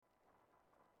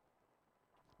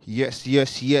Yes,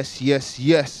 yes, yes, yes,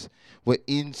 yes. We're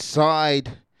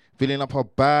inside, filling up a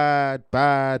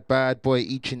bad boy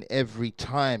each and every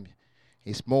time.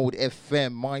 It's Mode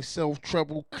FM, myself,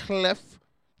 Treble Clef,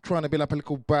 trying to build up a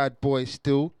little bad boy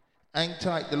still. Hang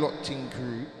tight, the Locked-In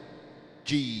crew.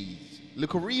 Jeez,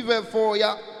 little reverb for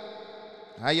ya.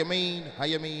 How you mean? How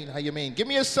you mean? How you mean? Give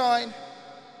me a sign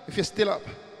if you're still up.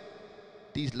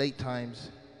 These late times,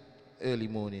 early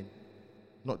morning,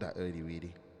 not that early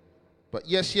really. But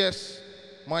yes,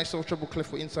 myself, Treble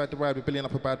Clef, we're inside the ride. We're building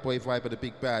up a bad boy vibe of the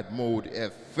big bad Mode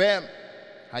FM.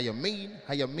 How you mean?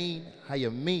 How you mean? How you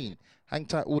mean? Hang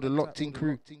tight, all the Locked-In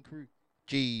crew.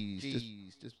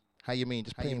 Jeez, just how you mean?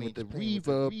 Just playing with the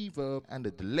reverb and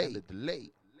the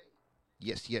delay.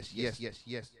 Yes.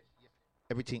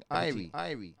 Everything Irie.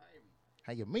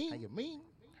 How you mean?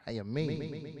 How you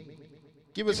mean?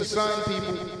 Give us a sign,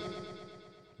 people.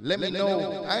 Let me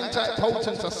know. Hang tight,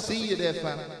 Potence. I see you there,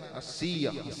 fam. I see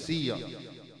ya.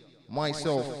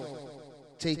 Myself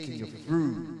taking you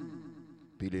through.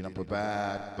 Building up a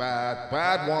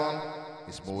bad one.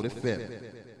 It's Mode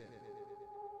FM.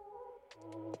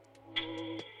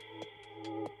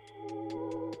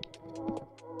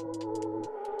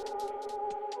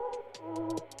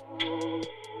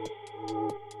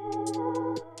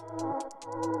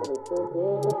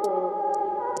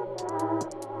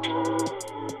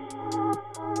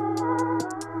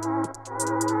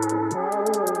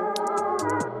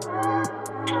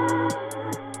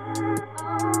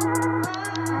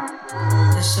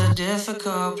 It's a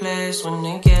difficult place when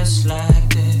it gets like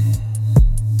this.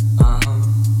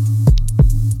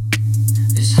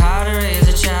 It's hard to raise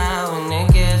a child when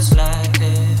it gets like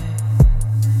this.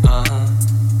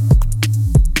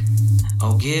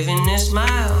 Oh, giving this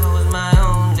smile was my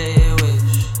only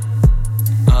wish.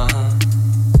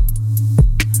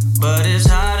 But it's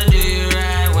hard to do you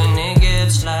right when it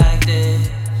gets like this.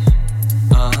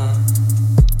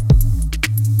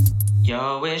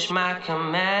 Your wish my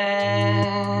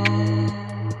command.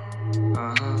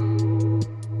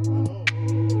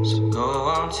 So go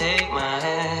on, take my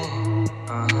hand.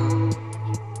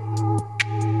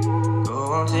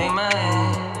 Go on, take my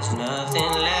hand. There's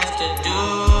nothing left to do.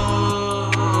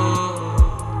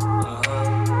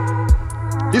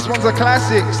 This one's a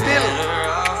classic, still.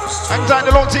 Hang tight,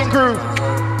 the Locked-In crew.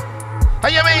 How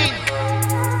you mean?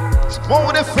 It's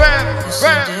Mode FM. It's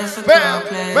a difficult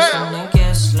place when it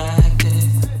gets like this.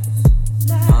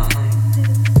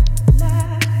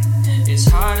 It's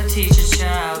hard to teach a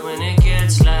child when it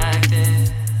gets like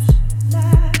this.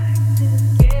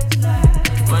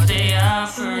 What they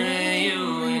offer to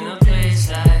you in a place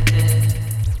like this.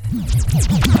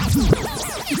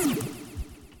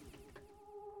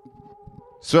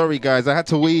 Sorry guys, I had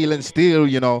to wheel and steal,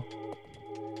 you know.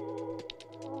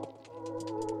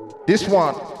 This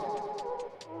one,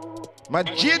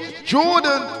 Majid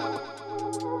Jordan.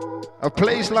 A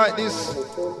place like this.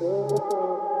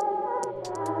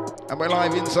 And we're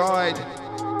live inside.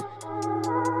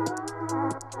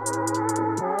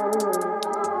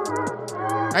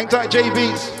 Hang tight, J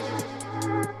Beats.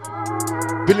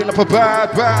 Building up a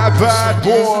bad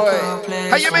boy.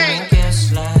 How you mean?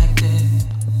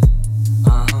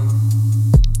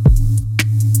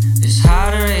 It's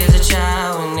hard to raise a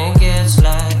child when it gets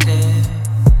like this.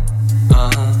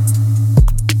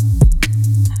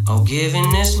 Oh, giving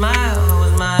this smile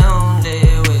was my only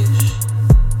wish.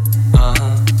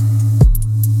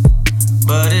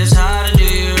 But it's hard to do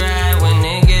you right when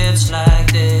it gets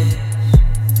like this.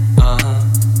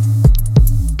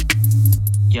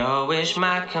 Your wish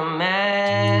my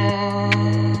command.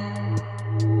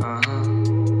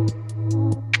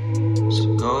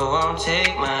 So go on,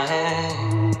 take my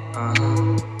hand.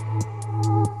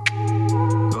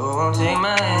 Go on, take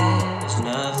my hand. There's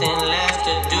nothing left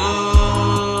to do.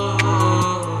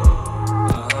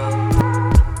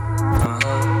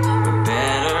 We're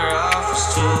better off as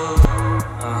two.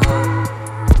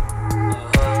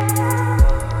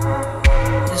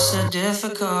 It's a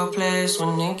difficult place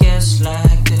when it gets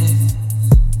like this.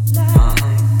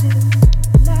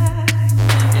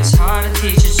 It's hard to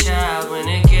teach a child when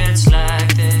it gets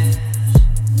like this.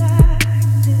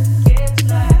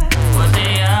 What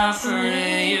they offer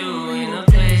to you in a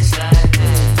place like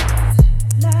this.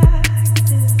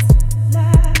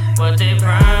 What they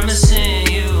promising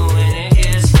you when it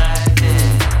gets like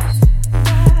this.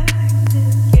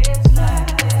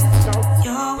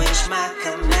 Your wish my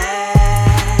command.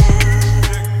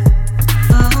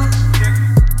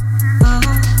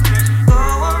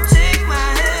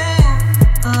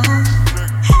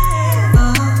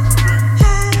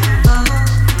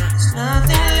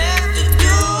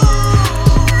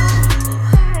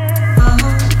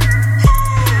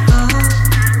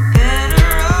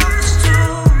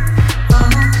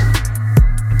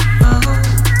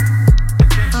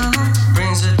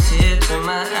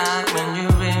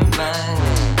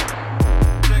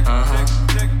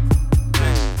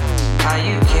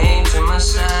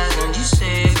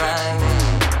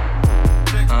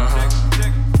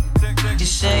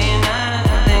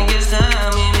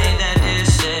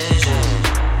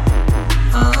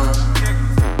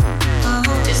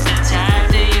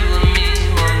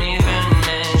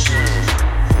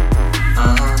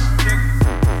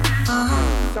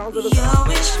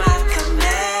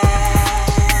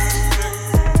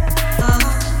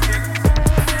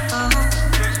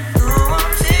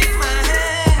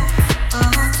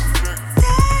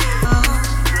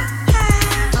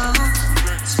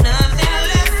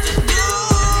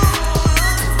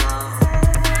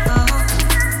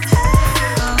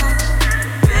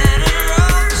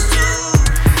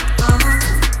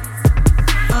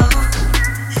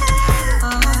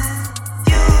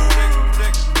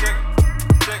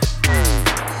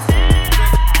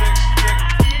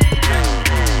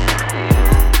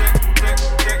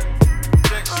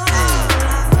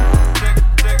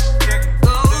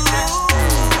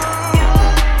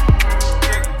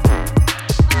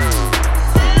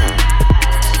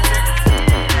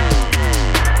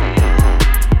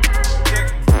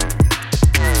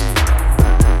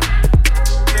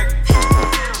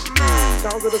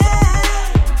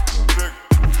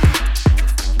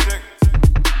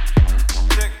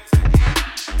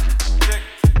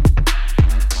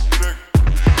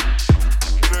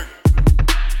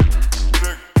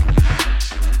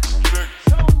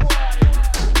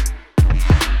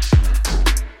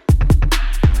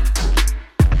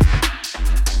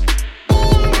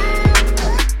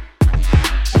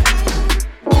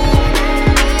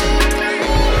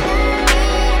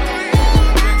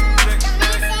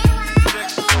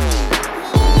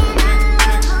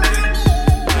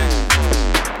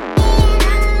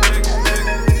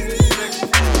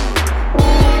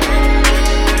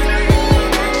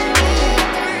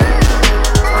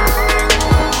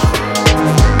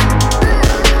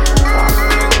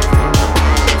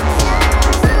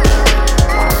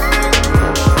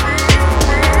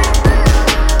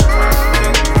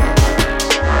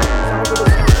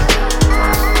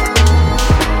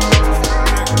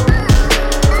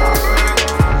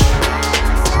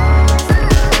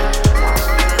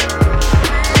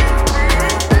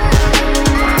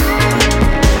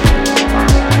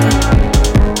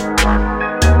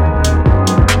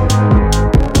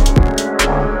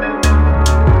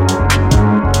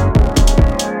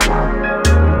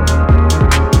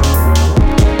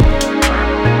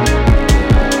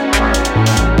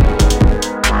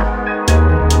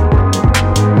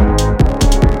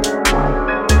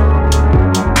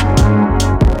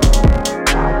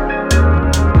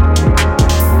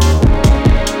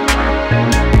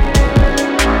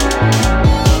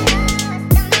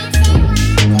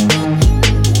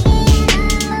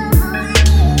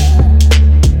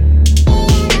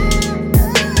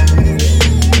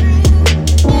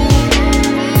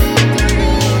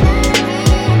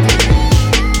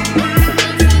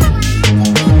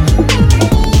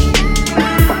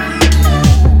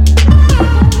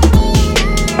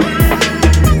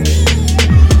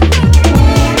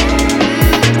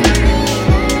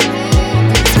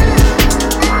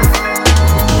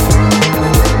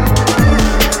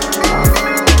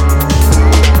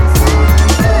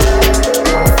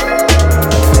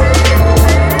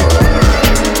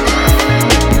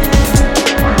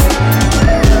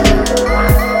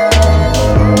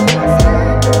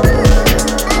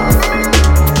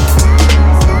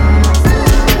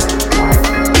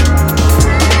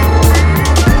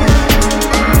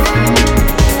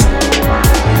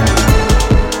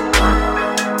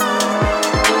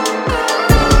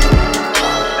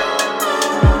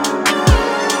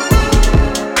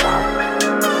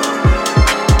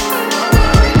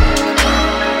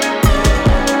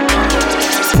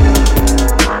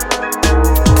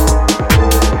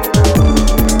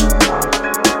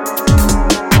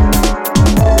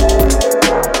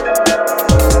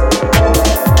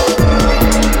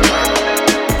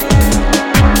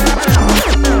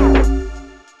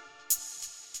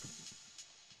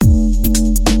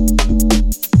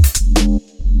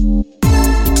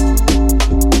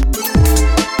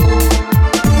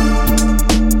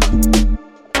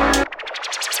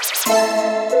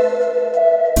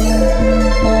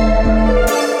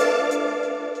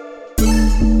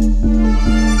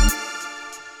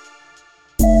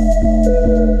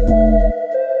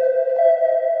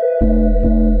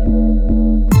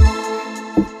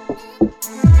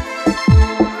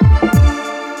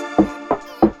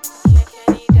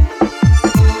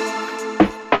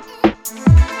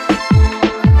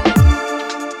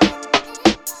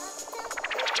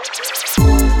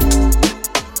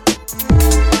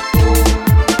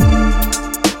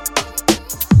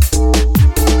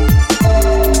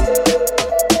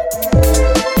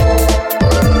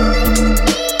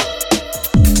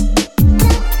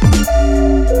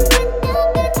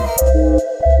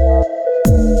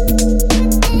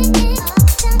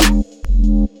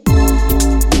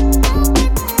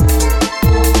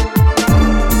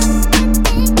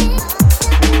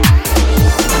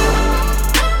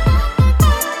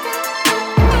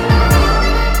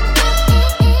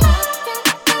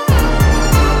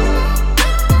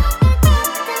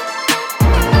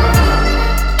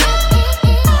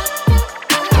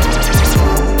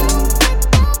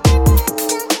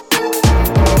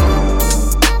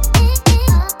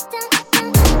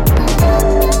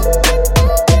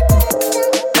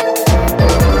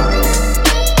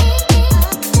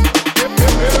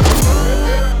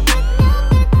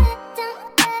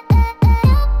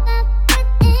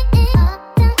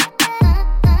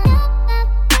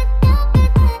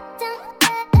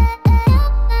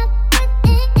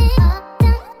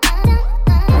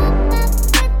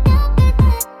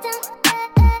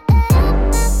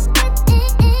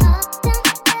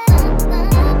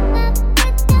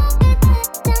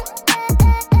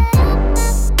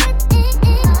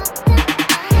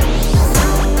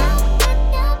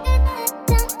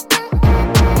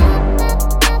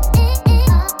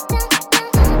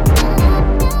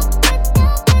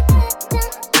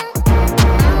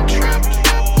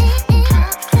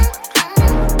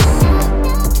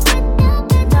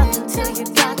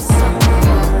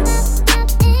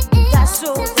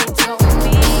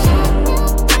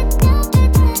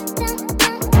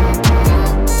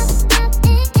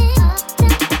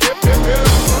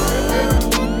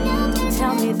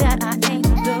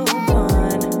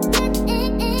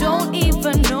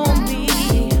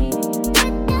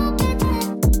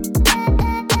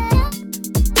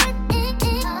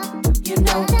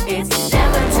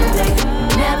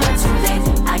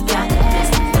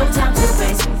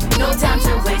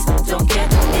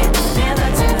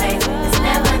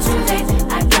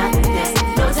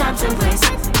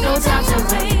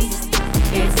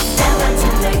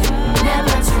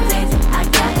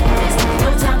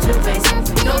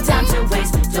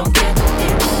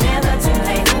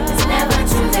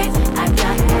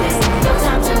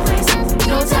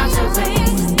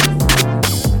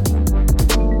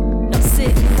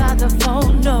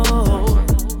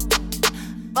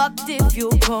 fucked if you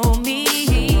call me.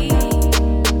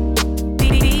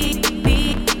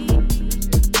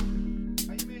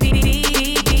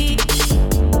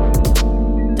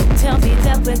 Don't tell me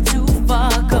that we're too far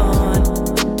gone,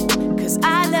 'cause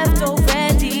I left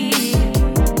already.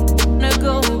 Now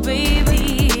go,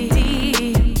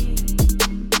 baby.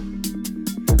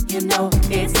 You know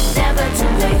it's never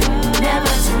too late,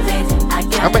 never too late.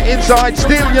 I'm inside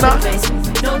still, you know.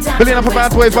 Filling up a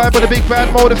bad boy vibe on the big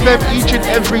bad Mode FM each and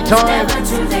every time.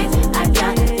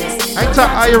 Hang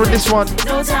tight, higher on this one.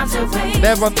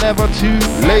 Never, never too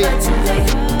late.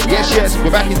 Yes, yes, we're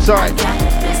back inside.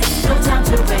 No time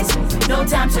to waste, no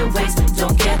time to waste.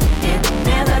 Don't get it,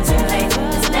 never too late.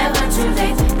 It's never too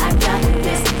late. I got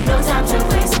this. No time to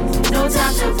waste, no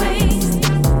time to waste.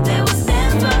 There was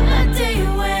never a day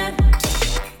when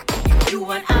you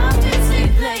weren't obviously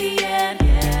playing.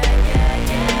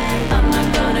 I'm not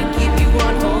gonna keep you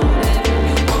on hold if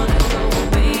you wanna go,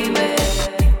 baby.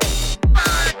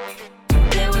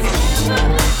 There was never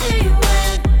a day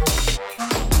when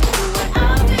you weren't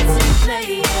obviously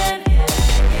playing.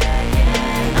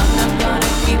 I'm not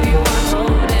gonna keep you on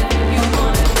hold if you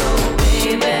wanna go,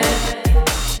 baby.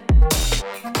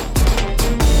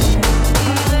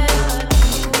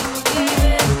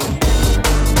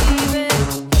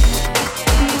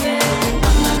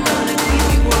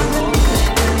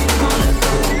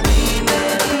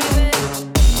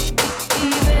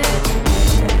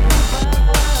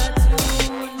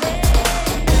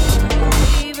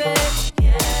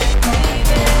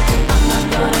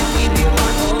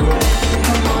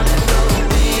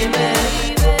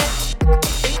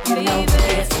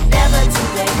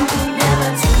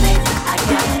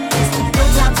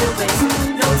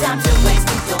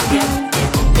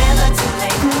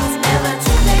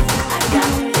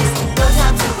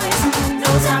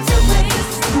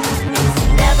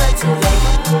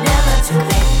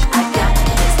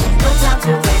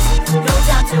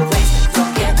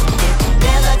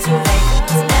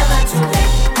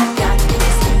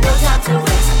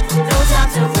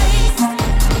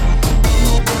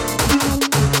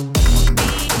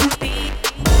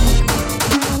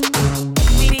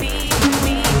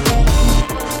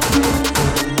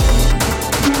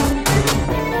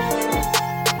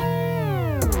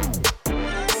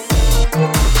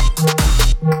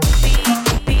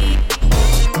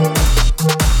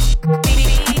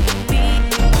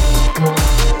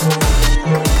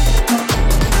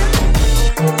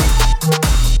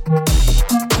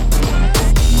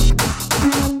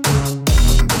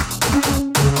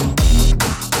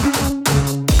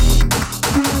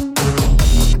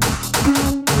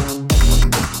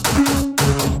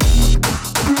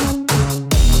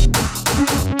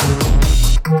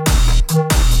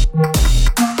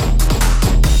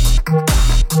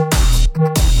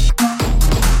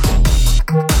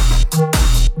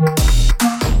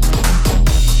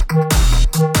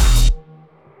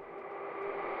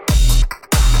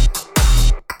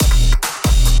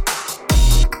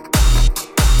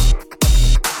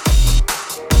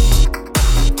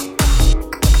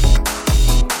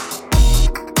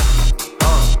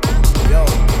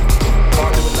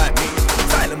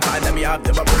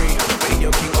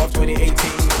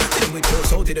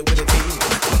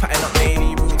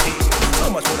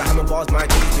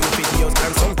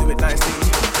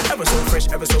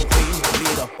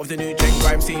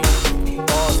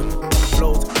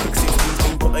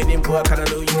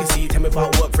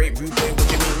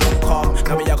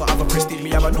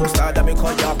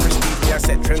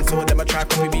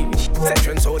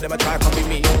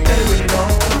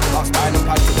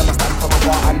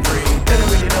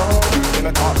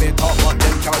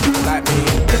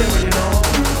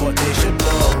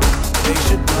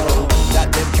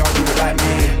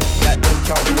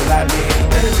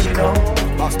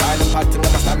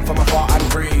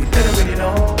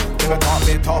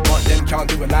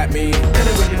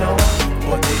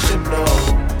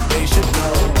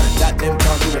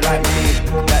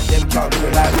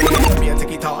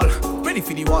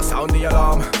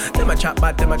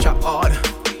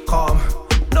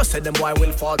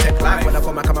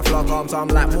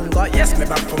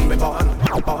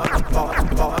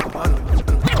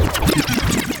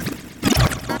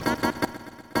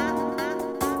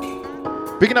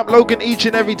 Picking up Logan each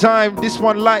and every time. This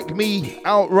one, Like Me,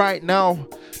 out right now.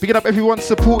 Picking up everyone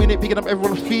supporting it, picking up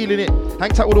everyone feeling it. Hang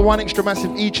tight with the one extra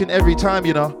massive each and every time,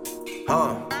 you know.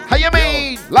 How you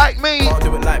mean? Like me. Can't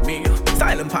do it like me.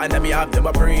 Silent pattern that me have them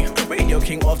a pre. Radio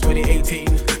King of 2018.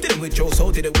 Did it with Joe,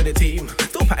 so did it with the team.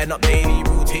 Still pattern up daily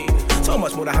routine. So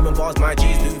much more than having bars, my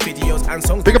G's do videos and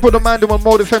songs. Big up on the man on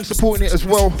Mode FM supporting it as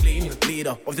well.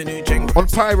 Leader of the new gen. On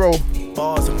Pyro.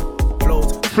 Bars,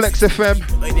 flows, Flex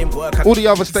FM, all the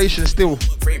other stations still.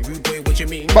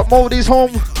 But Mold is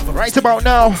home right about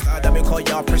now.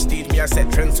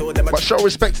 But show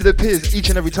respect to the peers each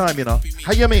and every time, you know.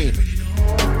 How you mean?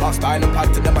 Last time and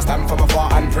packed to them, I stand from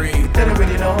afar and free. They don't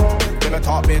really know. Gonna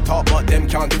talk big talk, but them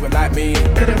can't do it like me.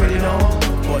 They don't really know.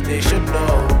 But they should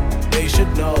know. They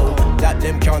should know that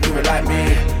them can't do it like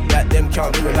me. That them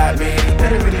can't do it like me. They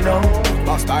don't really know.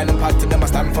 Last time and packed to them, I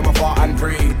stand from afar and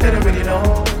free. They don't really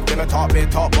know. Gonna talk big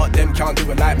talk, but them can't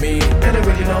do it like me. They don't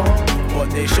really know.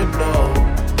 But they should know.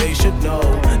 They should know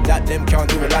that them can't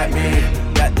do it like me.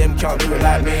 That them can't do it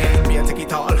like me. Me and take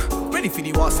it all. Ready for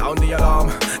the war, sound the alarm.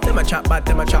 Them a chat bad,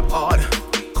 them a chat hard.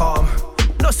 Calm.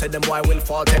 No say them boy will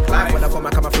fall, take life. When I come,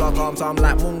 I come a flock arms, I'm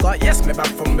like Munga. Yes, me back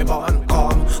from me born.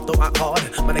 Calm, don't act hard.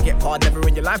 When I get hard, never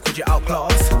in your life could you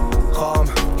outclass. Calm.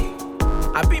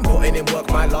 I've been putting in work,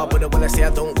 my love, but when I say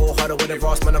I don't go harder with the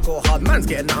Ross, man, I go hard. Man's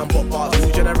getting nothing but bars.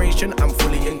 New generation, I'm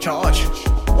fully in charge.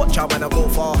 Watch out when I go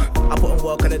far. I put in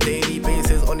work on a daily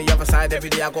basis. On the other side, every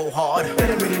day I go hard. They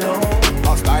don't really know.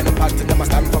 Last line and packed to them, I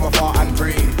stand from afar and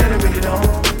free. They don't really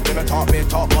know. Them talk big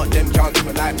talk, but them can't do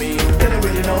it like me. They don't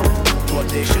really know. But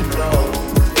they should know.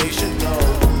 They should know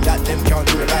that them can't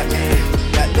do it like me.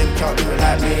 That them can't do it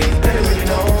like me. They don't really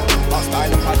know. Last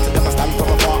line and packed to them, I stand from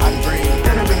afar and free.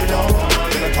 They don't really know.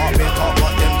 Them talk big talk,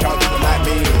 but them can't do it like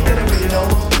me. They don't really know.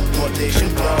 But they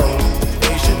should know.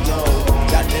 They should know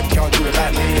that them can't do it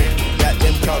like me. That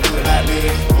them can't do it like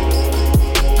me.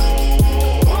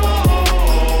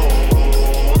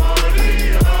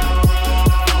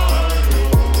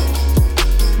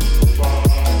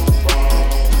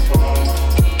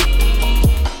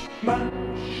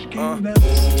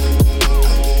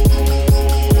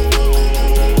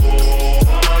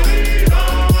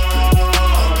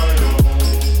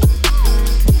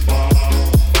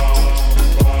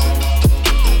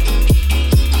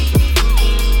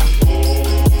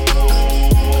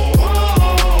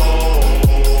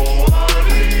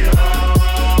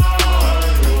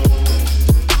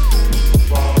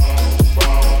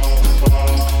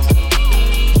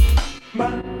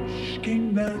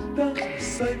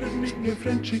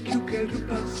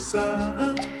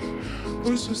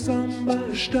 O samba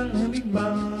está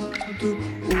animado,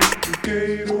 o que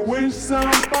quero é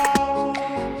samba.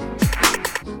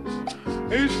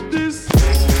 Este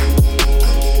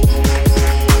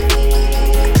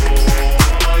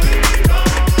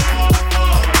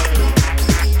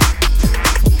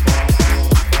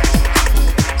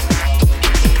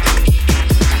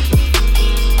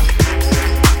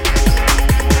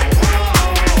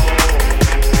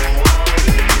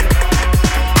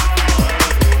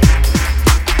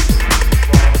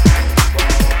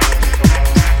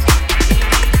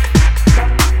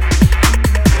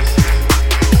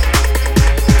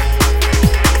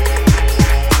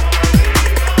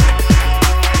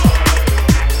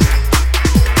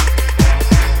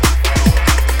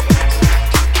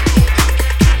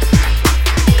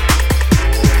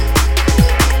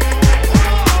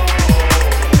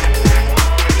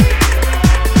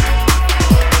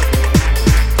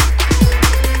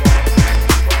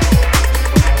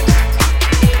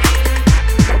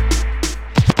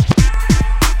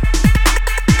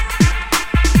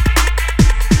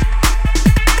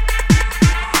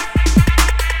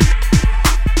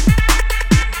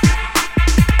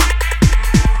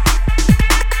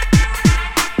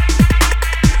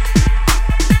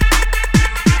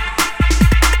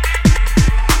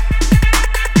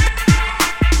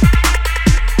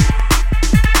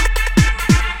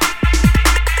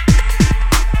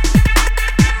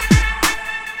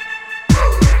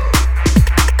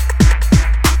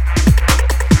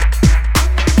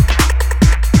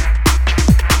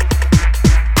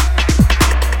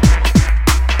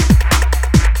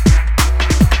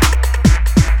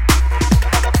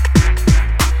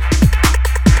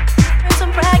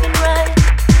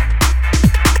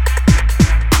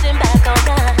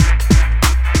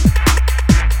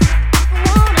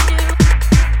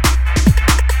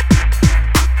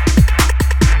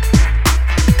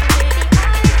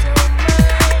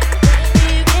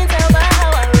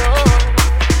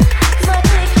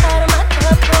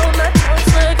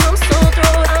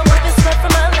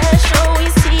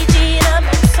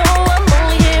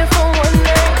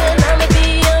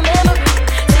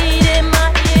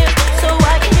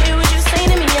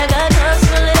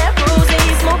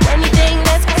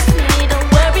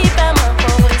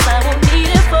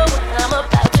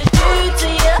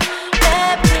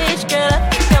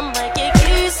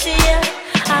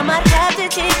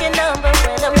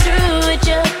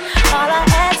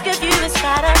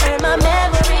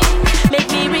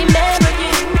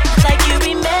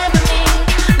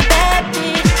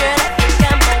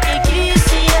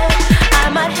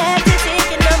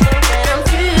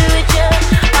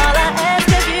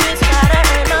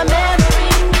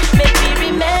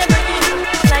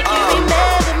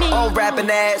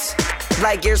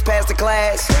like years past the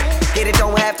class. Hit it,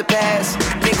 don't have to pass.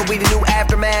 Nigga, we the new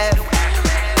aftermath.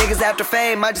 Niggas after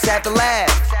fame, I just have to laugh.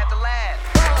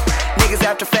 Niggas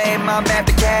after fame, I'm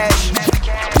after cash.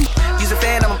 You's a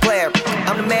fan, I'm a player.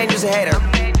 I'm the man, you's a hater.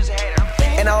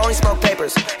 And I only smoke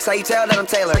papers, so you tell that I'm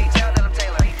tailored.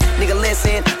 Nigga,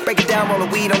 listen, break it down, roll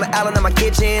a weed on the island of my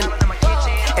kitchen.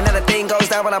 And then the thing goes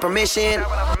down without permission.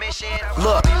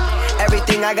 Look,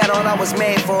 everything I got on, I was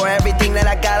made for. Everything that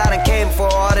I got, I done came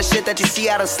for. All the shit that you see,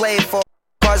 I done slaved for.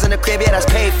 Cars in the crib, yeah, that's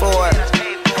paid for.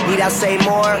 Need I say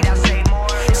more?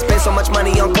 Spend so much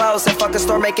money on clothes and fuck a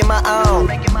store making my own.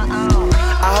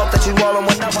 I hope that you rollin'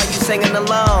 one up while you singing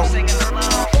along.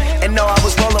 And know I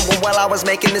was rollin' one while I was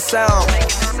making this song.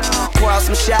 Pour out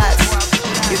some shots,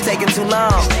 you're taking too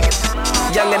long.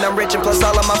 Young and I'm rich and plus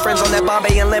all of my friends on that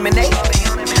Bombay and lemonade.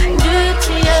 Good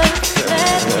to you,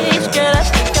 bad bitch, girl, I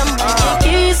think I'm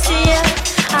getting used to you.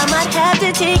 I might have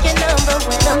to take your number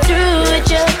when I'm through with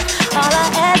you. All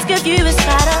I ask of you is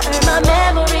try to earn my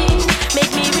memory.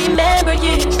 Make me remember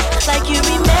you like you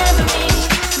remember me.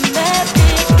 Bad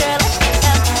bitch, girl, I think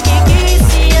I'm getting used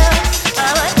to you.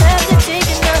 I might have to take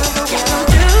your number when I'm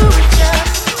through with you.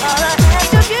 All I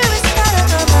ask of you is try to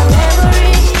earn my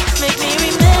memory. Make me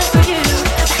remember you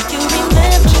like you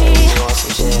remember me. You want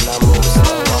some shit and I move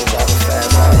slow. I'm driving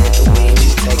fast, I hit the weed.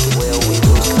 You take the wheel, we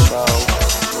lose control.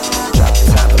 Drop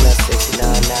the top of that 69,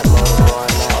 that motor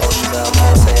going that ocean bell.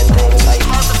 Can't say a thing, it's like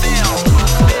you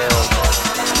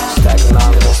stacking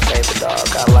all of this paper, dog.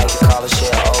 I like to call the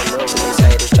shit old news. These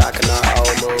haters jocking our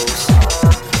old moves.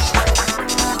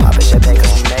 Poppin' champagne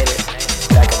cause we made it.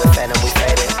 Back of the phantom, we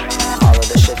faded. All of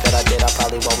the shit that I did, I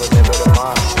probably won't remember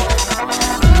tomorrow.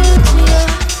 Good to you,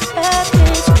 bad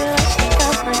bitch, girl, I think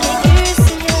I'm getting used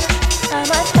to you. I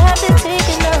might have to take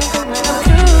your number when I'm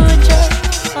through with you.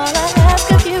 All I ask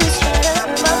of you is try to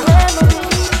earn my memory.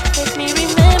 Make me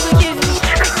remember you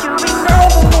like you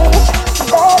remember me.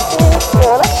 Bad bitch,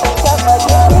 girl, I think I'm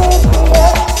getting used to you.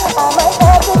 I might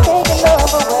have to take your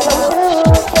number when I'm through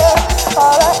with you.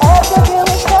 All I ask of you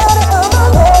is try to earn my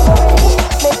memory.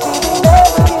 Make me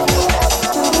remember you like you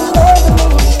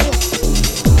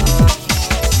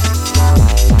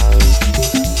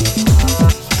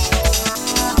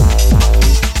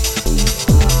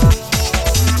remember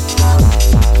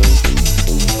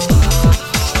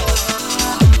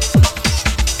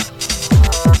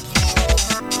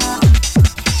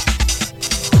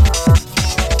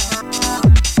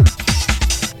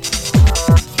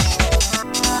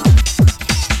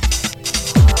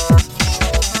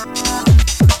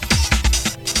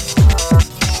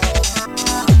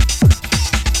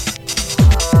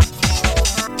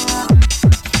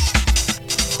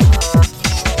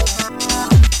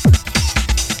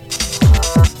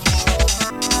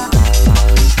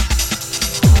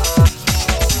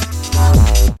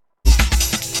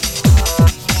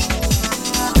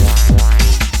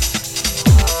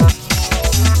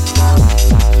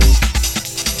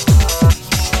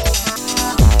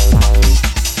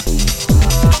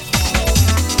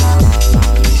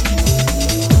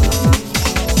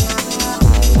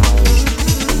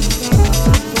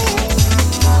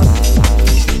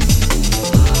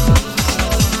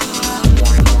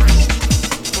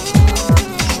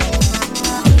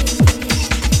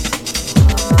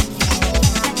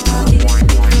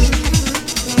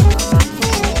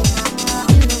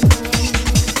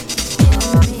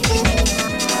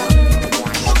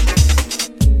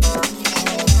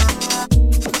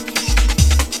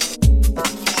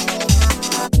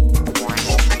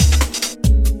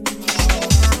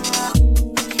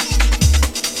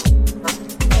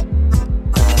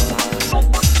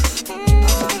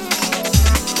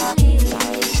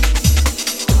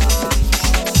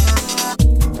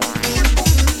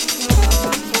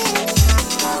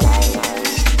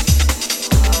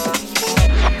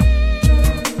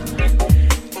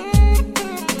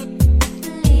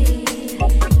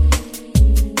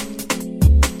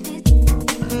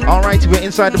We're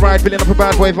inside the ride, filling up a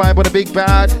bad boy vibe on the big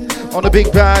bad, on the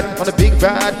big bad, on the big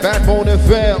bad, bad mode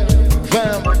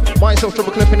FM. Myself,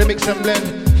 Trouble Cliff in the mix and blend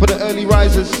for the early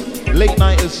risers, late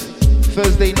nighters,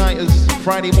 Thursday nighters,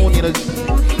 Friday morningers.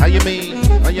 How you mean?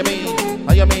 How you mean?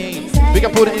 How you mean? Big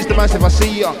up all the Insta Massive, I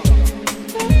see ya.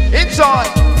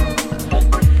 Inside!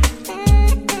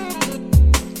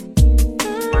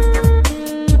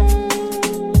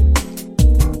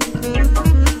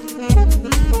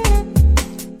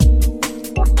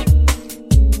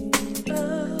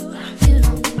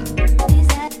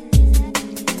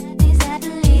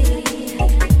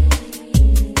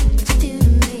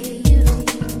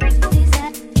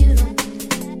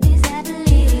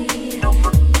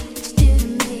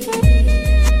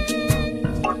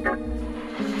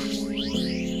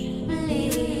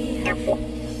 You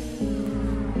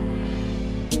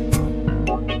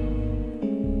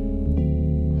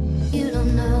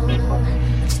don't know what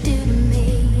you do to me.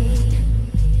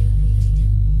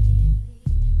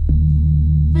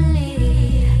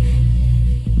 Bleed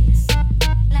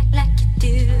like you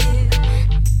do.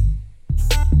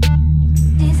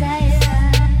 Desire.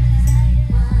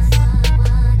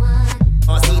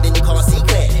 Can't see, then you can't see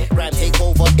clear. Grime take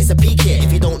over, it's a peak here.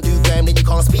 If you don't do grime, then you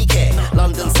can't speak here.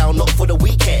 London sound not for the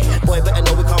weekend. Boy, better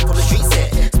know we come from the streets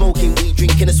here. Smoking weed,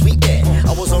 drinking a sweet there.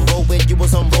 I was on road when you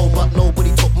was on road, but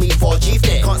nobody took me for a chief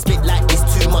there. Can't spit like this,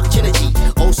 too much energy.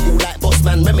 Old school like Boss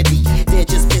Man Remedy. They're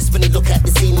just pissed when they look at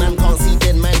the scene, man. Can't see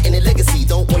dead man in a legacy.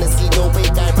 Don't wanna see no way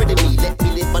guy rid of me. Let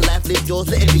me live my life, live yours,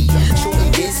 let it be. Shorty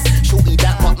this, shorty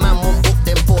that, but man won't book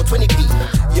them for 20p.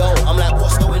 Yo, I'm like,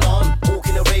 what's going on?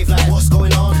 Walking a rave like, what's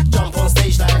going on? Jump on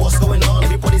stage like, what's going on?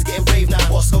 Everybody's getting brave now.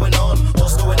 What's going on?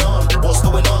 What's going on? What's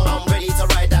going on? I'm ready to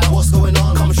ride out. What's going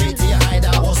on? Come straight to your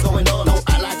hideout. What's going on? Don't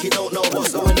act like you don't know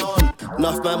what's going on.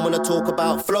 Enough man wanna talk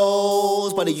about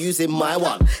flows, but they're using my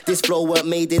one. This flow weren't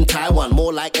made in Taiwan,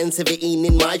 more like N17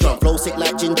 in my drum. Flow sick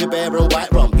like ginger beer and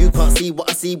white rum. You can't see what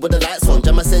I see with the lights on.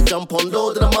 Jammer said jump on,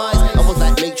 load of the mics. I was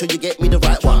like, make sure you get me the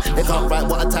right one. They can't write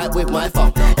what I type with my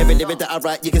thumb. Every lyric that I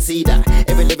write, you can see that.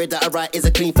 Every lyric that I write is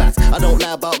a clean fact. I don't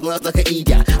lie about words like an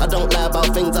idiot. I don't lie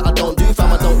about things that I don't do,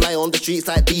 fam. I don't lie on the streets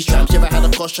like these tramps. Ever had a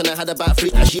caution, I had about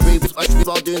 3. And she brave with us, we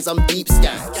all doing some deep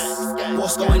scans.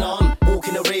 What's going on?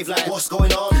 Walking a rave like, what's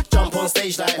going on? Jump on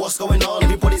stage like, what's going on?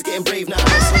 Everybody's getting brave now.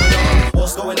 What's going on?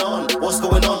 What's going on? What's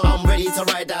going on? I'm ready to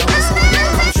ride out. What's going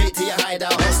on? Come straight to your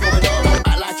hideout. What's going on? Don't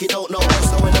act like you don't know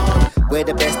what's going on. We're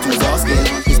the best who's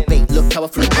asking. It's bait, look how I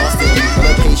flew past it.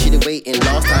 I'm okay, she did waiting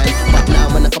last time. But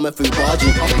now when I'm coming through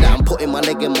barging, now I'm putting my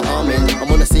leg in my arm in.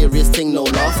 I'm on a serious thing, no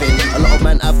laughing. A lot of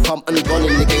men have come and gone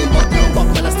in the game, but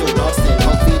man, I still lasting.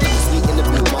 I'm feeling sweet in the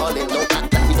blue marlin. Don't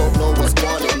act like you don't know what's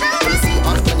going on. When you see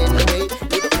us running the way,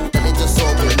 need a food that they just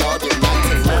saw me nodding.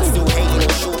 Man still hating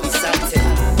and shorty satin,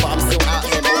 but I'm still out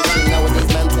here motion. Nowadays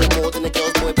man talk more than the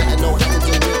girls, boy better know how to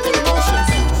deal with their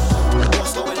emotions.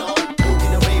 What's going on?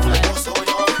 Walking a rave like, what's going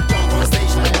on? Jump on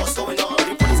stage like, what's going on?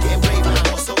 Everybody's getting brave like,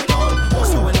 what's going on?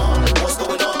 What's going on? What's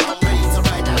going on? I'm ready to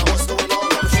ride out. What's going on?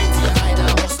 Come straight to your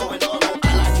hideout. What's going on? Don't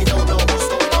act like you don't know what's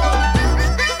going on.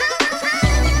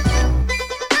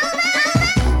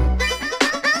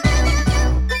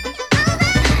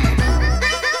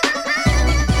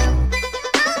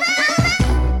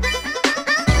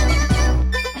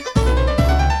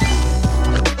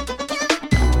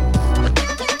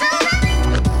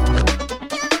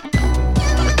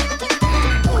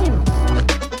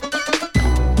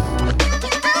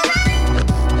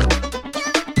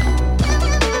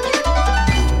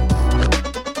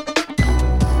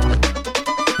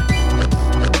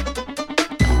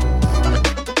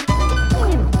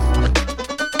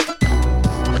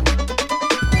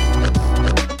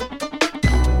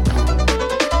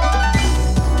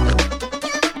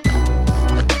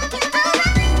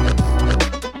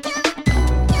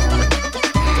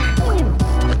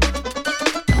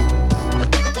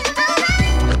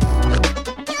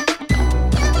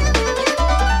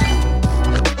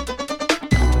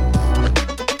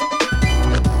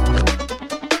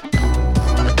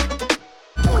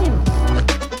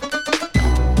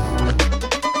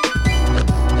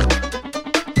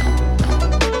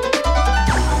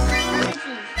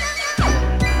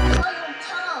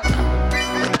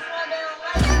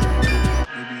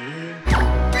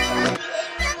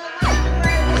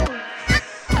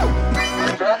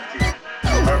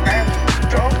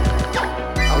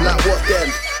 I'm like, what then?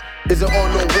 Is it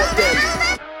on or what then?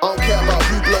 I don't care about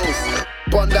who blows.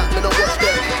 Bun that, me no watch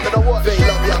them. They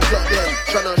love ya, clock them.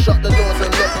 Tryna shut the doors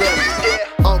and lock them.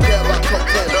 I don't care about top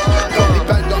 10. Don't be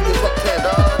banged up your top 10.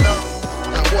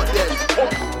 Like what then?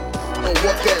 No,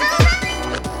 what then?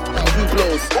 Like who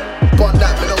blows? Bun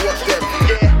that, me no watch them.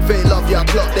 They love ya,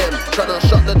 clock them. Tryna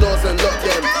shut the doors and lock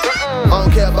them. I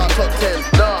don't care about top 10.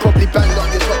 Probably banged up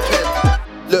your top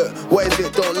 10. Look, what is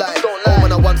it? Don't lie. Oh,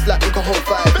 when I one slap, you can hold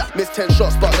 5. Miss 10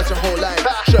 shots, but that's your whole line.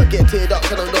 Shirt get teared up,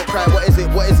 tell them don't cry. What is it?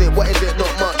 What is it? What is it? Not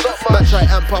much. Man try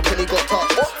amp up and he got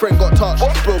touched. Friend got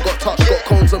touched, bro got touched. Got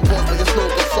cones and balls, but your snow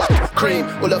got sucked. Cream,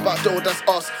 all about dough, that's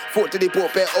us. Thought that he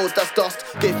bought bare O's, that's dust.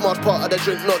 Gave Marge part of the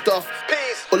drink, not duff.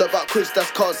 Peace. All about Chris,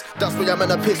 that's cuz. That's why I'm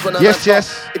in a piss when I Yes,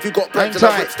 yes. If you got bread, then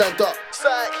I whip, stand up.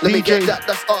 Let me get that,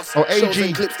 that's us. Or Shows AG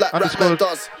and clips like underscore Rapman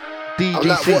does. I'm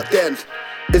like, DGC. what then?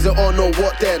 Is it on or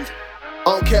what then? I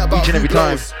don't care about Each and who every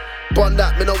time. blows. Bun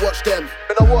that, me no watch them.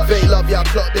 They love ya,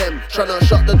 clock them. Tryna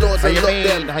shut the doors and you lock mean?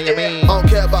 them. How you mean? I don't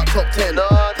care about top 10.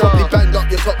 Probably banged up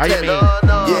your top How you 10. mean?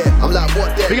 Yeah, I'm like,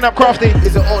 what then? Picking up Crafty.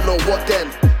 Is it on or what then?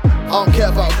 I don't care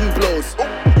about who blows.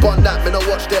 Bond that, man, I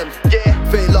watch them.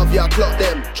 Fake love, yeah, I clock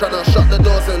them. Tryna shut the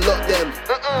doors and lock them.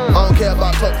 I don't care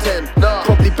about top 10.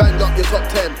 Probably bang up your top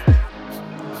 10.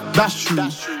 That's true.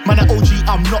 Man, at OG,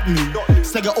 I'm not new.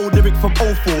 Sega old lyric from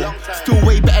 04. Still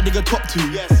way better than your top 2.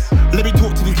 Let me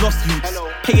talk to these lost youths.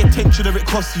 Pay attention or it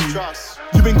costs you.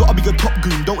 You ain't gotta be a top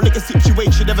goon. Don't let the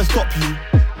situation ever stop you.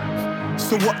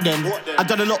 So what then? I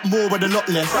done a lot more with a lot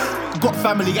less. Got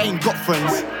family, I ain't got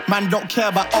friends. Man, don't care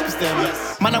about ups then.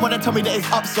 Man, I wanna tell me that it's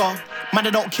ups, so man, I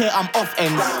don't care, I'm off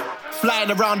ends.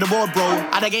 Flying around the world, bro,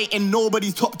 and I ain't in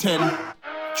nobody's top 10.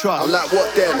 Trust. I'm like,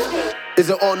 what then? Is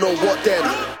it on or what then?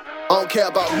 I don't care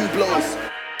about who blows.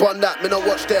 Bond that, man, I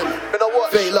watch them.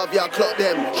 Fake love, yeah, I clock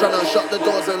them. Tryna shut the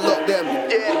doors and lock them.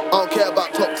 I don't care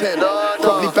about top 10.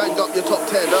 Probably bang up your top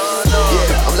 10.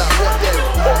 Yeah, I'm like, what then?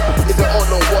 Is it on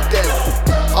or what then?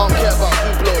 I don't care about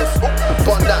who blows.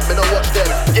 Bond that, man, I watch them.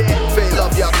 Fake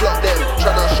love, yeah, I clock them.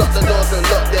 Tryna shut the doors and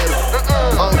lock them.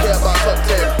 I don't care about top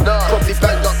 10. Probably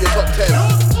bang up your top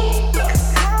 10.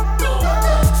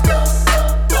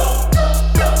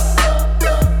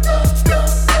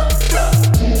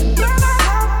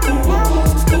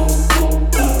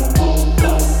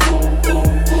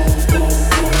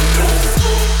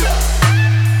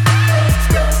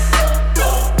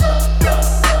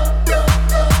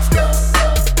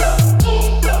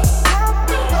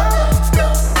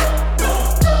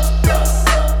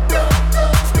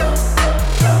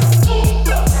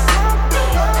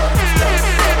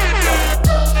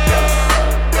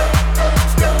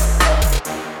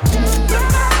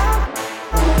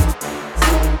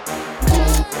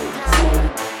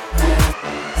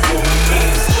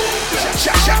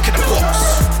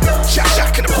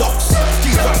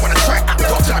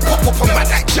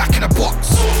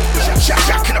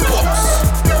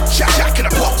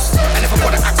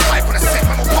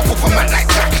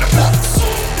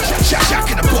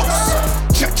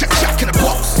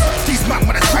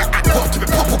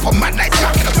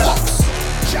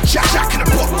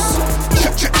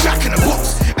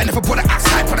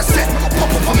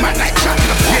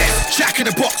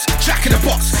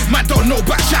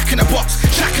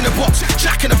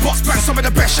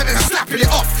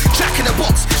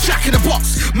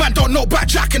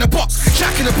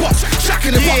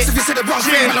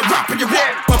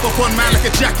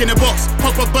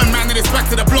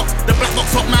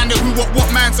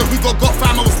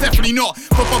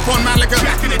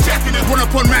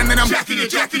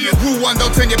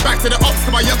 Don't turn your back to the ops.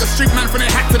 To my younger street man from the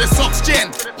hat to the socks,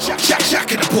 Jen.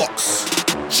 Jack in the box.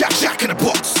 Jack in the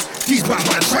box. These man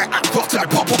wanna try act rock till I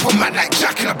pop up a man like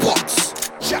Jack in the box.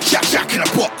 Jack in the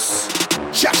box.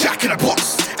 Jack in the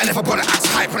box. And if I wanna act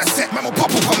hype on a set, man will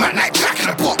pop up a man like Jack in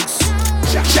the box.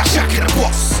 Jack in the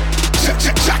box.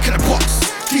 Jack in the box.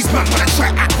 These man wanna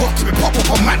try act rock till I pop up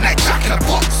a man like Jack in the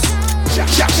box.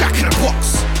 Jack in the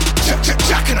box.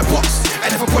 Jack in the box.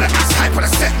 And if I put an ass hype on a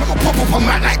set, man gon' pop up a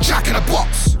man like Jack in the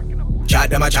box. Chat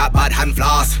them a chat bad hand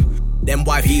floss. Them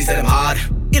wifey say them hard.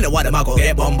 You know what, them a go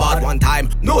get bombard one time.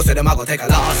 No say them a go take a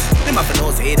loss. Them a for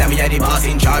no say that me a the boss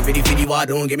in charge. Fiddy what,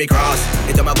 don't give me cross.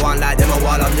 If them a go on like them a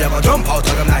wall, I'm never jump out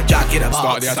of them like Jack in the box.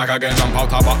 Start the attack again, jump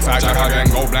out of box, I Jack again.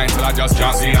 Go blind till I just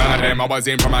can't see none of them. I was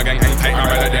in from a gang, ain't take my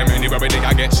brother them. Anywhere we think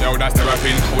I get shelled, that's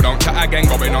terrapin. Hold on, chat again,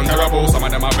 going on terrible. Some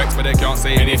of them are vexed but they can't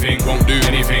say anything. Won't do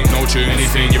anything, no tune,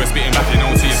 anything. You were spitting back, you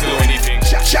don't see still anything.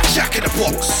 Jack in the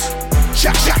box.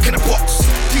 Jack in the box.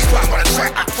 These guys wanna try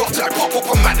act rock till I pop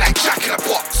up a man like Jack in the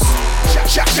box.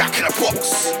 Jack in the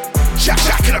box.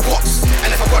 Jack in the box. And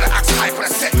if I wanna act hype on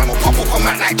a set, man will pop up a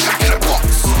man like Jack in the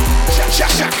box. Jack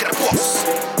in the box.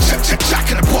 Jack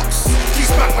in the box.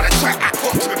 These man wanna try act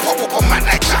rock till I pop up a man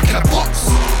like Jack in the box.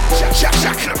 Jack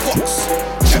in the box.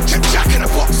 Jack in the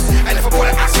box. And if I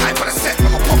wanna act hype on a set,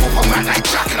 man will pop up a man like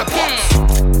Jack in the box.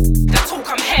 That talk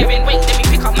I'm hearing, wait, let me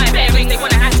pick up my bearings. They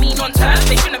wanna act mean on terms,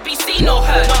 they shouldn't be seen or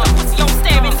heard. Not the pussy, I'm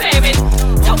staring, staring.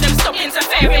 Tell them stop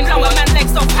interfering. Now a man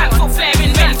legs off, pants all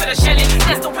flaring. Ready for the shelling,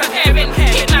 they're still preparing.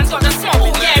 Hitman's got the smoke,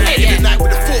 oh yeah, ready. In the night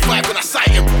with a 4-5 when I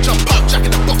sight him. Jump out, Jack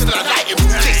in the box and then I light him.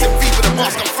 Chasing feet with a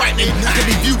mask, I'm frightening. I can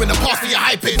be you in the past for your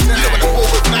hyping. You know when the war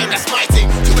with 9, that's my thing.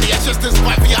 Too many assistants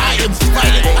fight for your items.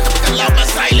 Violent, I can make a loud man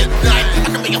silent.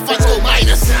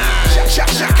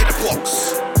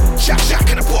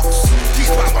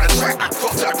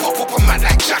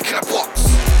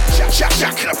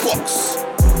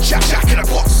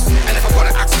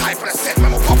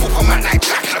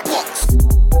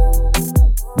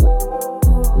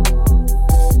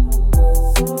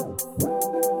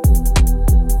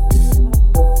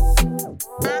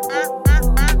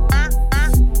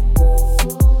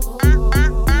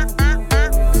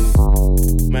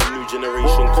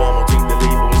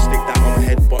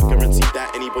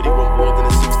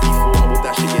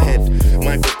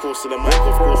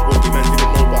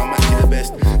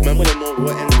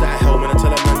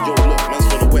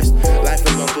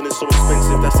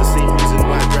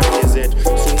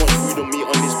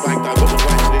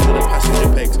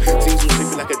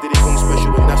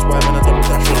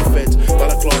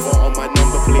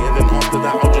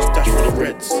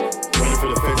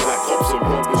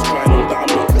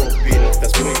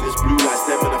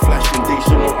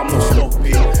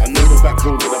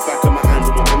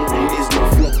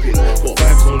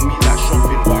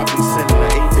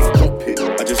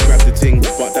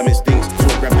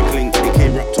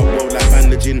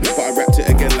 damaging. But I wrapped it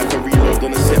again like a reload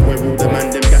on a set where all the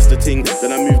man them gas the ting.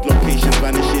 Then I moved locations,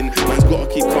 vanishing. Man's gotta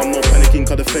keep calm, no panicking,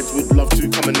 cause the feds would love to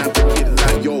come and nab the kid.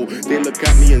 Like yo, they look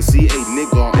at me and see a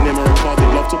nigga. In America they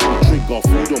love to pull trigger.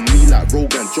 Food on me like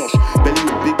Rogan, Josh. Belly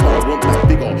with big, but I want that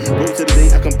bigger. Road to the day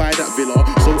I can buy that villa.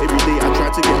 So every day I try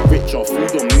to get richer.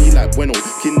 Food on me like Bueno,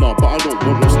 Kinder, but I don't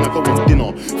want no snack, I want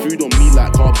dinner. Food on me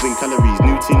like carbs and calories.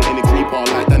 New ting in a creeper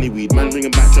like Danny Weed. Man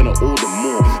ringing back trying to order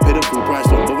more. Pay the full price,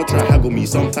 don't bother try haggle me.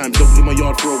 Sometimes don't leave my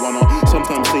yard for a runner.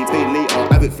 Sometimes say pay later,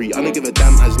 have it free. I don't give a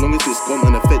damn as long as it's gone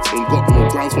and the feds ain't got no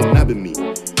grounds for nabbing me.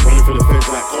 Running for the feds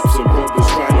like cops and robbers.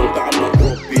 Try know that I'm not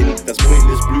robbing. That's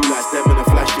pointless blue lights, them and a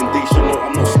flashing. They should know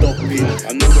I'm not stopping.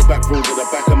 I know the back roads at the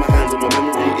back of my hands and my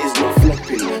memory is not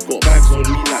flopping. Got bags on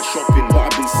me like shopping, but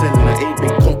I've been selling, I ain't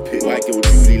been copping. White girl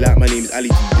Julie, like my name's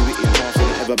Ali G. Do it in half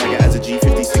and ever bag it as a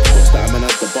G56 box that a man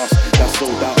has the bus. That's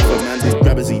sold out of a man did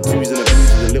grab a Z2s and a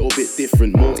blues is a little bit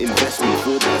different. More investment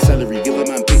for that salary. Give a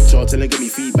man picture, tell him give me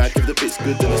feedback. If the bit's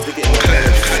good, then I stick it in my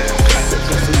hand. I got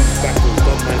trust in these backwards,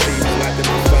 done my babies like them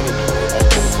in family. I'll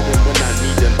come to them when I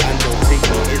need them and they'll take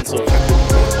me in so happily.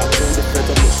 I told the feds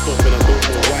I'm not stopping, I don't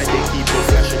know why they keep on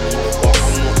flashing me. But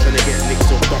I'm not trying to get nicked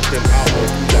so duck them out or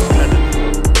do that planning.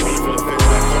 Running for the feds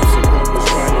like cops and robbers.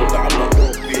 Try know that I'm not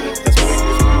robbing. That's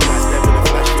pointless blue lights, them in a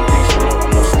flashing. They should know I'm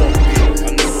not stopping. I know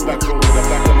the back road to the back of my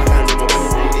hand and my memory is not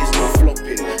flopping. Got bags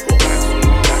on me like shopping,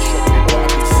 but I've been selling, I ain't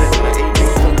been copping.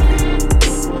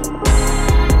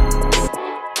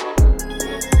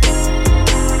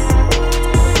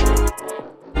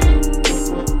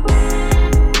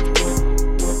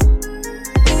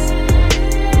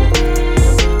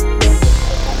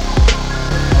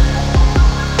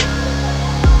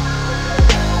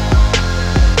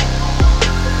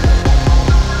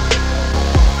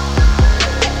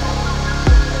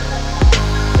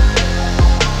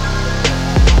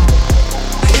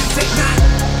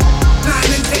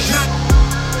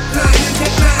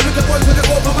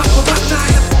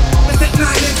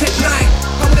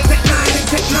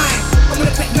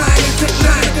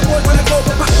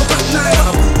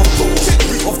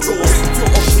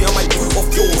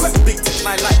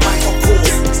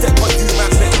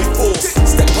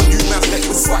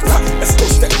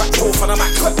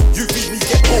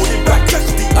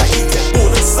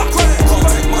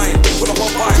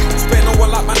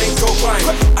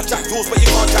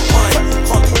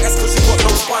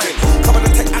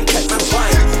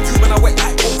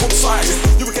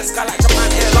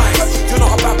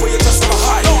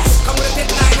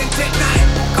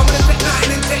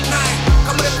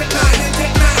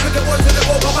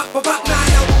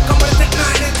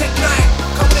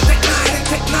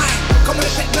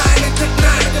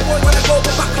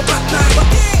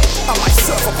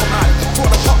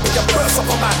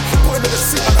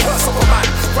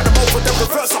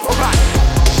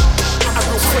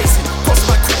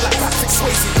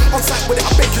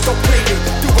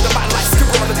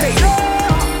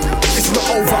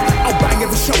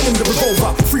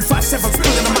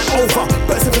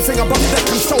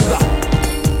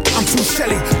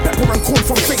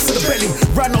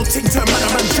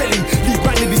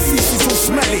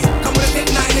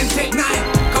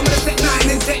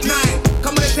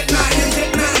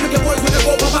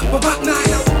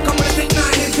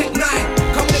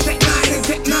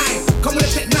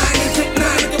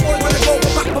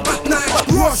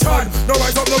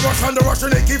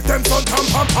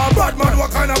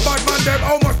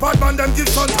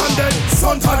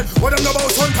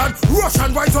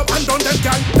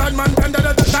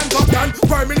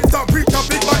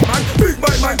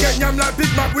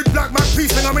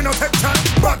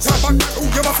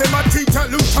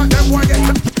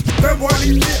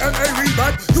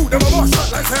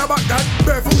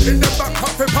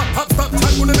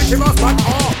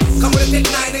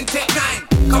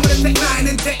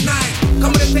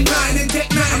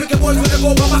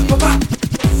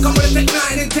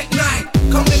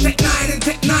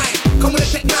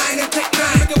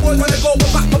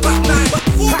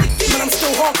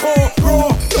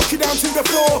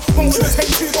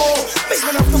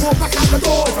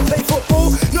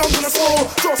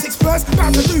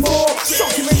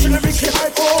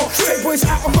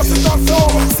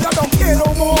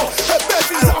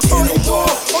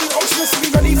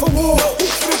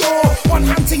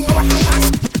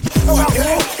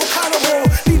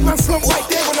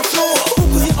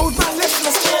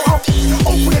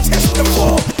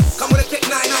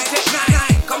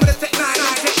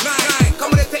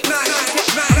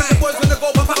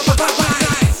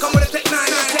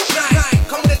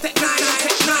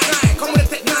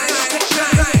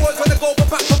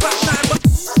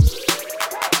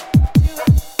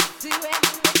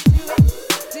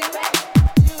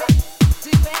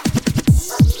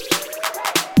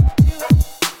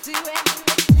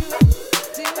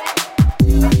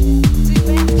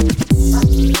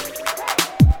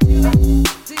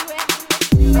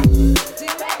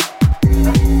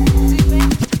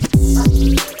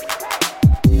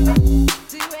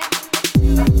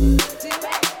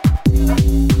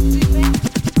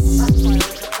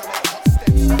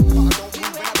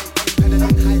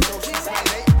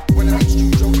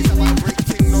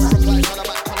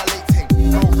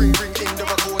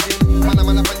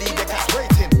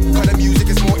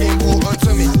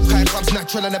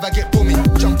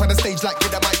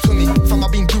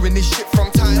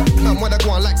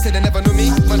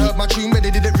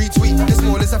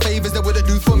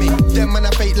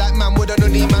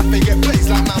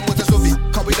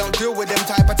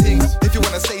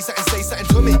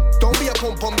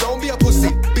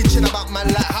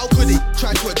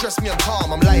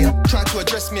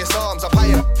 rest me his arms up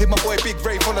higher. Hit my boy Big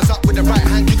Ray, follows up with the right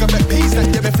hand. You can bet peace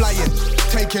like they've been flying.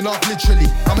 Taking off literally.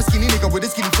 I'm a skinny nigga with a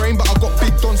skinny frame, but I got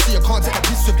big dons, so you can't take a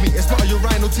piss with me. It's not a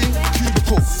urinal thing,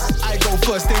 cubicle. I go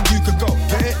first, then you can go.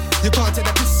 Get it? You can't take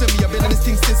a piss with me. I've been in this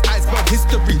thing since I spelled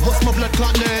history. What's my blood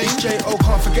clot name? It's J.O.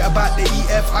 Can't forget about the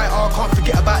E.F.I.R. Can't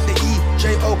forget about the E.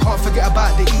 J.O. can't forget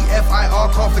about the E.F.I.R.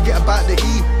 Can't forget about the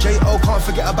E. J.O. can't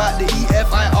forget about the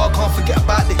E.F.I.R. Can't forget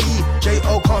about the E.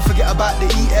 J.O. can't forget about the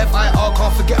E.F.I.R.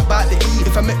 Can't forget about the E.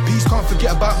 If I met peace, can't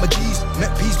forget about my G's.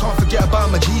 Met peace, can't forget about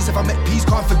my G's. If I met peace,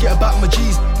 can't forget about my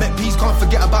G's. Met peace, can't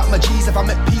forget about my G's. If I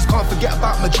met peace, can't forget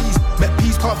about my G's. Met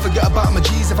peace, can't forget about my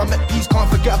G's. If I met peace, can't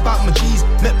forget about my G's.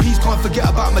 Met peace, can't forget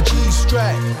about my G's.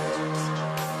 Straight.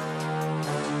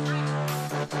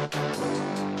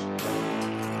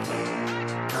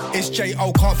 It's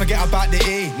J.O. can't forget about the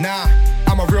E. Nah,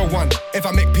 I'm a real one. If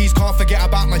I make peace, can't forget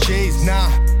about my G's. Nah,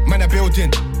 man, a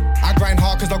building. I grind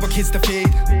hard cause I got kids to feed.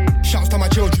 Shouts to my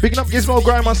children. Picking up Gizmo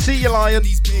Grime, I see you, Lion.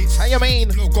 How you mean?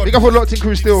 Big up for Locked In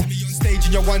Crew still.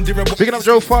 Picking up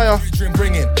Joe Fire.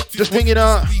 Just winging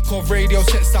out.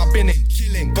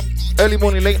 Early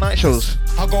morning, late night shows.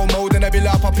 I go mode and I be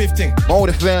like up 15. Mode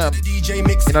FM.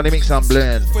 You know the mix and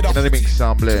blend. You know the mix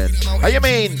and blend. How you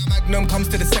mean? Magnum comes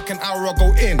to the second hour, I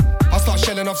go in. I start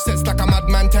shelling off sets like a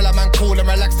madman. Tell a man cool and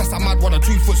relax. That's a mad one. A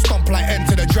 2 foot stomp like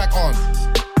enter the drag on.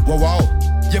 Whoa, whoa.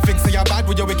 You think say you're bad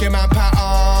with your wicked man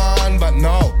pattern, but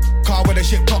no. Car where the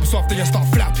shit pops off, then you start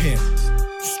flapping.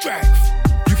 Strength.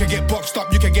 You can get boxed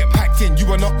up, you can get packed in.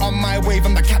 You are not on my wave,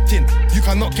 I'm the captain. You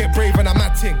cannot get brave when I'm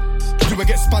acting. You will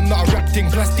get spun, not a wrapped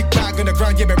in. Plastic bag on the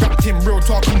ground, yeah, me wrapped in. Real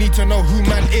talk, you need to know who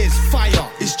man is. Fire.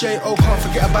 It's J.O. can't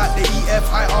forget about the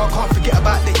E.F.I.R. Can't forget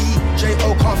about the E.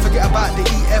 J.O. can't forget about the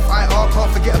E.F.I.R.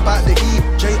 Can't forget about the E.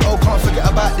 J.O. can't forget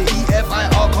about the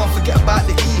E.F.I.R. Can't forget about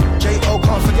the E. J.O.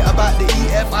 can't forget about the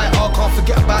E.F.I.R. Can't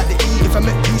forget about the E. If I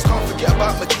met peace, can't forget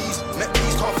about my G's. Met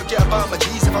peace, can't forget about my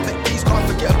G's. If I met peace, can't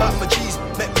forget about my G's.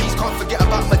 Met peace, can't forget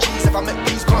about my G's. If I met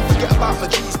peace, can't forget about my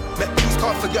G's. Met peace,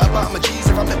 can't forget about my G's.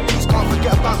 If I met peace, can't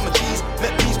forget about my G's.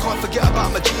 Met peace, can't forget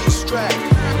about my G's. Straight.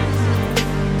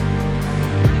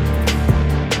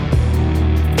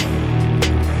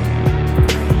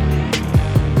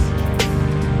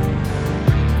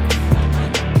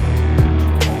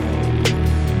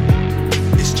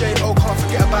 It's J.O. can't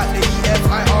forget about the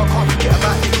E.F.I.R. Can't forget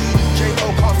about the E. J.O.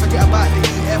 can't forget about the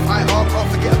E.F.I.R. Can't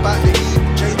forget about the E.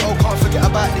 J.O. can't forget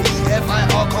about the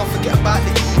E.F.I.R. Can't forget about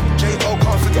the E. J.O.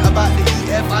 can't forget about the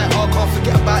E.F.I.R. Can't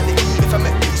forget about the E. If I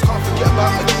met peace, can't forget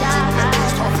about my G's. Met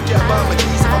peace, can't forget about my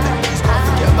G's. If I met peace, can't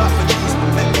forget about my G's.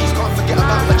 Met peace, can't forget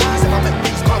about my G's. If I met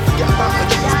peace, can't forget about my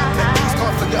G's. Met peace,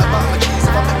 can't forget about my G's.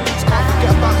 If I met peace, can't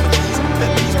forget about my G's.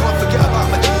 Met peace, can't forget about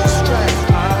my G's. Straight.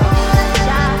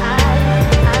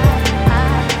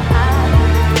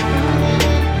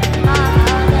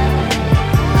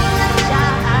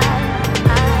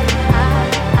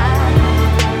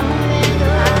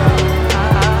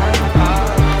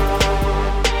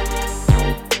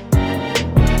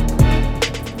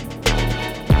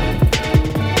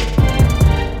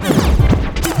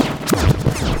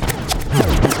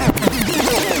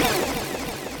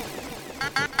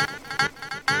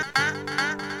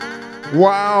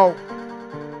 Wow.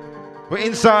 We're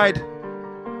inside.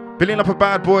 Building up a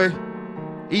bad boy.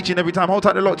 Each and every time. Hold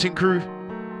tight the Locked In Crew.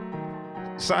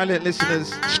 Silent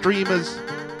listeners, streamers,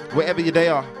 wherever they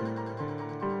are.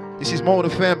 This is Mode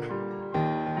FM.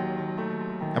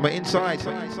 And we're inside.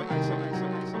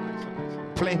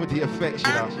 Playing with the effects,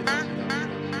 you know.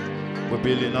 We're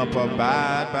building up a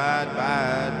bad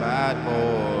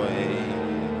boy.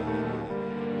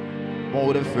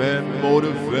 Mode FM, Mode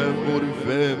FM, Mode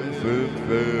FM.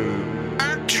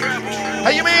 How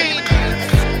you mean?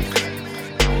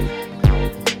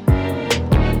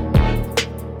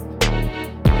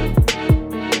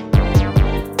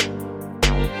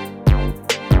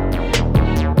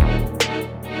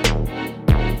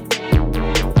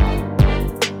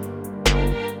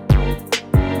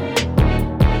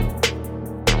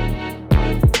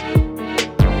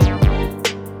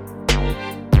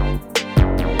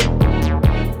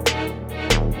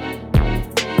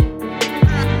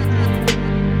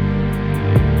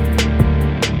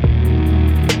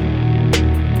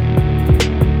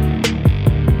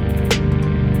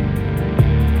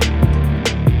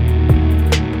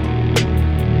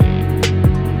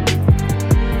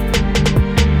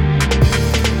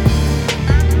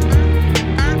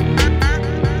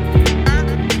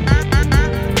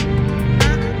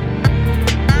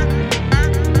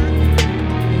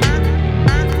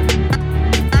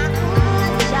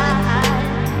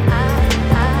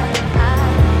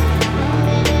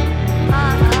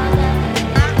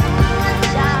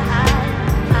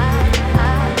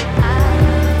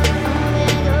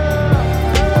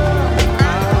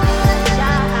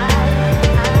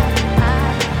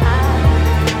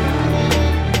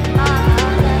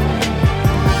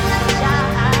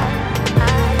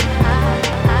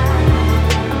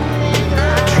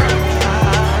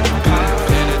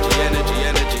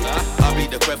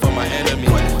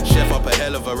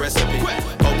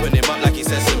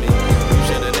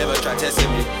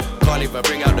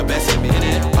 gassing me.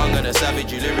 I'm gonna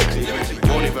savage you lyrically.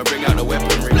 Won't even bring out the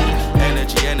weaponry.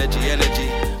 Energy, energy, energy.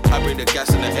 I bring the gas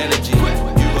and the energy.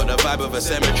 You got the vibe of a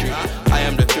cemetery. I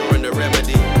am the cure and the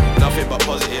remedy. Nothing but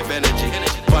positive energy.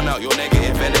 Burn out your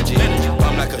negative energy.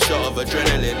 I'm like a shot of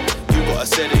adrenaline. You got a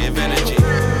sedative energy.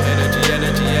 Energy,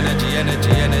 energy, energy,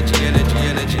 energy, energy, energy,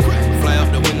 energy. Fly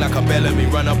up the wing like a Bellamy.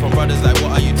 Run up on brothers like,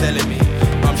 what are you telling me?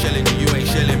 I'm shelling you, you ain't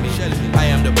shelling me. I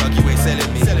am the plug, you ain't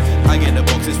selling me. I get the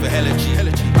boxes for hella cheap.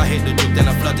 I hit the drip, then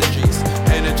I flood the streets.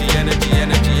 Energy, energy,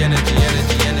 energy, energy,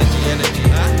 energy, energy, energy.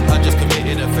 I just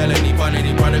committed a felony. Bun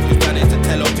any brother who's planning to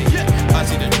tell on me. I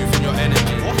see the truth in your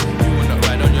energy. You will not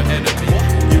ride on your enemy.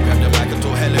 You grab the mic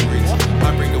until hella breeze.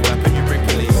 I bring the weapon, you bring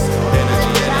police.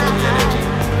 Energy, energy, energy.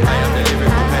 I am the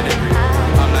lyrical pedigree.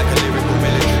 I'm like a lyrical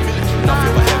military.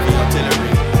 Nothing but heavy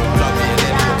artillery. Plug me in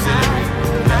any auxiliary.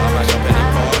 Let I mash up any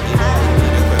party.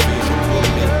 Need a wherever you should pull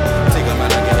me. Take a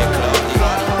man and get it cloudy.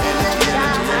 Energy,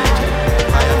 energy, energy.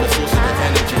 I am the source of the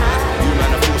energy. You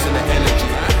man are forcing the energy.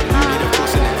 You need a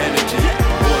force in the energy.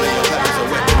 All of your habits are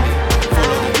weaponry.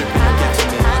 Follow the drip and you get to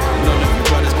me. None of you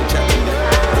brothers can chat to me.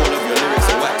 All of your lyrics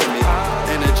are whack to me.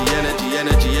 Energy, energy,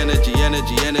 energy, energy,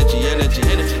 energy, energy, energy,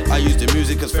 energy. I use the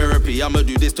music as therapy. I'ma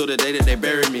do this till the day that they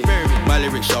bury me. My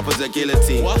lyrics sharp as a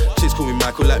guillotine. Chicks call me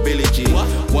Michael like Billie Jean.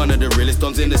 One of the realest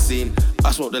dons in the scene.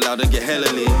 I smoke the loud and get hella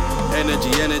lean. Energy,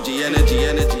 energy, energy,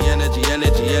 energy, energy,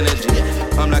 energy, energy.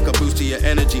 I'm like a boost to your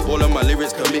energy. All of my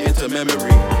lyrics committed to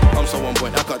memory. I'm so on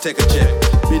point, I can't take a check.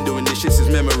 Been doing this shit since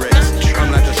Memorex.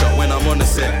 I'm like a shot when I'm on the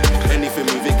set. Anything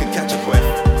moving can catch a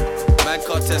breath. Man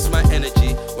can't test my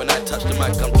energy. When I touch the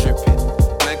mic, I'm tripping.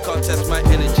 Man can't test my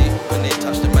energy. When they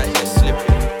touch the mic, they're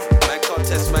slipping. Man can't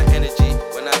test my energy.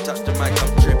 When I touch the mic,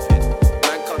 I'm tripping.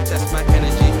 Man can't test my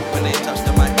energy. When they touch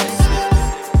the mic, they're slipping.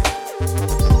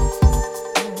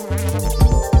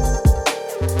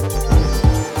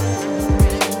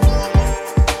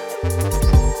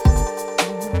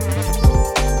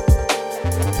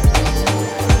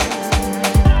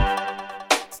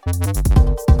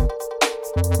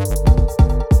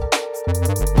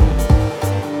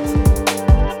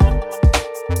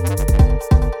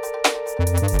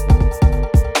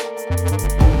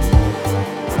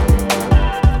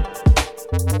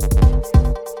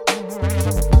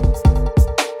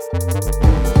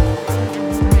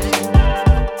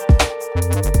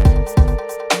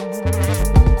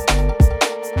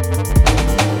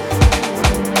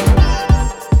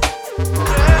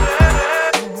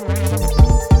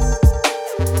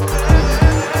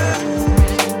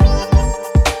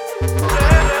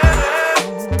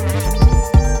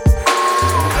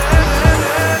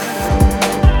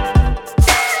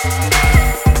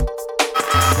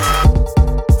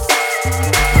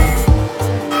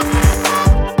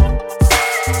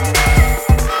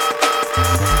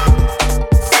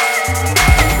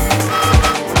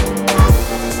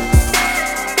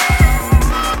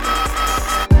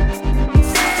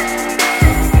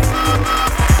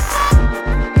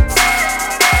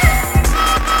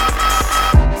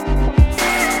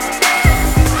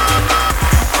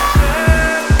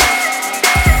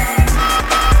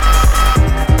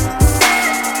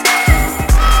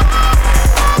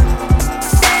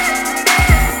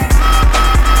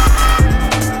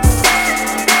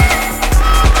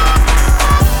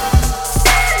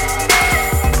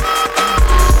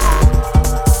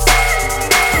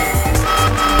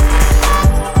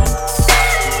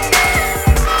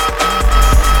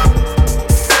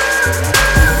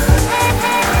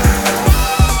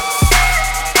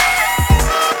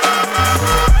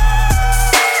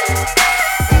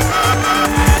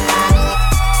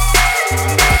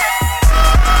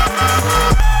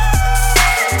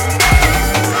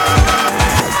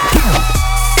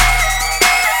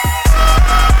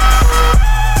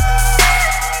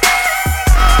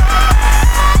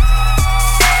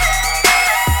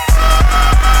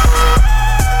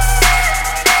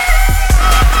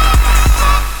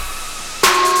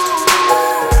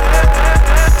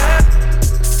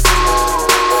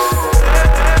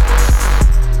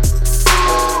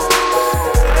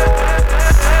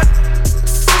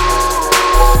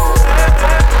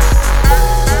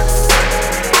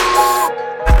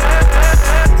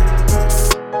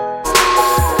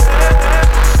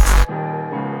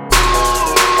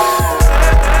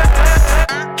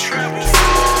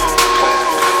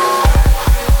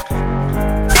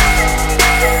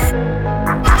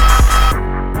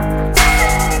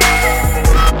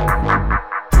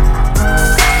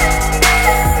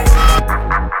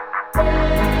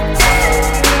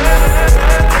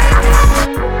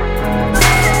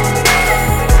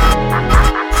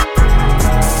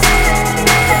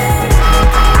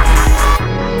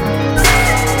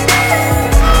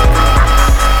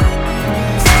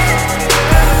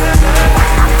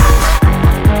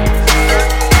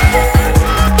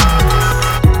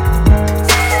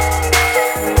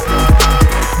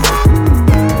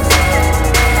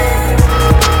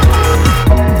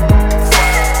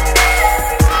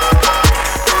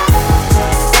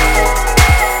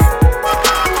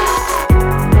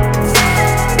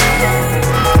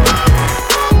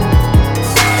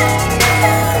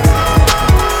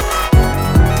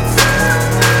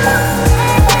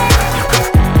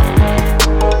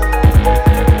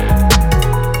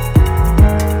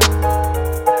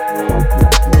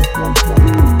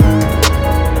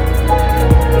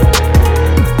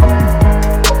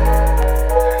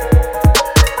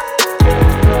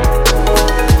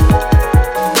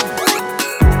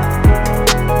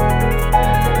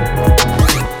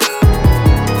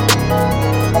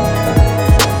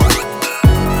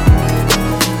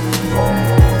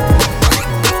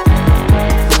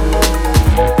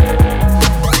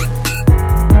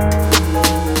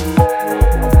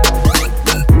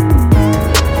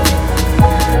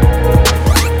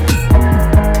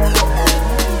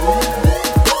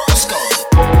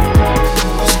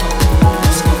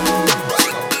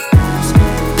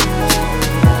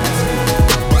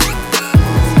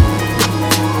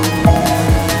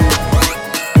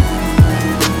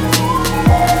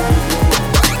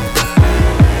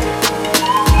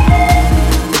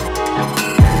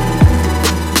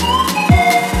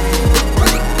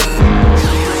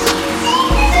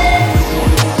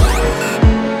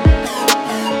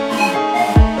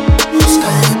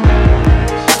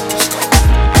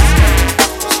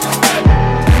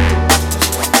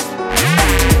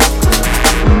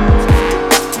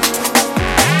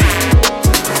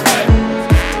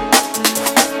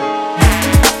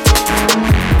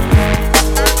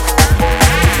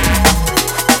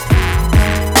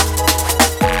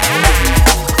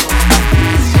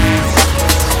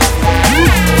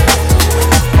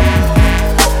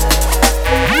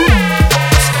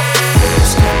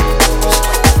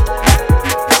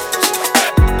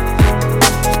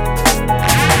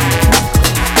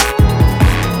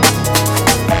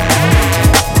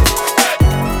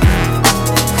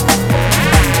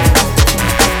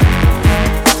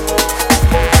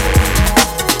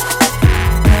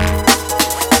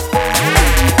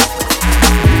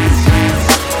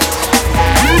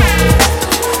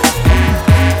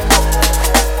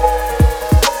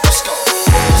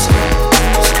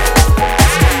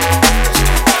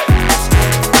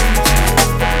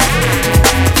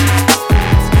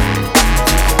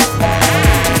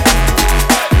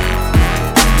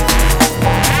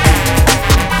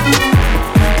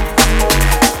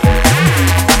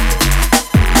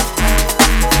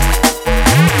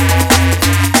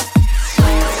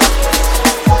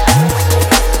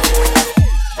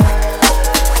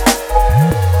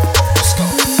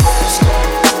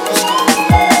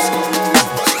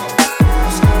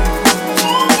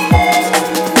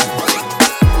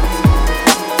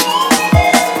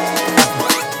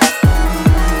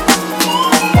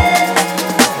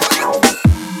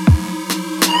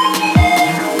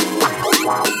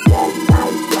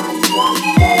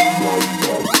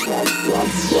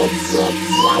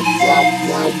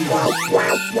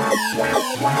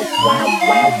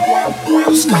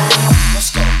 Let's go. Let's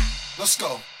go. Let's go. Let's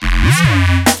go.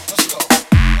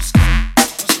 Let's go.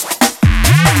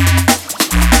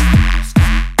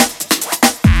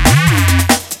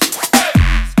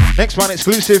 Next one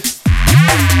exclusive.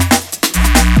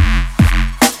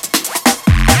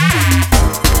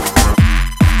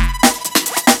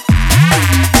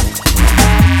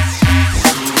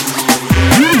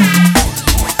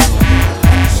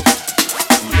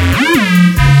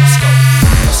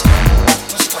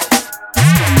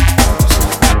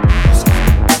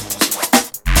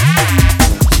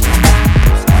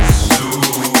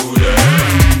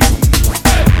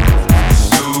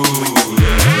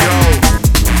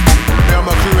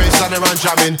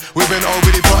 Jamming. We've been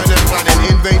already plotting and planning.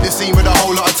 Invade the scene with a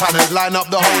whole lot of talent. Line up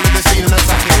the whole of the scene and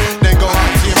attack it. Then go out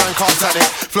to your man can't stand it.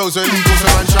 Flows are illegal, so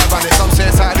man try ban it. Some say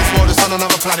it's out of this world, it's on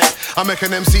another planet. I make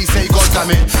an MC say God damn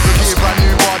it. Look at your brand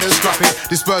new bar, then scrap it.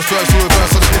 Disperse verse to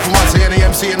reverse on the different ones. Say any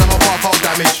MC and I'm a part fault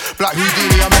damage. Black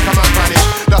Houdini, I make a man vanish.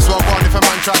 That's what I want if a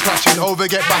man try clashing. Over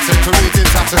get battered, careers in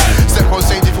Saturn. Step on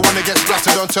stage if you wanna get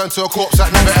splattered. Don't turn to a corpse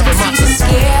that never ever mattered.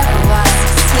 Scared of us,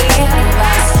 scared of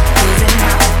us. Cause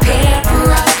not prepared for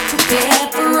us,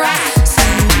 prepared for us.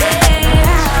 Slow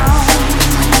down,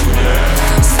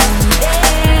 slow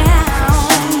down.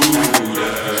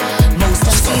 Most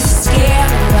MCs are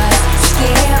scared of us,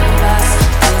 scared of us.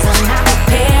 Cause I'm not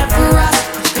prepared for us,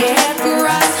 prepared for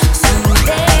us. Slow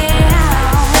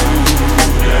down,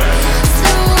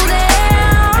 slow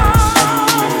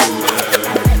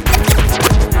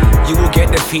down. You will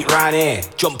get defeat round here.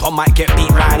 Jump on might get beat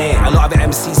round here. A lot of the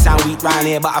MCs sound weak round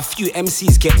here, but a few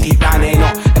MCs get beat round here.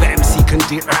 Not every MC can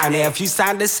do it round here. If you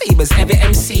sound the same as every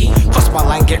MC, cross my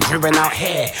line, get driven out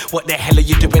here. What the hell are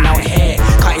you doing out here?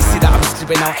 Can't you see that I'm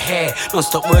slipping out here? Don't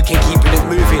stop working, keeping it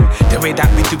moving. The way that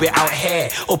we do it out here.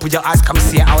 Open your eyes, come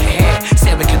see it out here.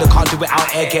 Say we can't do it out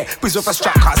here. Get bruised off a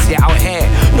strap, can't see it out here.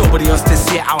 Nobody else to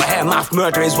see it out here. Math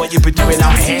murder is what you be doing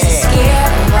out here. Scared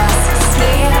of us,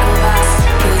 scared of us.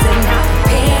 Cause they're not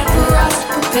prepared for us,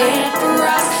 prepared for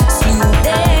us. Slow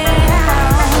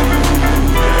down,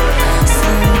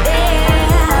 slow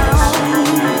down.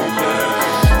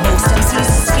 Most MCs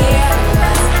are scared of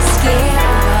us, scared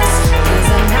of us. Cause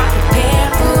they're not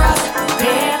prepared for us,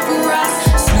 prepared for us.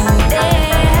 Slow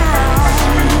down,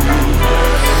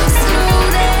 slow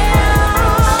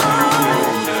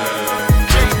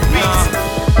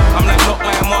Nah, I'm like not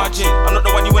my margin. I'm not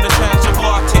the one you wanna try and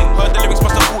support it. Heard the lyrics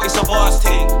must have thought it's a vast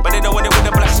thing, but they don't want it with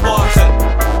a black Spartan.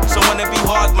 So wanna be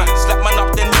hard, man. Slap man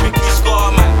up, then lyrically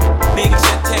scar, man. Big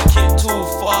said take it too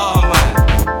far, man.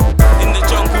 In the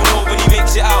jungle, nobody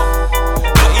makes it out.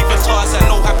 Not even Tarzan,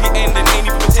 no happy ending, ain't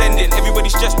even pretending.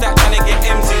 Everybody's just out trying to get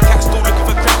MZ. Cats still looking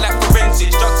for crap like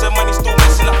forensics. Drugs and money still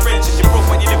messing up friendships. You broke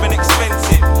when you living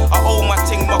expensive. I owe my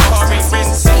ting, my car ain't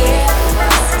rented. Scared of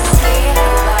us, scared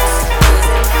of us. Cause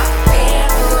they're not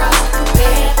prepared for us,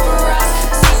 prepared for us.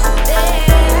 Slow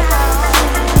down,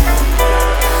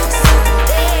 slow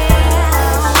down.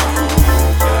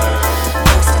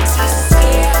 Most MCs are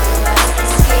scared of us,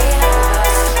 scared of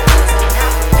us. Cause they're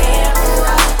not prepared for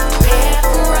us, prepared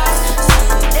for us.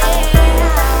 Slow down,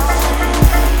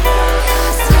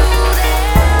 slow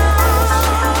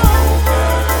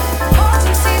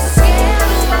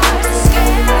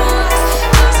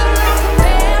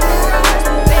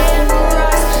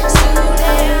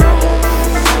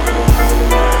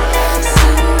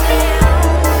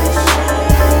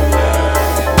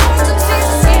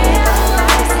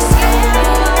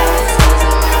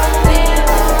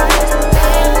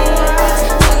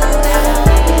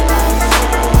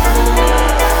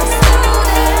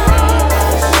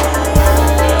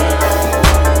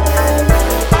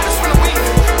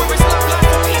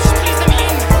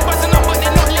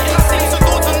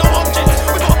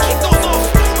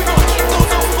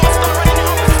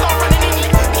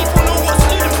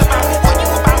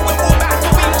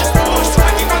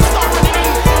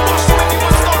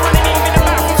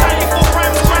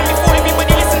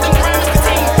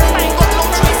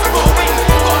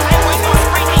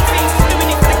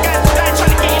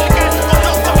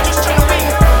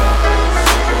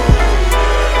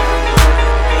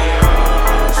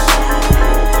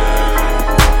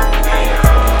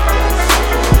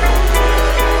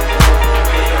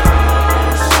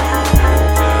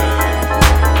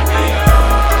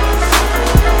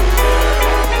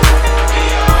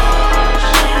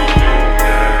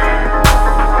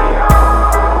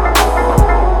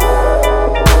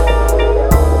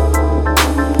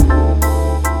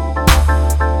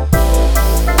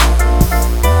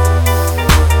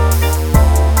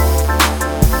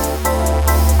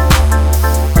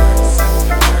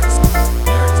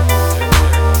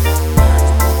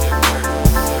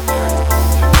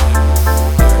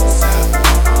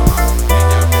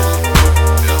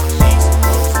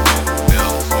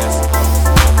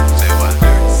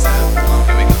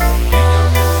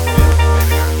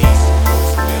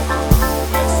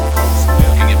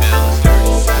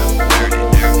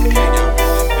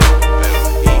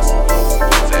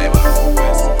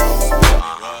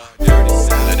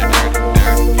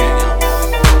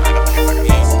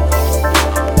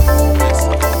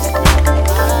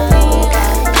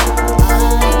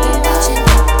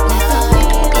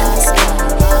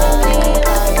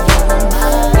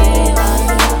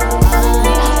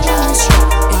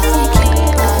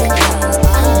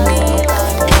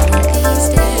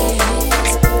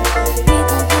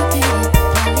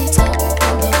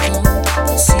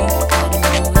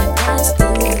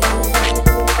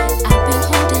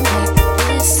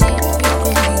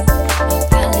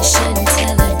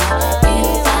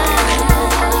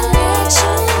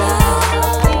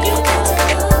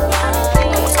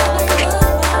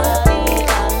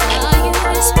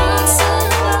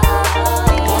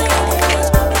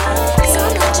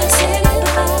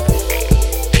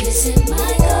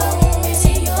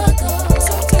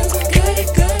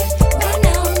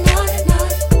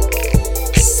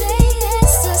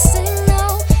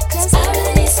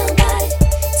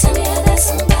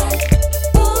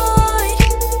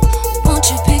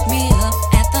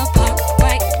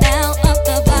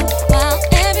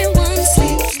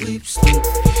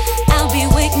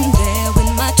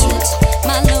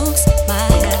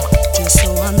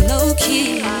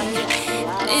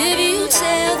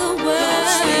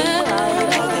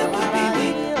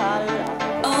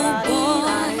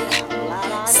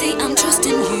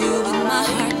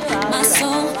my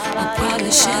soul. I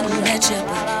probably shouldn't let you,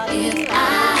 but if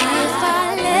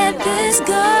I let this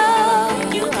go,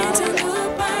 you can't tell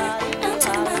nobody. I'm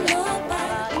talking about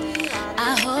nobody.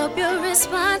 I hope you're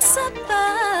responsible.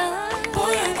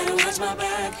 Boy, I gotta watch my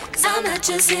back, 'cause I'm not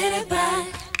just hitting back.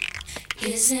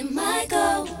 Is it my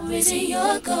goal or is it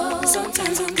your goal?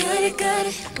 Sometimes I'm good at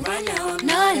it. Right now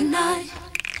I'm not.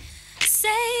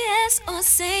 Say yes or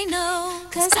say no,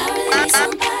 'cause I really need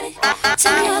somebody.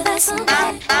 Tell me about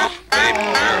somebody. Baby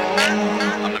girl,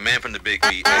 I'm the man from the big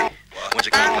B. Hey, won't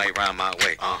you come lay round my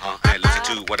way? Hey, listen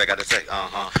to what I gotta say.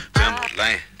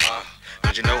 Timberland.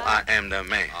 Don't you know I am the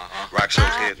man? Rock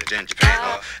shows here in Japan.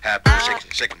 Have people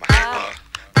shaking my hand.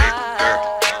 Baby girl,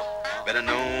 better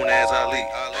known as Ali.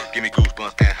 Give me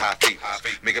goosebumps and hot feet.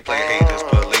 Make it play haters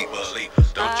believe.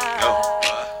 Don't you know?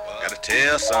 Gotta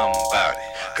tell somebody.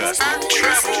 'Cause I'm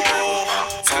trouble.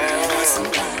 Tell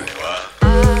somebody.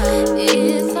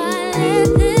 If I let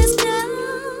this go,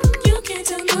 you can't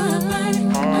tell nobody.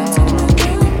 I'm talking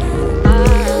about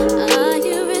nobody. Are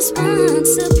you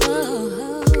responsible?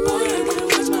 Boy, I gotta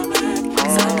watch my back,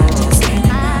 'cause I'm not just saying.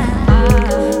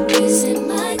 Is it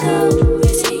my goal?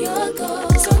 Is it your goal?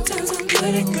 Sometimes I'm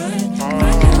good at good.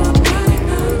 Right now I'm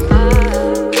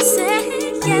not. Say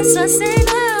yes or say no.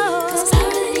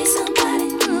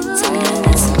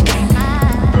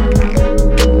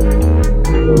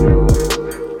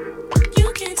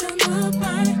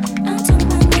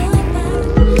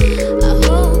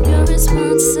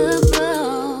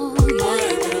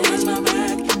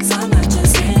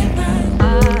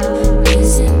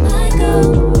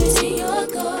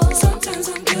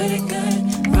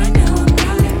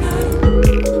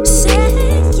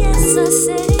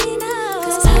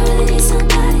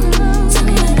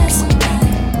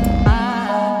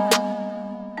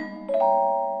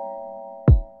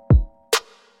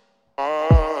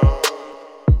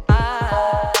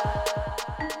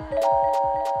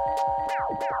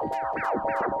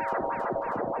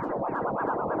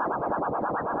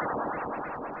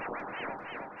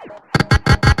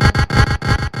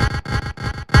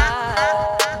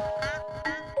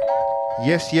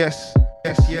 Yes.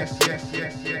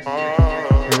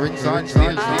 We're inside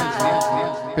still.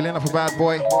 Filling up a bad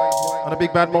boy on a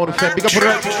big bad mode effect. Big up for the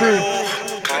crew.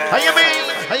 How you mean?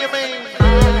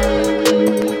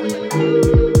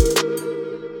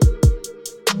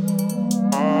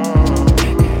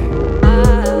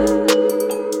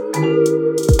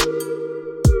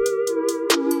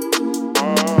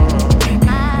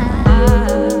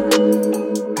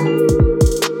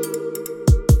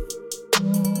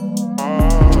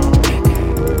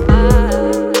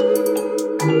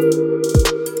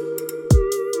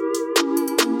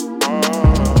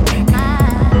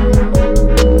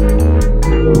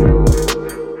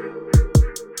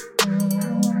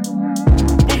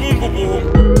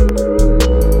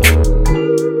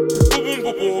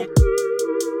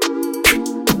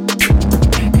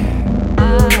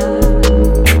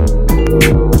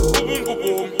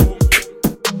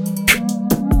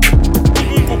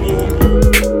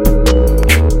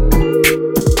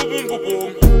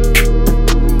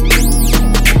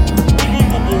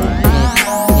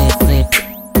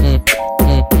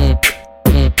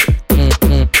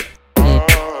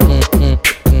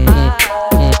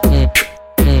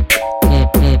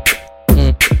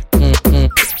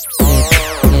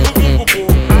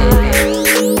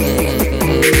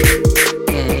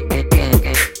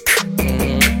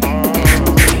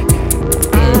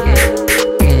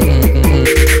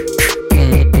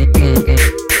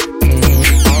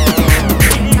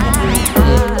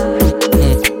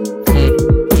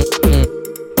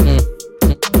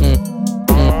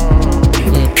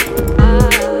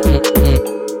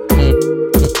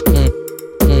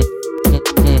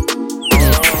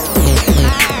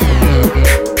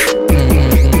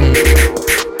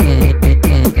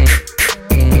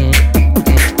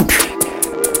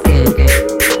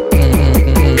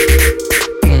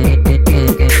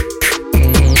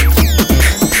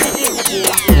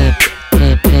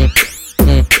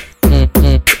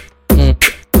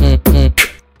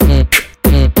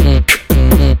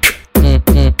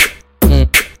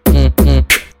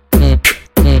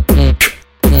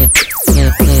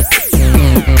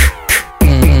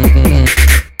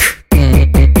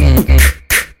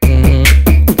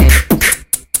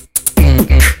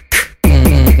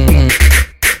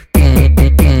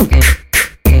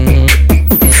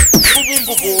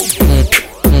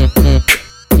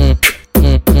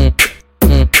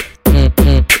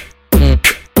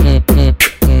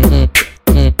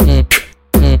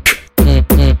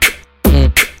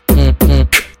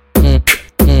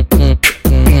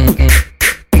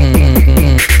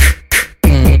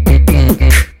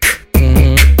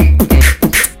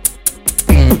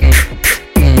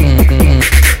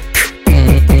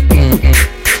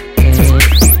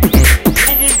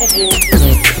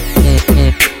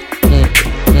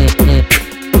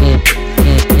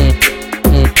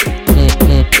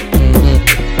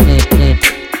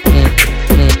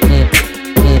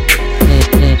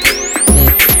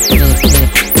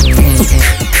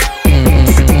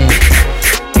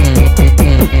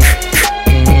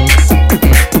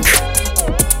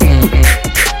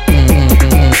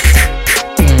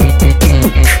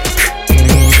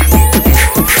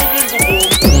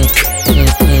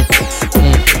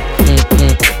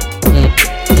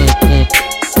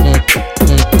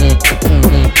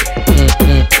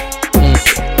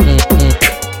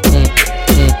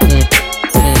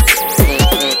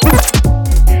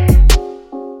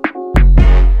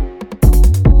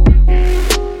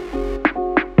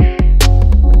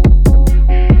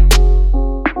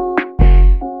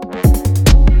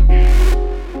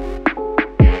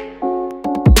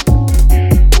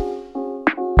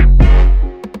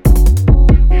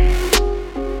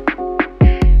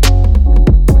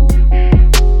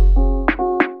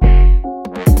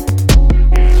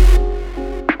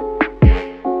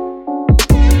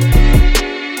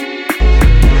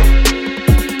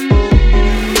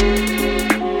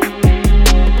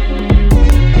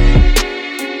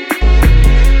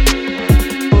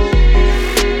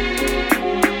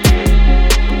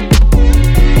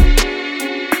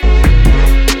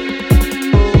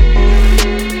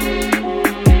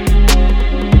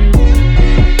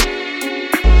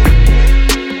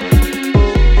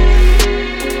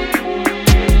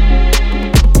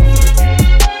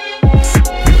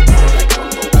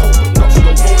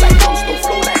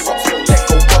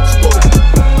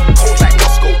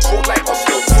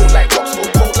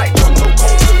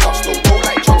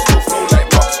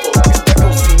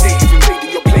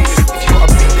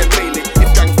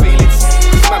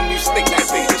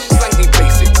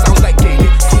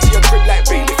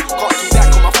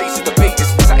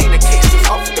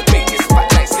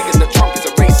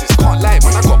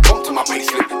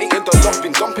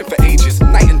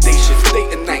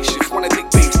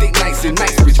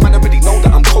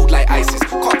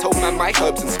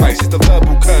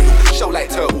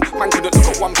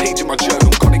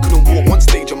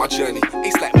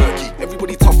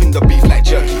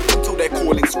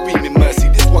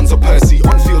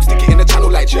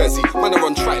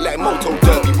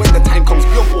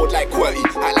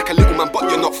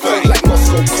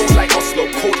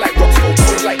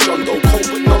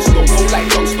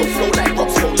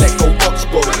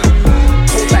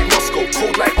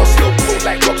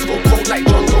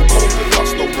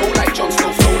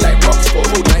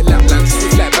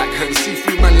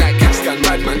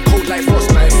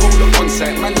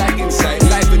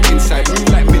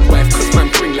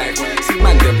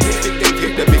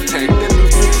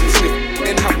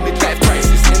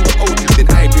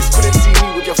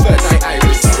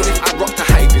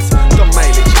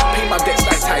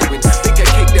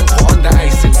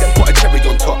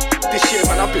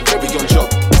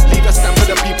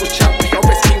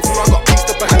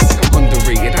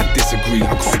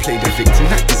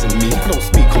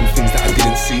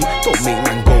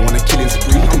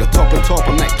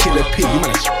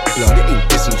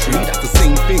 country, that's the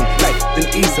same thing. Like an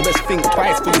east, so let's think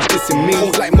twice for you dissing me.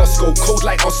 Cold like Moscow, cold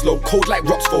like Oslo, cold like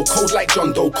Roxford, cold like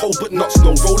John Doe, cold but not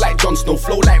snow. Roll like Jon Snow,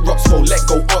 flow like Roxford, let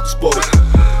go Oxbow.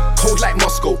 Cold like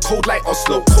Moscow, cold like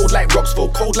Oslo, cold like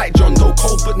Roxford, cold like John Doe,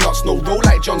 cold but not snow. Roll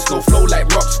like Jon Snow, flow like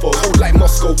Roxford. Cold like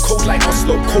Moscow, cold like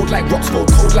Oslo, cold like Roxford,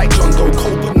 cold like John Doe,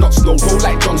 cold but not snow. Roll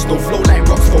like Jon Snow, flow like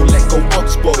Roxford, let go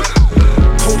Oxbow.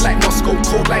 Cold like Moscow,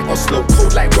 cold like Oslo,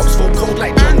 cold like Roxford, cold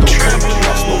like John Doe, cold but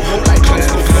not snow. Roll like Jon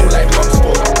Snow, flow like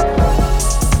Roxford.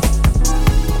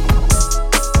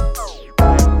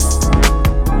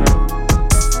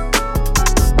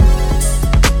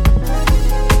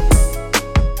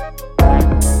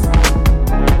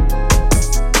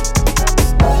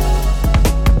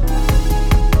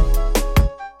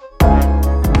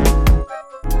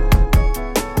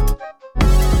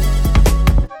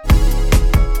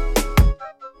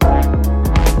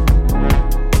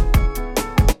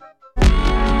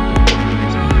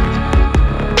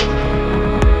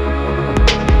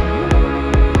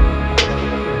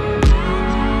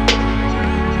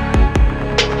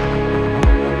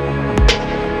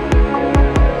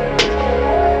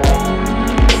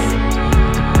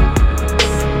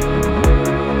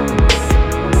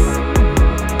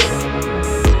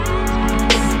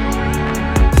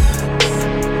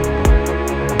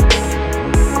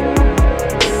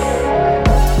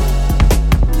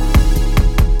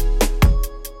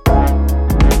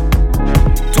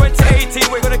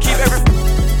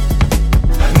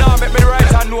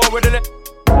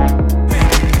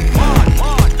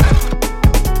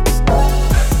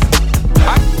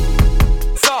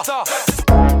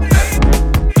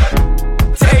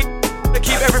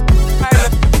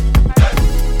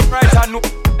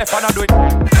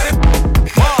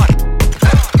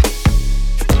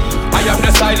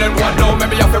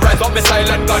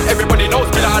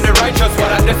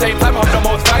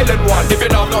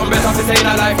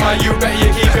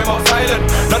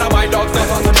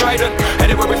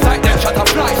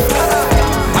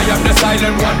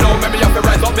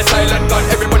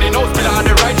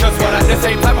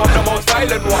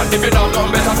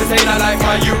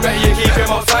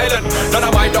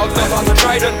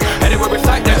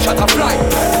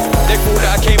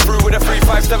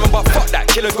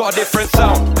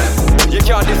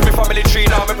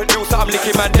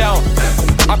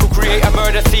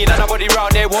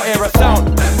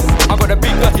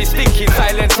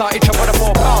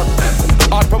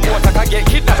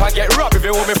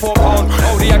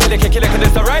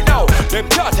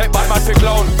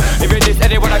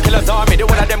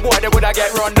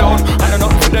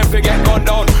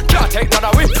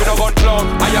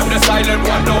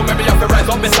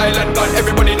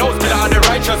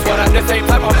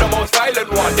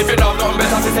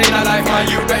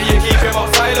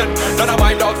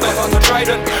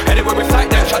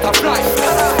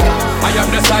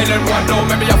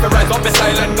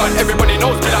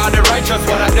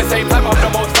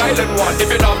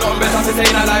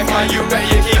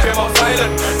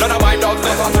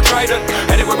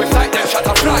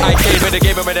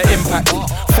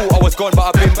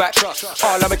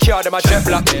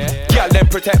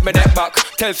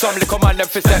 Tell some little man them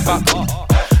fi step back.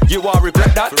 You won't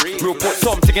regret that. We'll put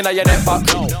something in your neck back.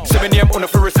 Say me name on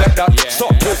for respect that. So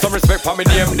put some respect for me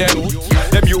name then.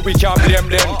 Them you we can't blame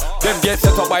them. Them get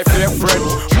set up by fake friend.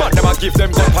 Man them a give them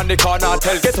gun on the corner.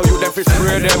 Tell get how you them fi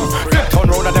spray them. Them turn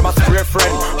round and them a spray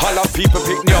friend. All of people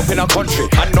pick me up in a country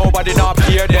and nobody not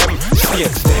hear them.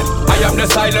 Snakes them. I am the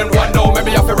silent one now.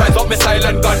 Maybe I fi rise up me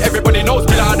silent gun. Everybody knows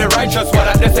killer and the righteous one.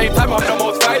 At the same time I'm the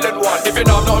most violent one. If you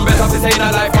know nothing better to say in a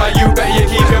life, man, you better you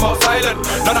keep him out silent.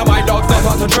 None of my dogs know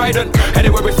how to trident.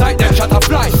 Anyway we sight them, shut up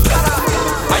fly.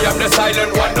 I am the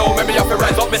silent one now. Maybe I fi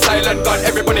rise up me silent gun.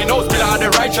 Everybody knows killer and the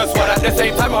righteous one. At the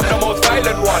same time I'm the most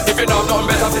violent one. If you know nothing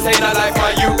better to say in a life,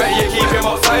 man, you better you keep him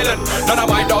out silent. None of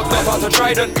my dogs know how to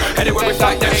trident. Anyway we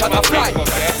sight them, shut up fly.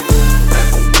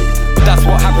 That's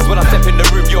what happens when I step in the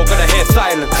room, you're gonna hear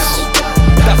silence.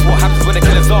 That's what happens when the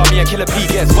killer's army and Killer P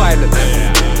gets violent.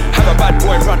 Have a bad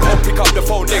boy run home, pick up the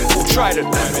phone, then call Trident.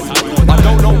 I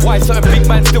don't know why certain big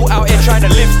man still out here trying to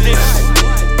live this.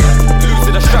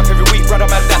 Losing a strap every week, brother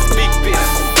man, that's big biz.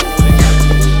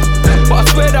 But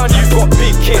I swear down, you've got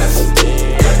big kids.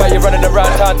 But you're running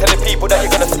around town telling people that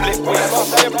you're gonna split with.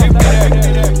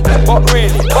 But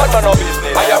really, but none of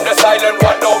business. I am the silent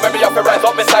one, no, maybe I have to rise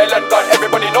up my silent gun.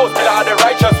 Everybody knows killer and the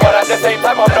righteous one. At the same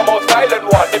time, I'm the most violent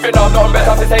one. If you know nothing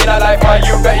better to say in a life, man,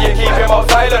 you better you keep him out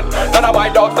silent. None of my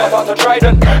dogs know how to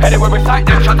trident. Anyway, we sight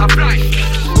them, shut up, fly.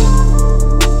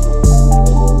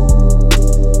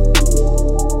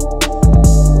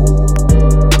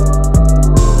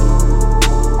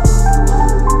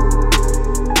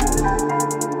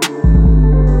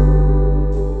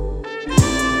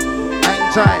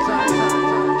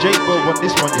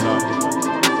 this one, you know.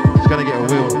 It's gonna get a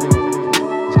wheel.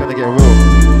 It's gonna get a wheel.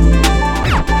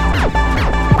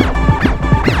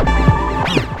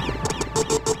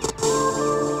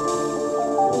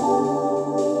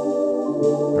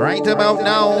 Right about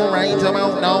now, right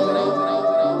about now.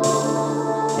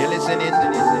 You're listening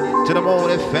to the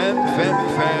Mode FM.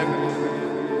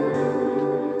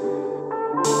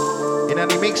 In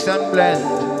the mix and blend.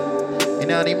 In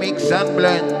the mix and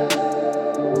blend.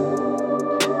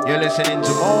 You're listening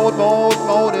to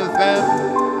Mode FM.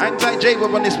 Hang tight,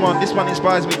 Jacob on this one. This one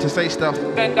inspires me to say stuff.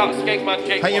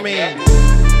 How you mean?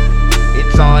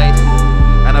 Inside.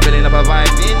 And I'm building up a vibe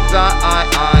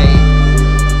inside.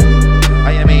 How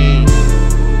you mean?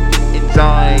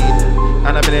 Inside.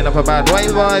 And I'm building up a bad boy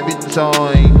vibe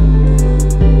inside.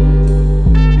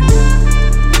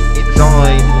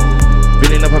 Inside.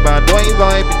 Building up a bad boy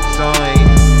vibe inside.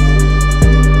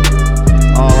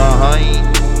 Alright.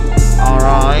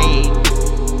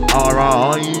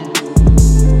 Alright.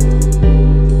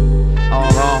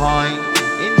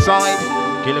 Inside.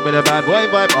 Killing with a bad boy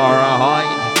vibe. Alright.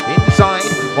 Inside.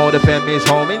 Mode FM is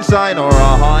home inside.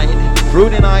 Alright. Through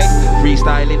the night,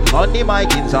 freestyling on the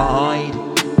mic inside.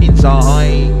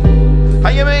 How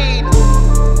you mean?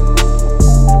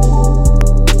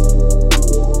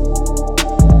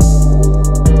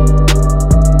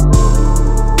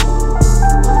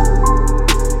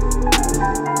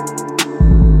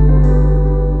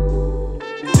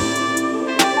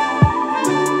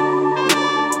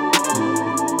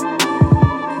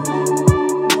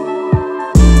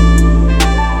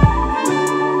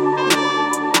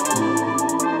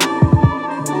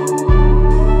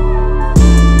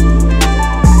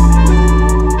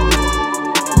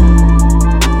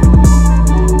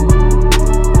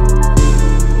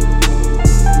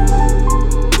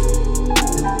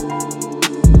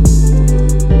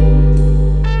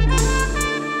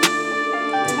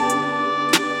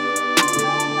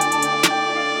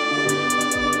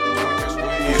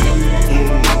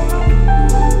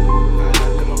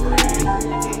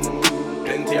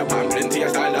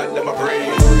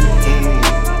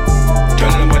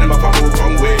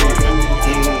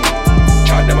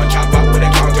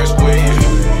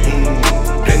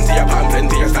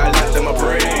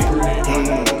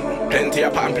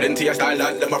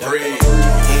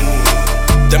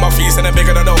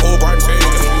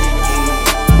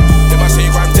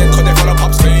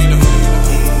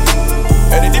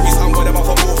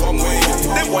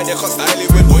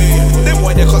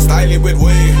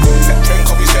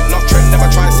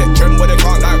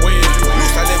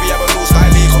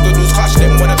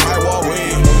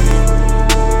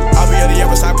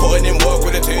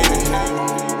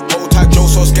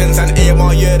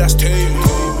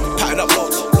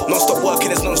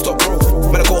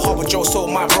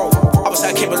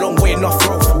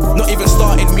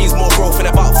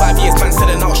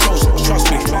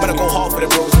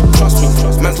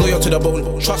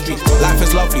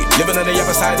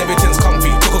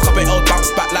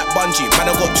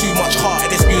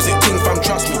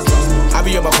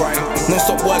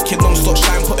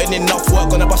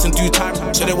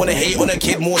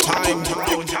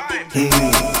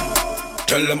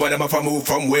 If I move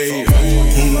from way,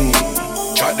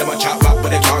 chat them a chat back, but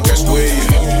they can't just wait.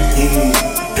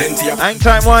 Plenty of hang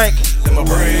time, Mike.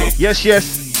 Yes.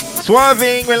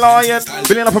 Swerving, Reliant,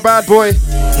 building up a bad boy.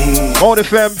 Mode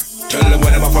FM. Tell them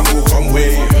when if I move from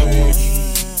way.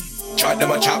 Chat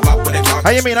them a chat back, but they can't.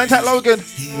 How you mean? Hang tight, Logan.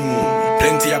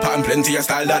 Plenty of pattern, plenty of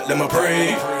style, that them a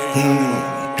pray.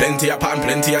 Plenty of pattern,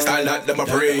 plenty of style, that them a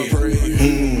pray. You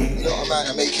know what, man,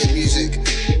 I'm making music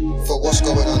for what's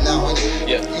going on now, innit?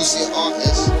 Yeah. You see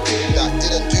artists that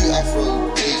didn't do Afro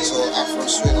beats or Afro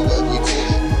swing or whatever you call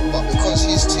it, but because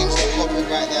his things are popping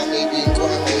right now, maybe in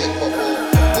grime or hip hop or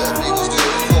whatever he was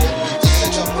doing before, he can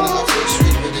jump on an Afro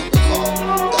swing with it because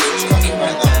that's what's cracking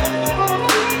right now.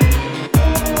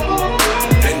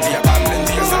 Plenty of pan,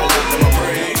 plenty of style, let them a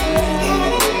pray.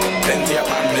 Plenty of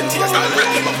pan, plenty of style,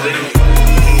 let them a pray.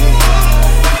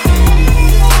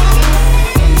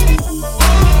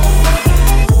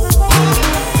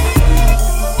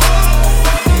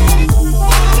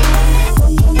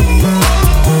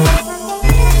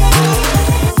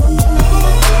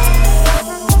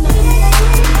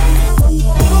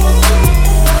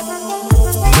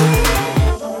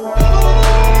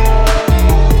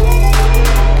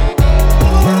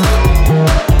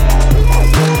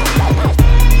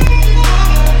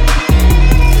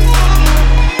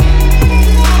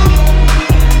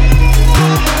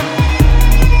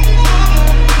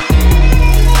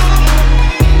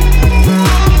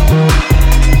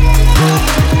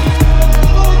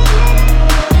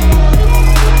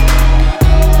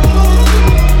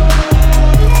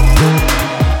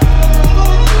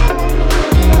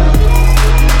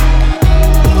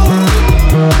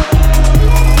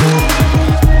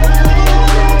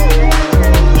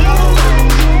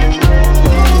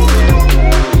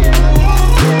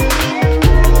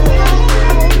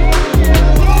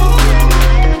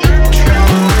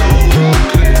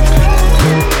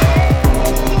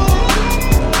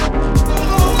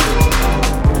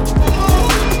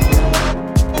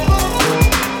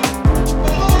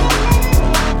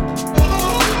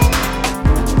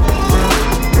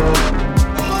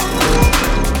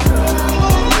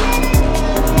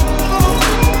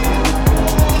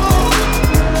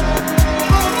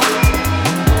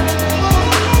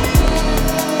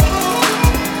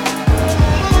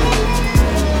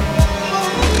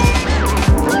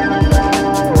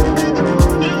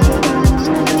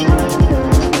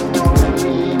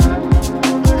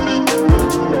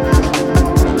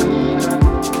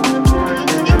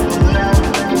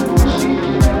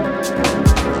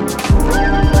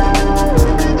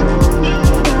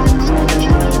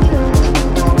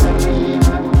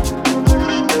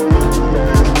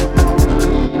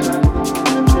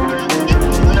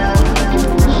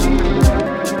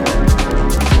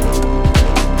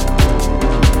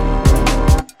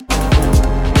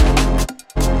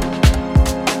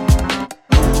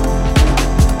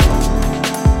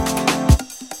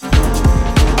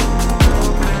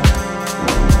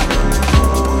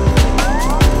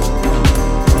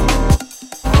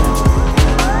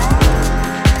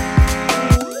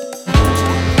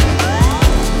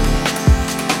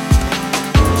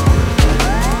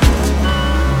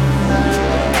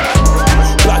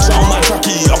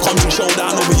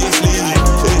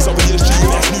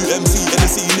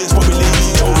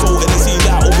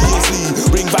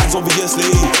 bands,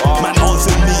 obviously. Man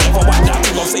answered me if I whack that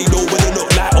thing, I'll say no when it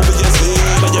look like obviously.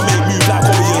 Man, you make move like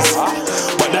obvious,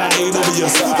 but that ain't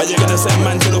obvious. But you're gonna send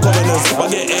man to the commoners,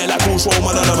 but get air like all show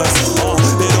anonymous.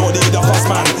 They don't need a host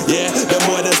man, yeah. Them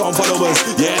boy there's some followers,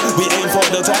 yeah. We aim for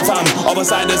the top fam. Other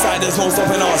side to side, there's no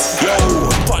stopping us. Yo,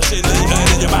 punching later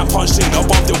than your man punching.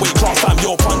 Above the weight class fam,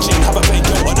 you're punching. Have a fake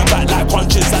yo on the back like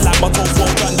punches. I like my top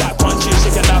four gun that crunches. She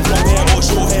can have long hair or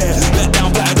short hair. Let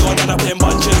down black door, then up in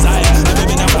bunches. I never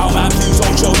been about man views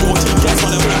on show. Your team gets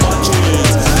one of them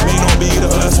bunches. May not be the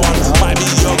first one, might be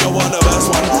your girl on the first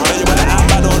one. Then you wanna act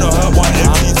bad on the hurt one. If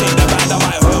you take the bad, I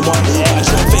might hurt one. That's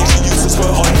your face you used to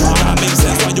squirt on. That makes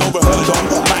sense when you're rehearsed on.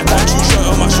 My country shirt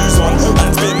and my shoes on.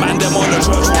 Man's been man them on the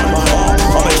church one.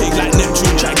 I'm a king like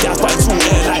Neptune, track gas by two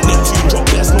air like Neptune. Drop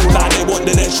best no lie, they want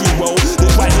the next shoe. Well,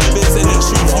 this right here is the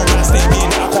next shoe. You man stay mean,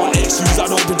 I can't excuse. I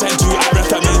don't pretend to, I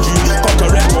recommend you. Got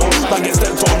correct on, man get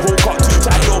stepped on. Woke up too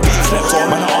tight, don't be slept on.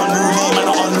 Man are unruly, man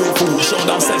are unlawful. Show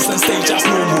down sex and stage, that's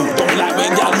normal. Don't like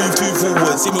when y'all move too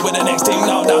forward. See me with the next thing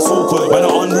now, that's awkward. Man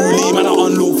are unruly, man are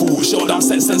unlawful. Show down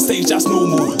sex and stage, that's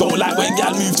normal. Don't like when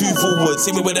y'all move too forward.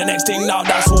 See me with the next thing now,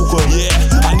 that's awkward. Yeah,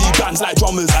 I need bands like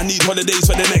drummers. I need holidays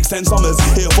for the next 10 summers.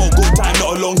 Here for a good time,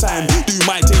 not a long time. Do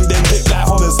my thing, then pick like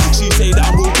hummers. She say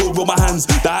that I'm real good with my hands.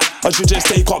 That I should just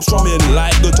take up strumming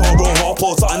like guitar or harp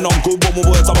or something. I'm good with my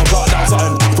words, I'm a block down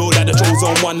something. Feel like the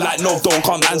chosen one, like no, don't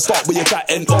come and stop with your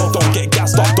chatting off. Don't get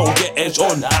gassed up, don't get edged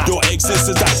on. Your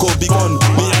ex-sisters that could be gone.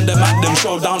 Me and the man, them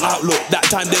show down outlook. That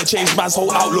time they changed man's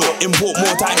whole outlook. Import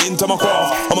more time into my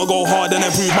craft. I'ma go hard and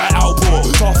improve my output.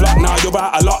 Tough luck now, you're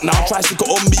out a lot now. Try stick it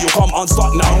on me, you come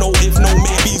unstuck now. No if, no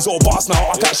maybes or bars now.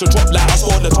 I catch a drop like I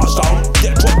scored the touchdown.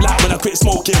 Get dropped like when I quit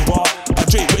smoking, but I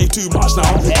drink way too much now.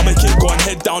 I'm a kid going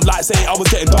head down like say I was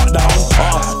getting ducked down.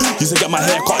 Used to get my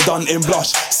hair cut done in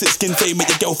blush. Sit skin fade, make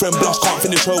your girlfriend blush. Can't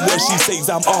finish her where she says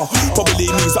I'm probably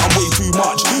means that I'm way too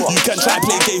much. You can try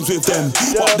play games with them,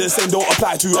 but the same don't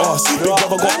apply to us. Big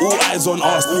brother got all eyes on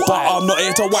us, but I'm not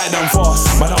here to whine and fuss.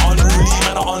 Man are unruly,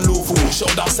 man are unlawful. Show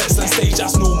down sex and stage,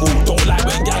 that's normal. Don't like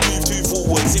when y'all move too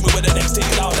forward. See me with the next thing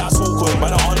now, that's awkward.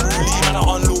 Man are unruly, man are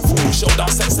unlawful. Show down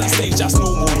sex and stage, that's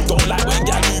normal. Don't like when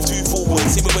y'all move too forward.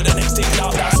 See me with the next thing now,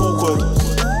 that's awkward.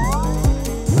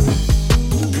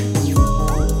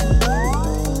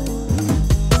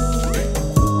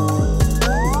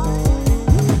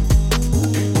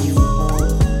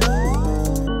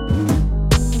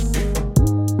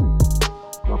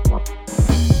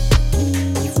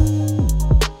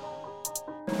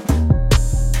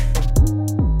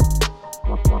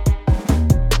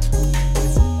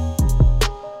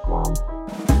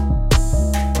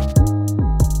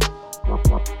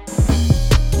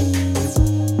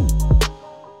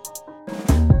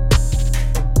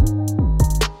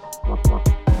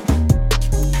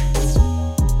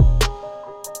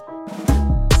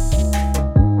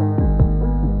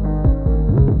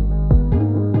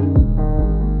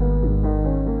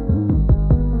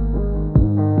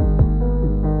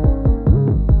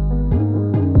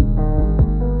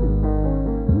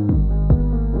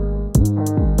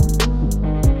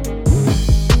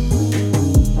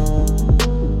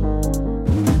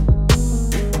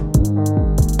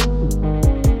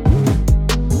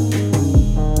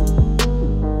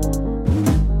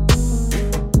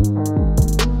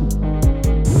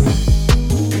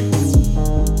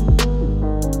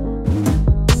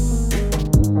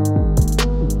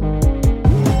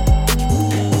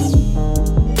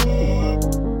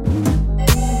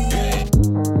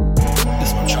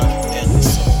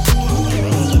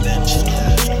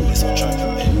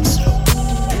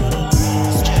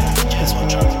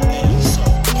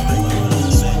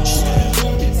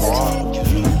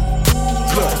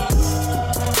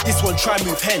 try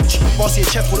move hench. Bossy a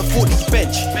chef with a 40s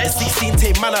bench. A 16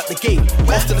 take man at the gate.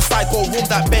 Off to the side, go warm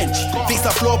that bench. Fix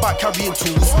that floor back carrying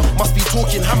tools. Must be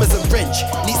talking hammers and wrench.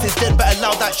 Needs his dead, better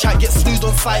allow that chat. Get snoozed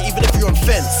on site even if you're on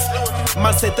fence.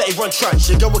 Man said that he run trash.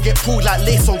 Your girl will get pulled like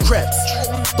lace on crepes.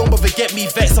 Don't bother get me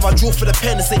vexed. If I draw for the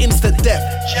pen, it's an instant death.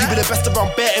 You be the best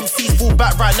around bare MCs. Fall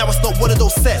back right now, it's not one of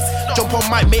those sets. Jump on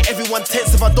mic, make everyone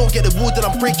tense. If I don't get the wood, then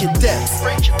I'm breaking decks.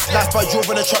 Life by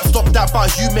drawing a truck, stop that bar.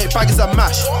 You make baggers and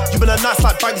mash. You been a nice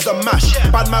like baggers and mash.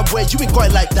 Bad man where you ain't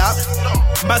got it like that.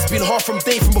 Man's been hard from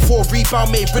day from before.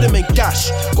 Rebound made rhythm and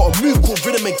gash. Got a move called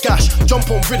rhythm and gash. Jump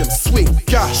on rhythm, swing,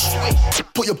 gash.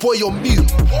 Put your boy on mute.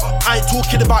 I ain't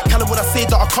talking about cannon when I say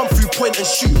that I come through point and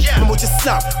shoot. Man will just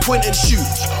snap, point and shoot.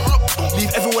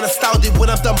 Leave everyone astounded when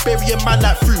I'm done burying man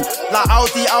like fruit. Like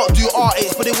Audi outdo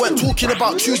R8s, but they weren't talking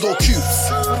about two-door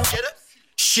cubes.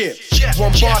 Shit,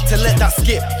 one bar to let that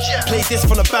skip. Play this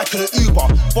from the back of the Uber.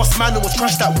 Boss man was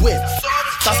crash that whip.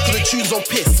 That's cause the tune's on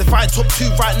piss. If I ain't top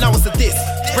 2 right now, it's a diss.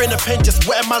 Brain a pen, just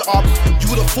wet a man up. You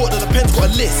would've thought that the pen's got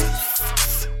a list.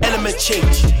 Element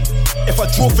change. If I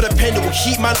draw for the pen, it will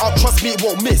heat man up. Trust me, it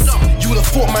won't miss. You would've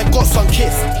thought man got sun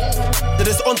kissed. Then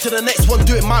it's on to the next one,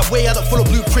 do it my way, I don't follow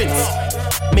blueprints.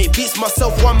 Make beats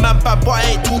myself, one man bad, but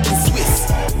I ain't talking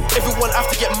Swiss. Everyone have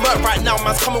to get murked right now,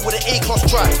 man's coming with an A-class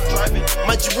drive.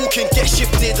 Man, you walk and get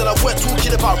shifted, and I weren't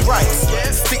talking about rights.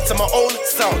 Stick to my own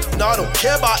sound, now I don't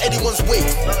care about anyone's weight.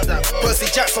 Percy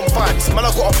Jackson vibes, man,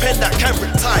 I got a pen that can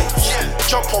rip ties.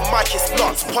 Jump on mic, it's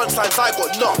nuts, punchlines, I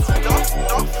got none.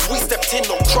 We stepped in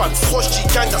on crunch, Source G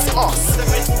gang, that's us.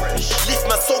 Lift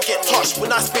man, so get touched,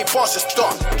 when I spit bars, just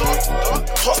done.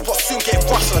 Top spot soon get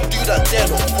rushed, and I do that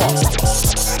there, no fuss.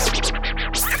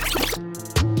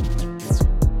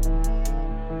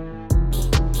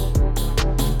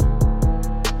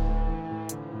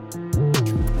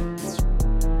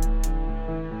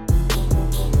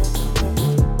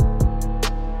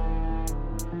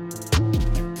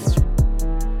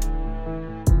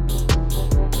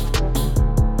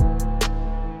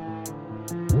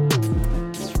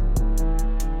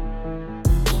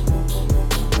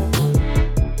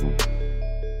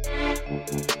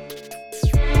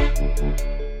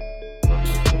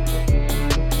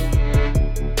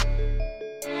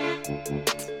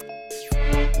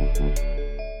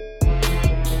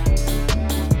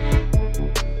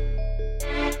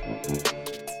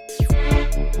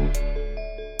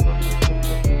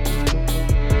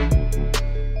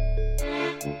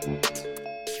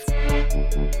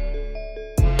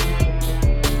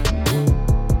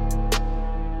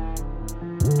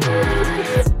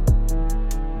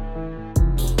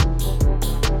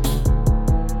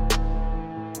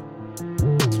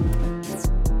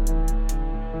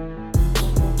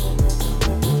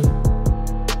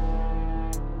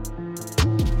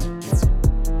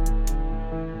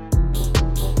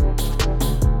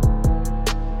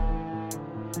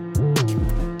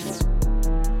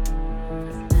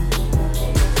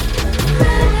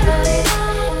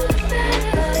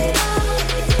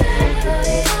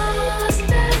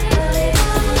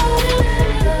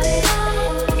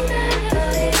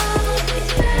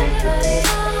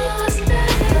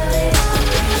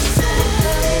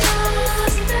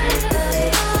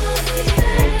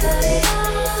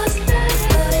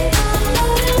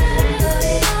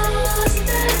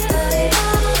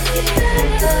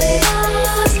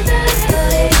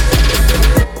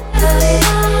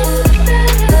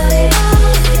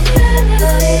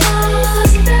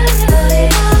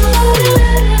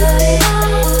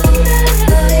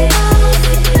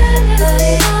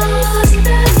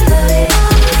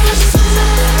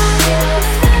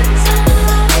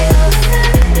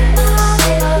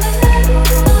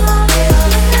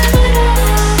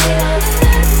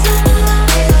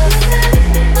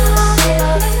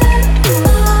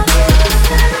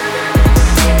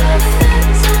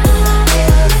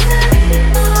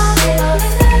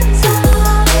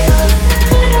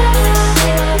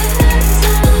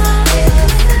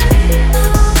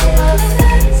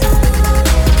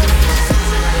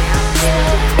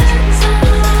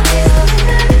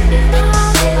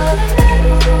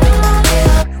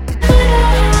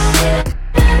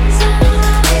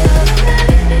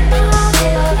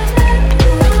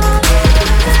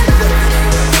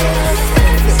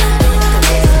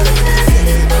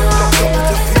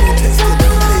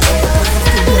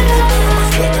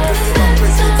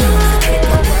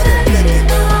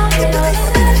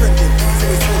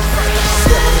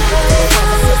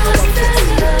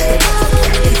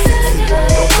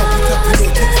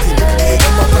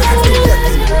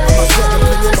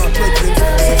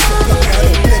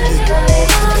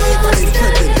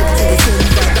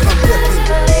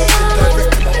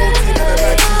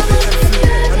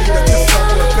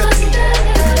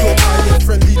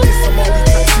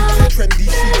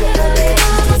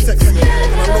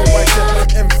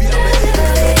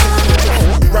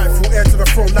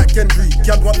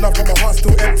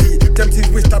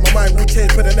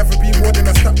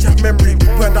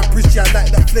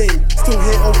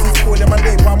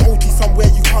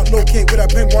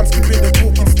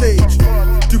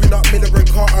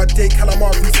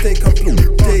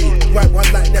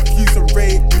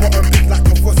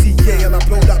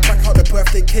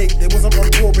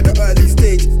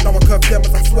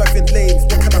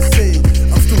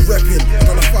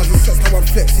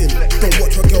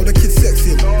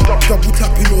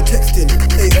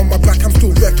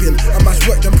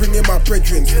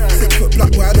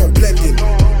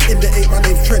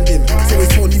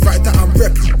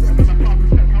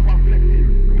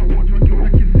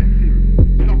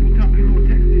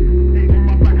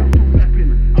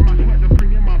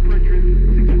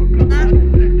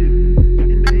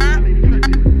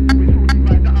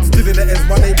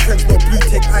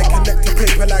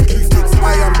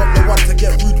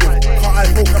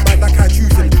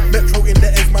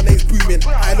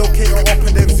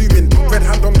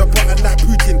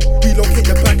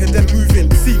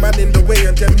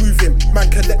 then move him. Man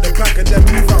can let the bag and then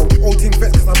move out. Old thing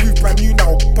vex cause I move brand new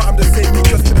now. But I'm the same, you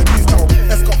just for the news now.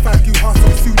 S got 5 new house on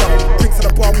Sue now. Drinks at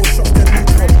the bar, more shots than new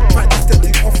town. Back these dead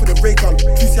things off with a ray gun.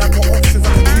 You see I got options,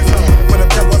 I can choose now. When I'm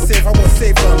dead, won't save, I won't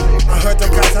save none. I heard them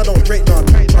guys, I don't rate none.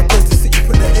 I go to City,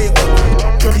 put the A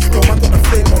on. Johnny Storm, I got the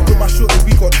flame on. With my shorty,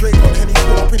 we got Drake on. Henny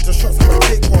pull up into shots, I'ma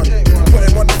take one. Put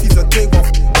him on if he's a day off.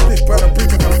 Big brother, bring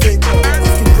him a fake one.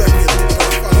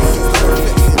 Still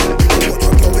reppin'.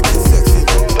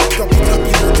 Double tap,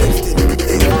 you know texting.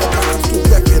 Ain't on my back, I'm still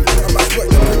reppin'. I might work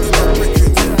the brick in my brick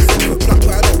rings. Put black,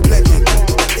 but I don't blend in.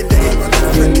 In the aim, I'm not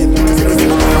trending. So there's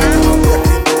no fight, I'm reppin'. The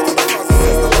fast says I'm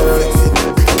not flexing.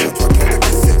 Don't try to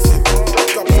get sexy.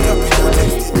 Double tap, you know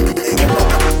texting. Ain't on my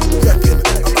back, I'm still reppin'. I might work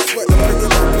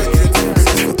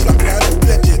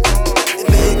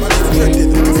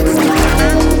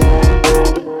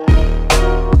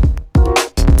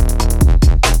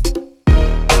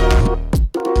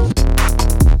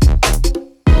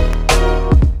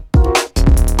brick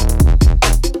in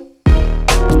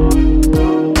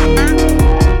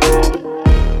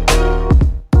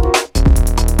my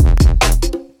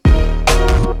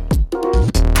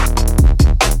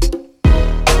brick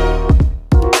rings. Put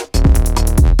black,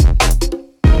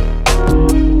 but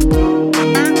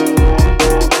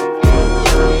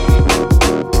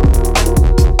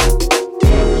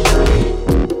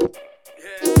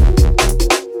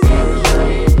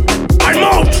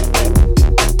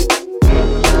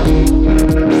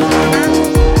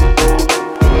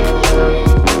I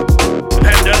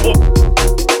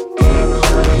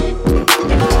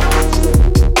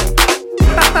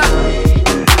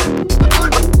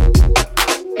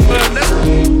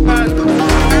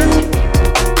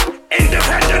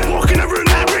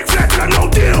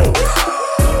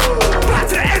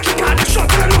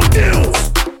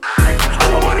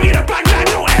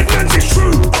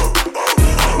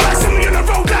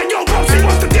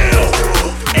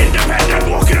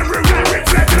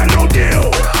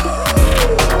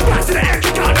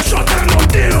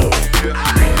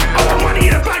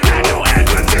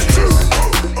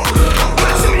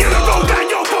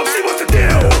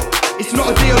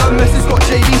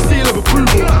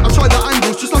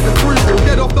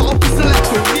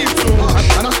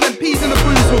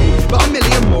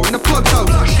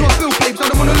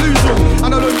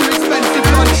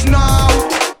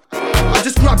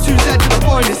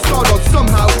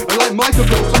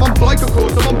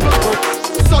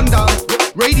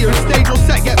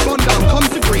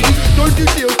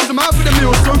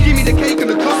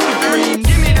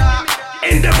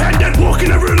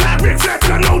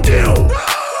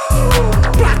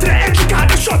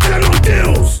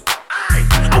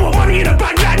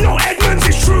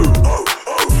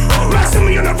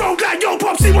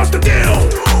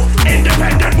blend in.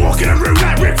 In the aim,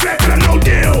 I'm not trending. So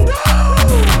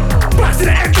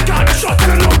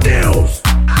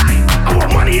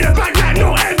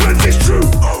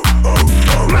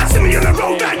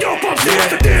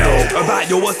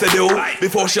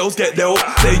there's no shells get dealt,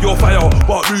 say you're fire,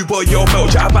 but rude boy you're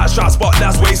melt. Chat about shots, but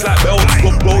that's waste like belts.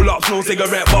 Roll ups, no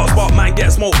cigarette box, but man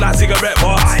get smoked like cigarette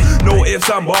box. No ifs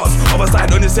and buts, other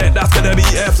side on the set, that's gonna be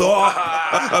F's or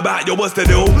about yo, what's the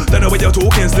deal? Don't know when you're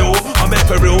talking still, I'm meant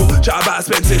for real. Chat about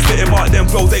expensive, spitting mark, them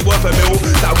flows ain't worth a mil.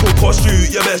 That could cost you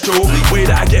your best drill. Way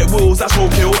that I get wills, that's no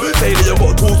kill. Say that you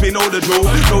got tools, we know the drill.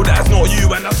 Know that it's not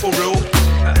you and that's for real.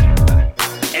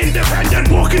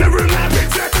 Independent, walk in the room like big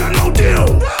flex and no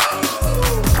deal.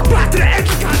 Back to the edge,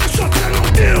 you can't get shot and no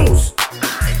deals.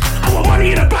 I want money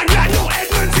in the bank like no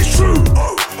Edmonds, it's true.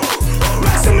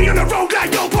 Messing me on the road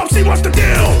like yo, Popsy, what's the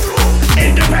deal?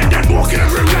 Independent, walk in the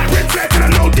room like big flex and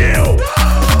no deal.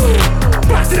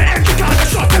 Back to the edge, you can't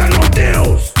get shot and no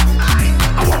deals.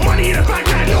 I want money in the bank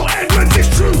like no Edmonds,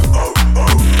 it's true.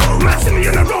 Messing me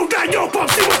on the road like yo,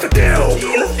 Popsy, what's the deal?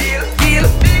 Deal.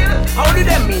 How do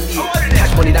that mean deal?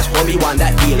 Cash money, that's what me want,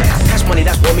 that deal. Cash money,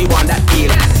 that's what me want, that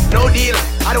deal. No deal,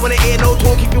 I don't wanna hear no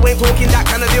talk if you ain't talking that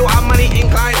kind of deal. I'm money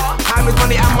inclined. Time is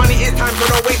money and money is time,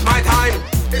 so don't waste my time.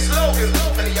 It's Logan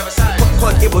on the other side.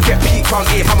 Cause it will get peaked from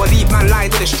here. I'ma leave man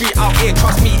lying to the street out here.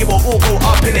 Trust me, it will all go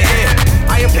up in the air.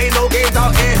 I ain't playing no games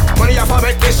out here. Money up I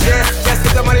make this year. Yes,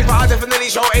 get the money, but I'll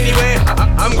definitely show anywhere.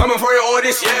 I'm coming for it all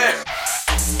this year.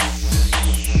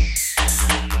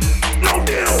 No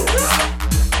deal.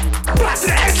 Back to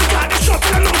the edge, you got the shot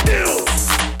and no deals.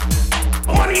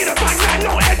 Money in the bank like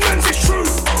no Edmonds, it's true.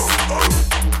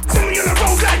 Send me on the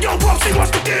road like yo, Popsy,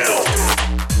 what's the deal?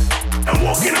 And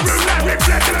walk in the room like Rick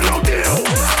Flex and no deal.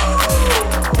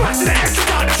 Back to the edge, you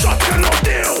got the shot and no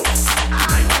deals.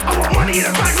 I want money in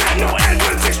the bank like no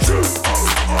Edmonds, it's true.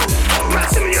 Man,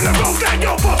 send me on the road like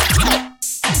yo, Popsy.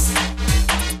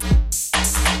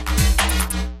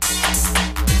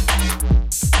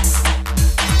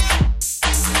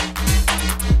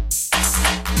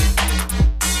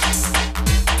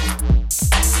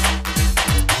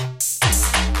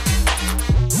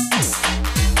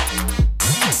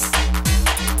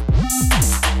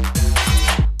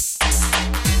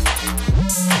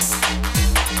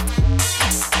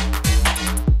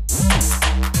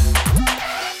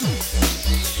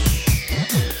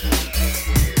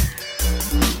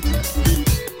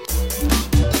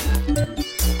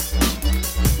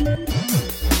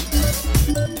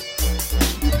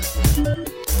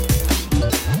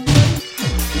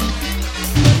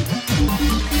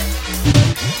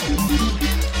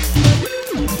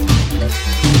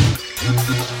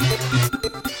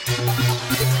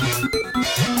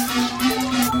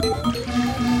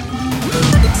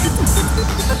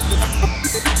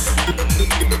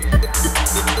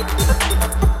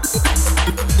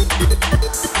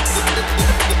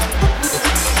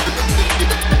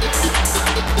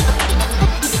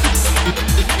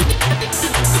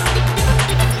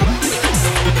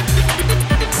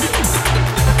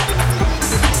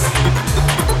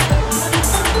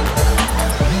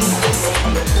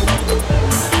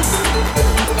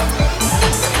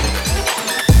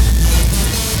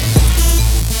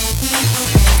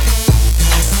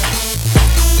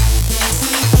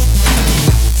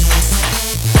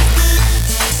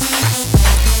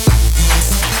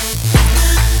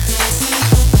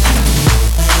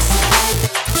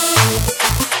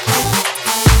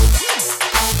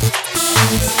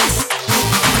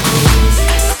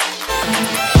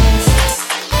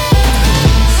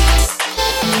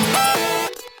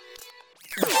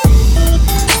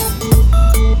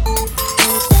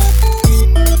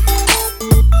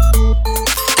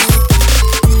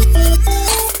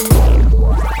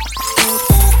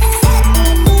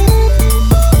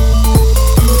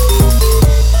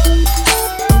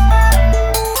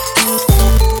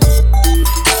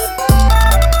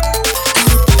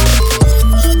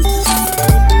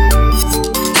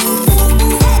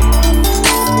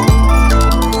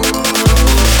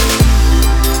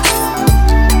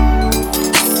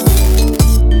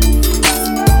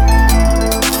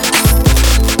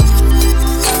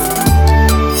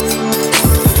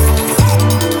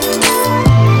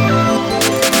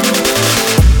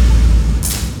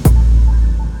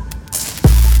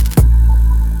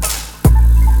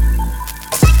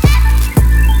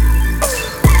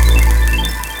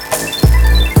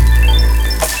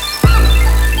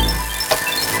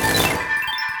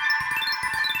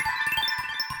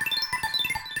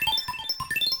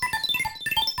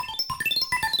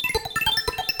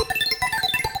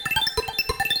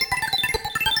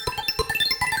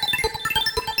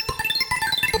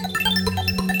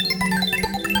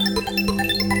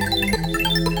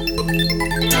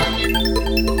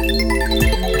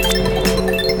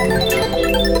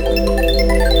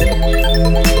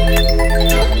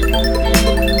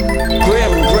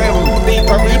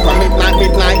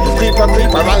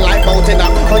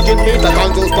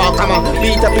 Gonzo's bar, come on.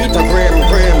 Beat a grim.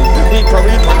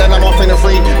 Reaper, then I'm off in a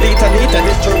free. Lita,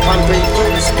 this tune pumping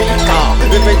through the speaker.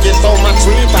 Revenge is so much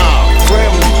sweeter.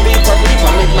 Grim, Reaper,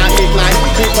 midnight.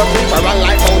 Creeper, run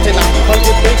like fountain.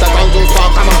 100 meter, Gonzo's bar,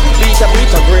 come on. Beat a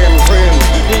grim.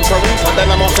 Reaper,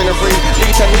 then I'm off in a free.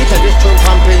 Lita, this tune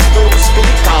pumping through the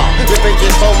speaker. Revenge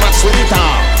is so much sweeter.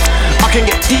 I can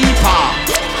get deeper,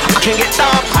 I can get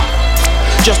darker.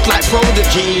 Just like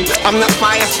Prodigy, I'm the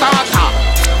fire starter.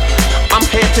 I'm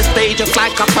here to stay just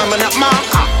like a permanent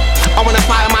marker. I wanna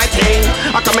fire my team.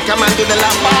 I can make a man do the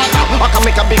lambada. I can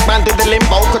make a big man do the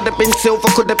limbo. Could have been silver,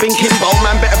 could have been Kimbo.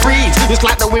 Man better breathe, just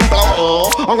like the wind blow.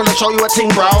 Oh, I'm gonna show you a thing,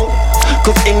 bro.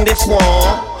 Cause in this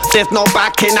war, there's no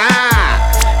backing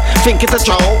out. Think it's a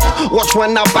joke, watch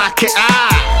when I back it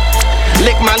out.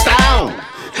 Lick man down,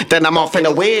 then I'm off in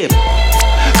a whip.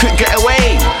 Could get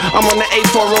away. I'm on the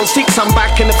 8406. I'm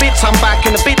back in the bits. I'm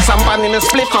banning a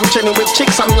split. I'm chilling with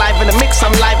chicks. I'm live in the mix.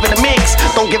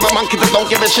 Don't give a monkey that don't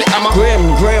give a shit. I'm a grim.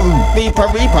 Reaper,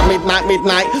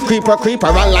 midnight. Creeper,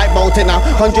 run like boat in a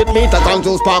 100 meter.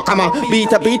 Gonzo's park. I'm a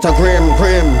beater, grim.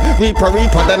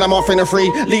 Reaper, then I'm off in a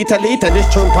free. Lita, this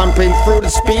tune pumping through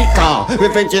the speaker.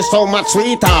 Revenge is so much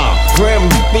sweeter. Grim,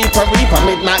 Reaper,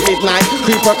 midnight.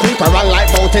 Creeper, run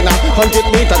like boat in a 100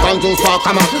 meter. Gonzo's park.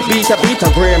 I'm a beater,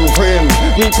 grim.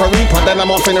 Reaper, then I'm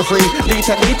off in a free.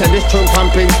 Lita, this tune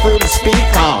pumping through the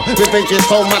speaker. Revenge is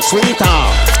so much sweeter.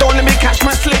 Don't let me catch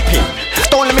my slipping.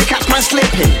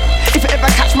 If I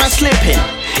ever catch my slipping,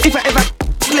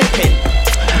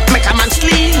 make a man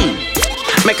sleep,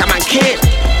 make a man kick.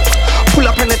 Pull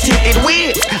up in a tinted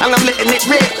whip, and I'm letting it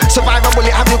rip. Survivor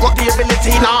bullet, have you got the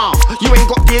ability? Nah, you ain't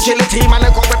got the agility. Man,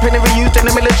 I got weaponry used in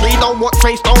the military. Don't watch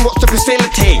face, don't watch the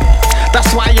facility. That's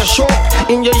why you're short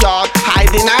in your yard,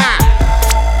 hiding out.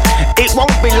 It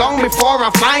won't be long before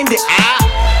I find it out.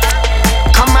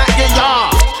 Come out your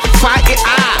yard, fight it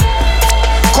out.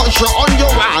 Cause you're on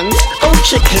your ones, don't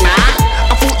chicken out.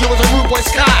 I thought you was a rude boy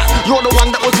scout. You're the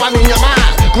one that was running your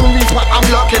mouth. Grim Reaper, I'm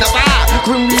lurking about.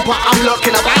 Grim,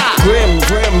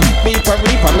 Reaper,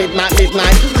 midnight.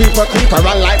 Creeper,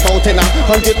 run like boat in a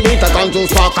 100 meter.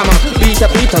 Gonzo's park, I'm a beater,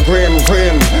 grim.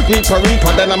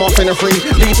 Reaper, then I'm off in a free.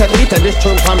 Lita, this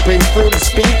tune pumping through the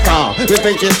speaker.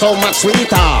 Revenge is so much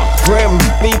sweeter. Grim,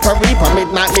 Reaper,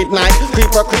 midnight.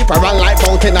 Creeper, run like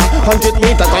boat in a 100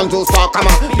 meter. Gonzo's park, I'm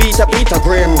a beater,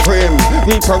 grim.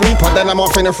 Reaper, then I'm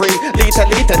off in a free. Lita,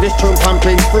 this tune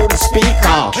pumping through the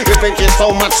speaker. Revenge is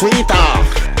so much sweeter.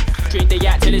 Drink the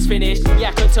yak till it's finished.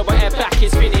 Yak until my air back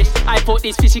is finished. I thought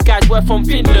these fishy guys were from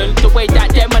Finland. The way that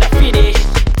them when I finish,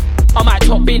 I might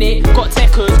top in it. Got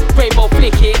techers, rainbow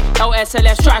flick it.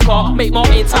 LSLF striker, make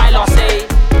Martin Tyler say.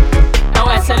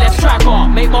 LSLF striker,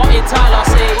 make Martin Tyler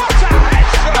say.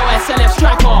 LSLF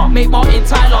striker, make Martin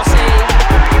Tyler say.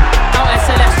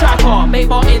 LSLF striker, make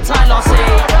Martin Tyler say.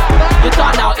 You're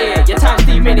done out here, your time's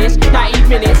 3 minutes, 90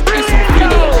 minutes, it's all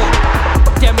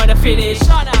finished. Them when I finish.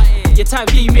 Your time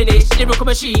diminished, lyrical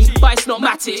machine, but it's not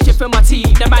Matic. Shift for my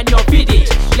team, the man you're bidding.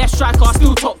 Left striker,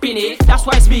 still top in it. That's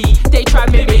why it's me, they try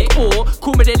mimic. Or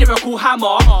call me the lyrical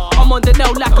hammer. I'm on the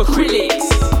nail like acrylics.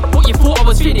 What you thought I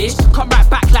was finished, come right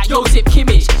back like Josip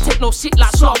Kimmich. Take no shit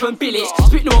like Slaven Bilic.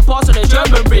 Spit no bars on a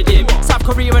German rhythm. South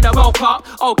Korea in the World Cup,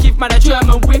 I'll give man a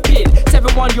German whipping.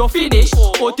 7-1 you're finished,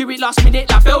 or do it last minute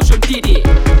like Belgium did it.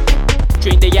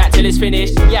 Drink the yak till it's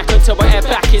finished. Yak until my air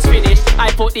back is finished.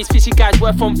 I thought these fishy guys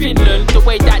were from Finland. The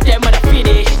way that them when I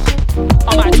finish,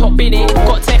 I might top in it.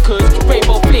 Got techers,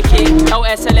 rainbow flick it.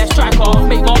 LSLF striker,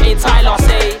 make Martin Tyler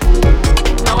say.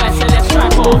 LSLF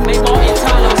striker, make Martin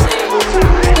Tyler say.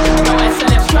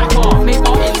 LSLF striker, make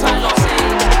Martin Tyler say.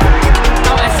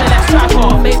 LSLF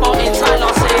striker, make Martin Tyler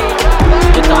say.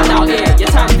 You're done out here, your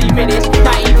time's 3 minutes,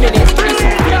 90 minutes, it's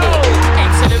all finished.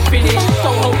 Excellent finish,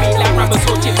 don't hold me like Ramos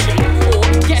or Gypsy.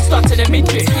 Get stuck to the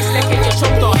midriff, his leg get your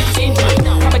shoulder, he's injured.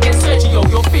 Come against Sergio,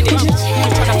 you're finished. He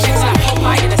was trying to flex like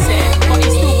Popeye in a set, but he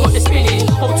still got the spinach.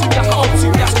 O2 like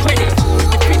O2, that's credit.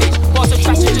 You're finished, bars of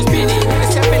trash, you just finished.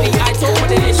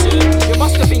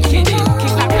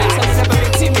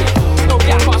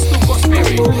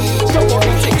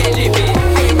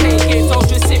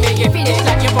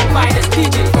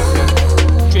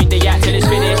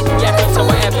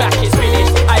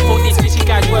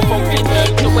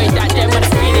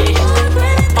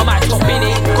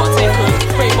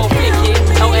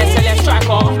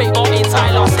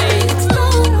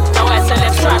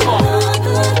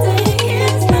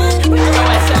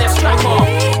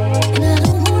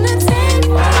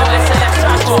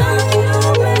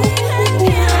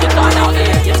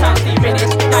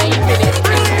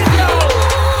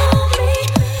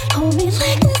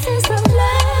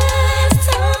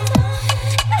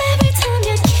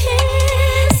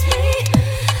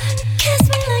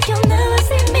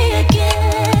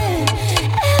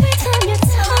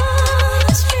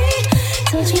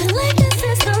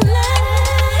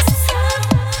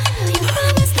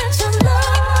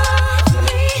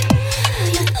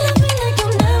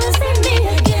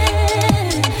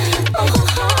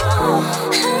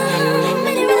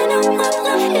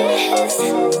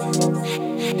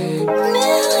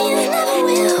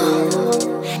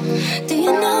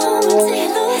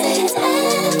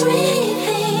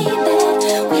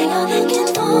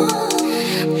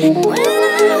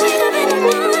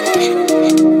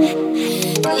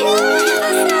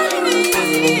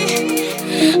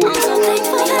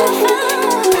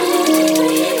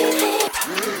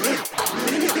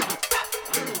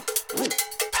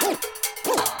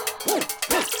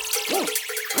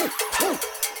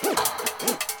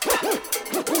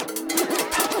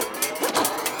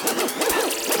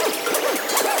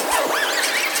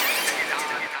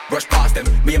 Rush past them,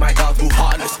 me and my dogs move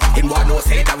heartless. In one no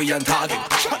say that we on target.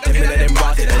 Them none of them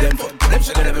rotted, them foot. Them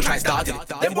shoulda never try started.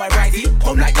 Them boy righty,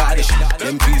 home like garnish.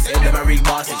 Them trees say them a real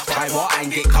bosses. Try what and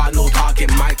get caught, no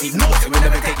talking. My team no say we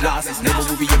never take losses. Never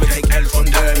will we ever take L from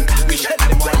them. We shut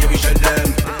them, why you we shut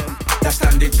them? That's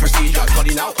standard procedure.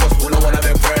 Funny now, cause we don't wanna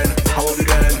be friend. How old you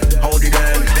them? How old you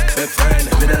them? Be friend,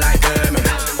 we don't like them.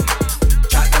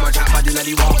 Chat them a chat, but in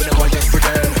the war, but the boy just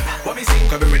pretend. What me sing?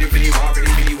 Cause we ready for the war, ready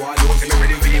for the war. Don't say me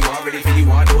ready for the war, ready for the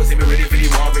war. Don't say me ready for the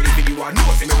war, ready for the war. No,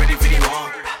 say me ready for the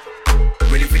war.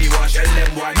 Ready for the war, shell them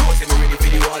boy. No, say me ready for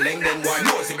the war, leng them boy.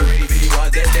 No, say me ready for the war,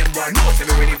 dead them boy. No, say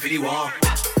me ready for the war.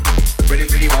 Ready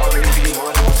for the war, ready for the war.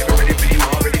 No, say me ready for the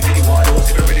war, ready for the war. No,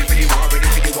 say me ready for the war, ready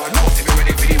for the war. No, say me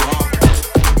ready for the war.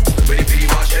 Ready for the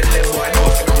war, shell them boy. No,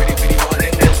 say me ready for the war,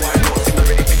 leng them boy. No, say me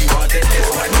ready for the war, dead them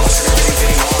boy. No, say me ready for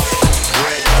the war.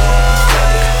 Red,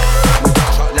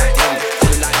 shot like them,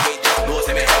 full like weight. No,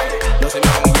 say me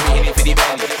hungry, in it for the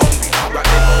belly. Hungry, rock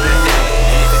them all the day.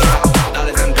 In it for the pound,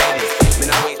 dollars and pennies. Me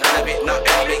not waste none of it, not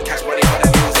anything. Cash money for the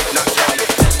music, not jelly.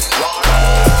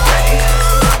 Ready?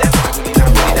 Them boy really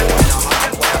not really, them boy not hot.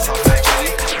 Them boy are soft like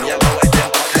chili. Me a go with them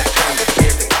up like candy.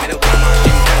 Me no way my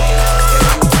skin candy.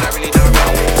 Them youths not really not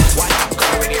ready. Why?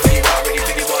 Cause me ready for the war, ready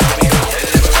for the war. Me don't tell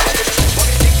them I'm ready. What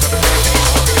me think? Cause me ready for the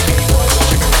war, ready for the war. Don't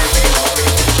say me ready for the war,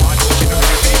 ready for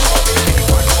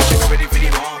the war. Don't say me ready for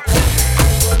the war.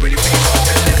 Ready for the war,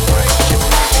 tell them why. Ready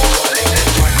for the war, like them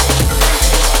why.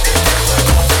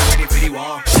 Ready for the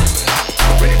war.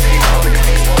 Ready for the war, ready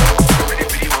for the war. Ready for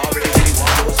the war, ready for the war. Ready for the war, ready for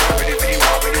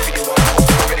the war.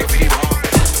 Ready for the war.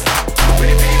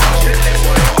 Ready for the war, tell them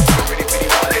why. Ready for the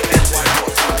war, like them why.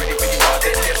 Ready for the war,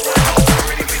 tell them why.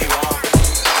 Ready for the war.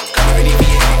 Come ready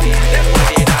for anything. Them boy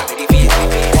they not ready for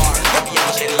anything. War, you be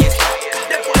any shitty.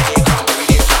 Them boy they can't do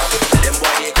this. Them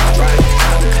boy they can't drive.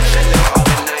 Shell them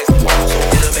organized. So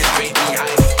little bit straight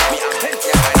behind. Me I'm plenty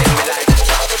of find them me like.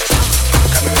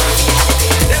 Come ready for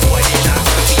anything. Them boy they not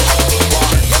ready for anything. War,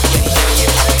 you be any shitty.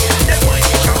 Them boy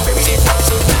they can't do this.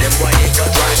 Them boy they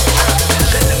can't drive.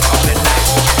 Shell them organized.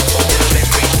 So little bit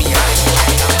straight behind. Me I'm plenty of find them me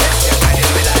like. Come ready for the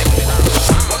war, ready for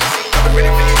the war. Ready for the war, ready for the war.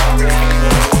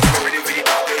 Ready for the war, ready for the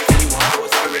war.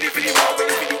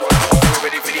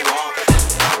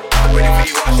 Ready for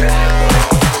the war, shell them boy.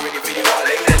 Ready for the war,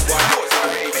 like them boy.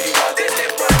 Ready for the war, dead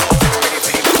them boy. Ready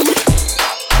for the war.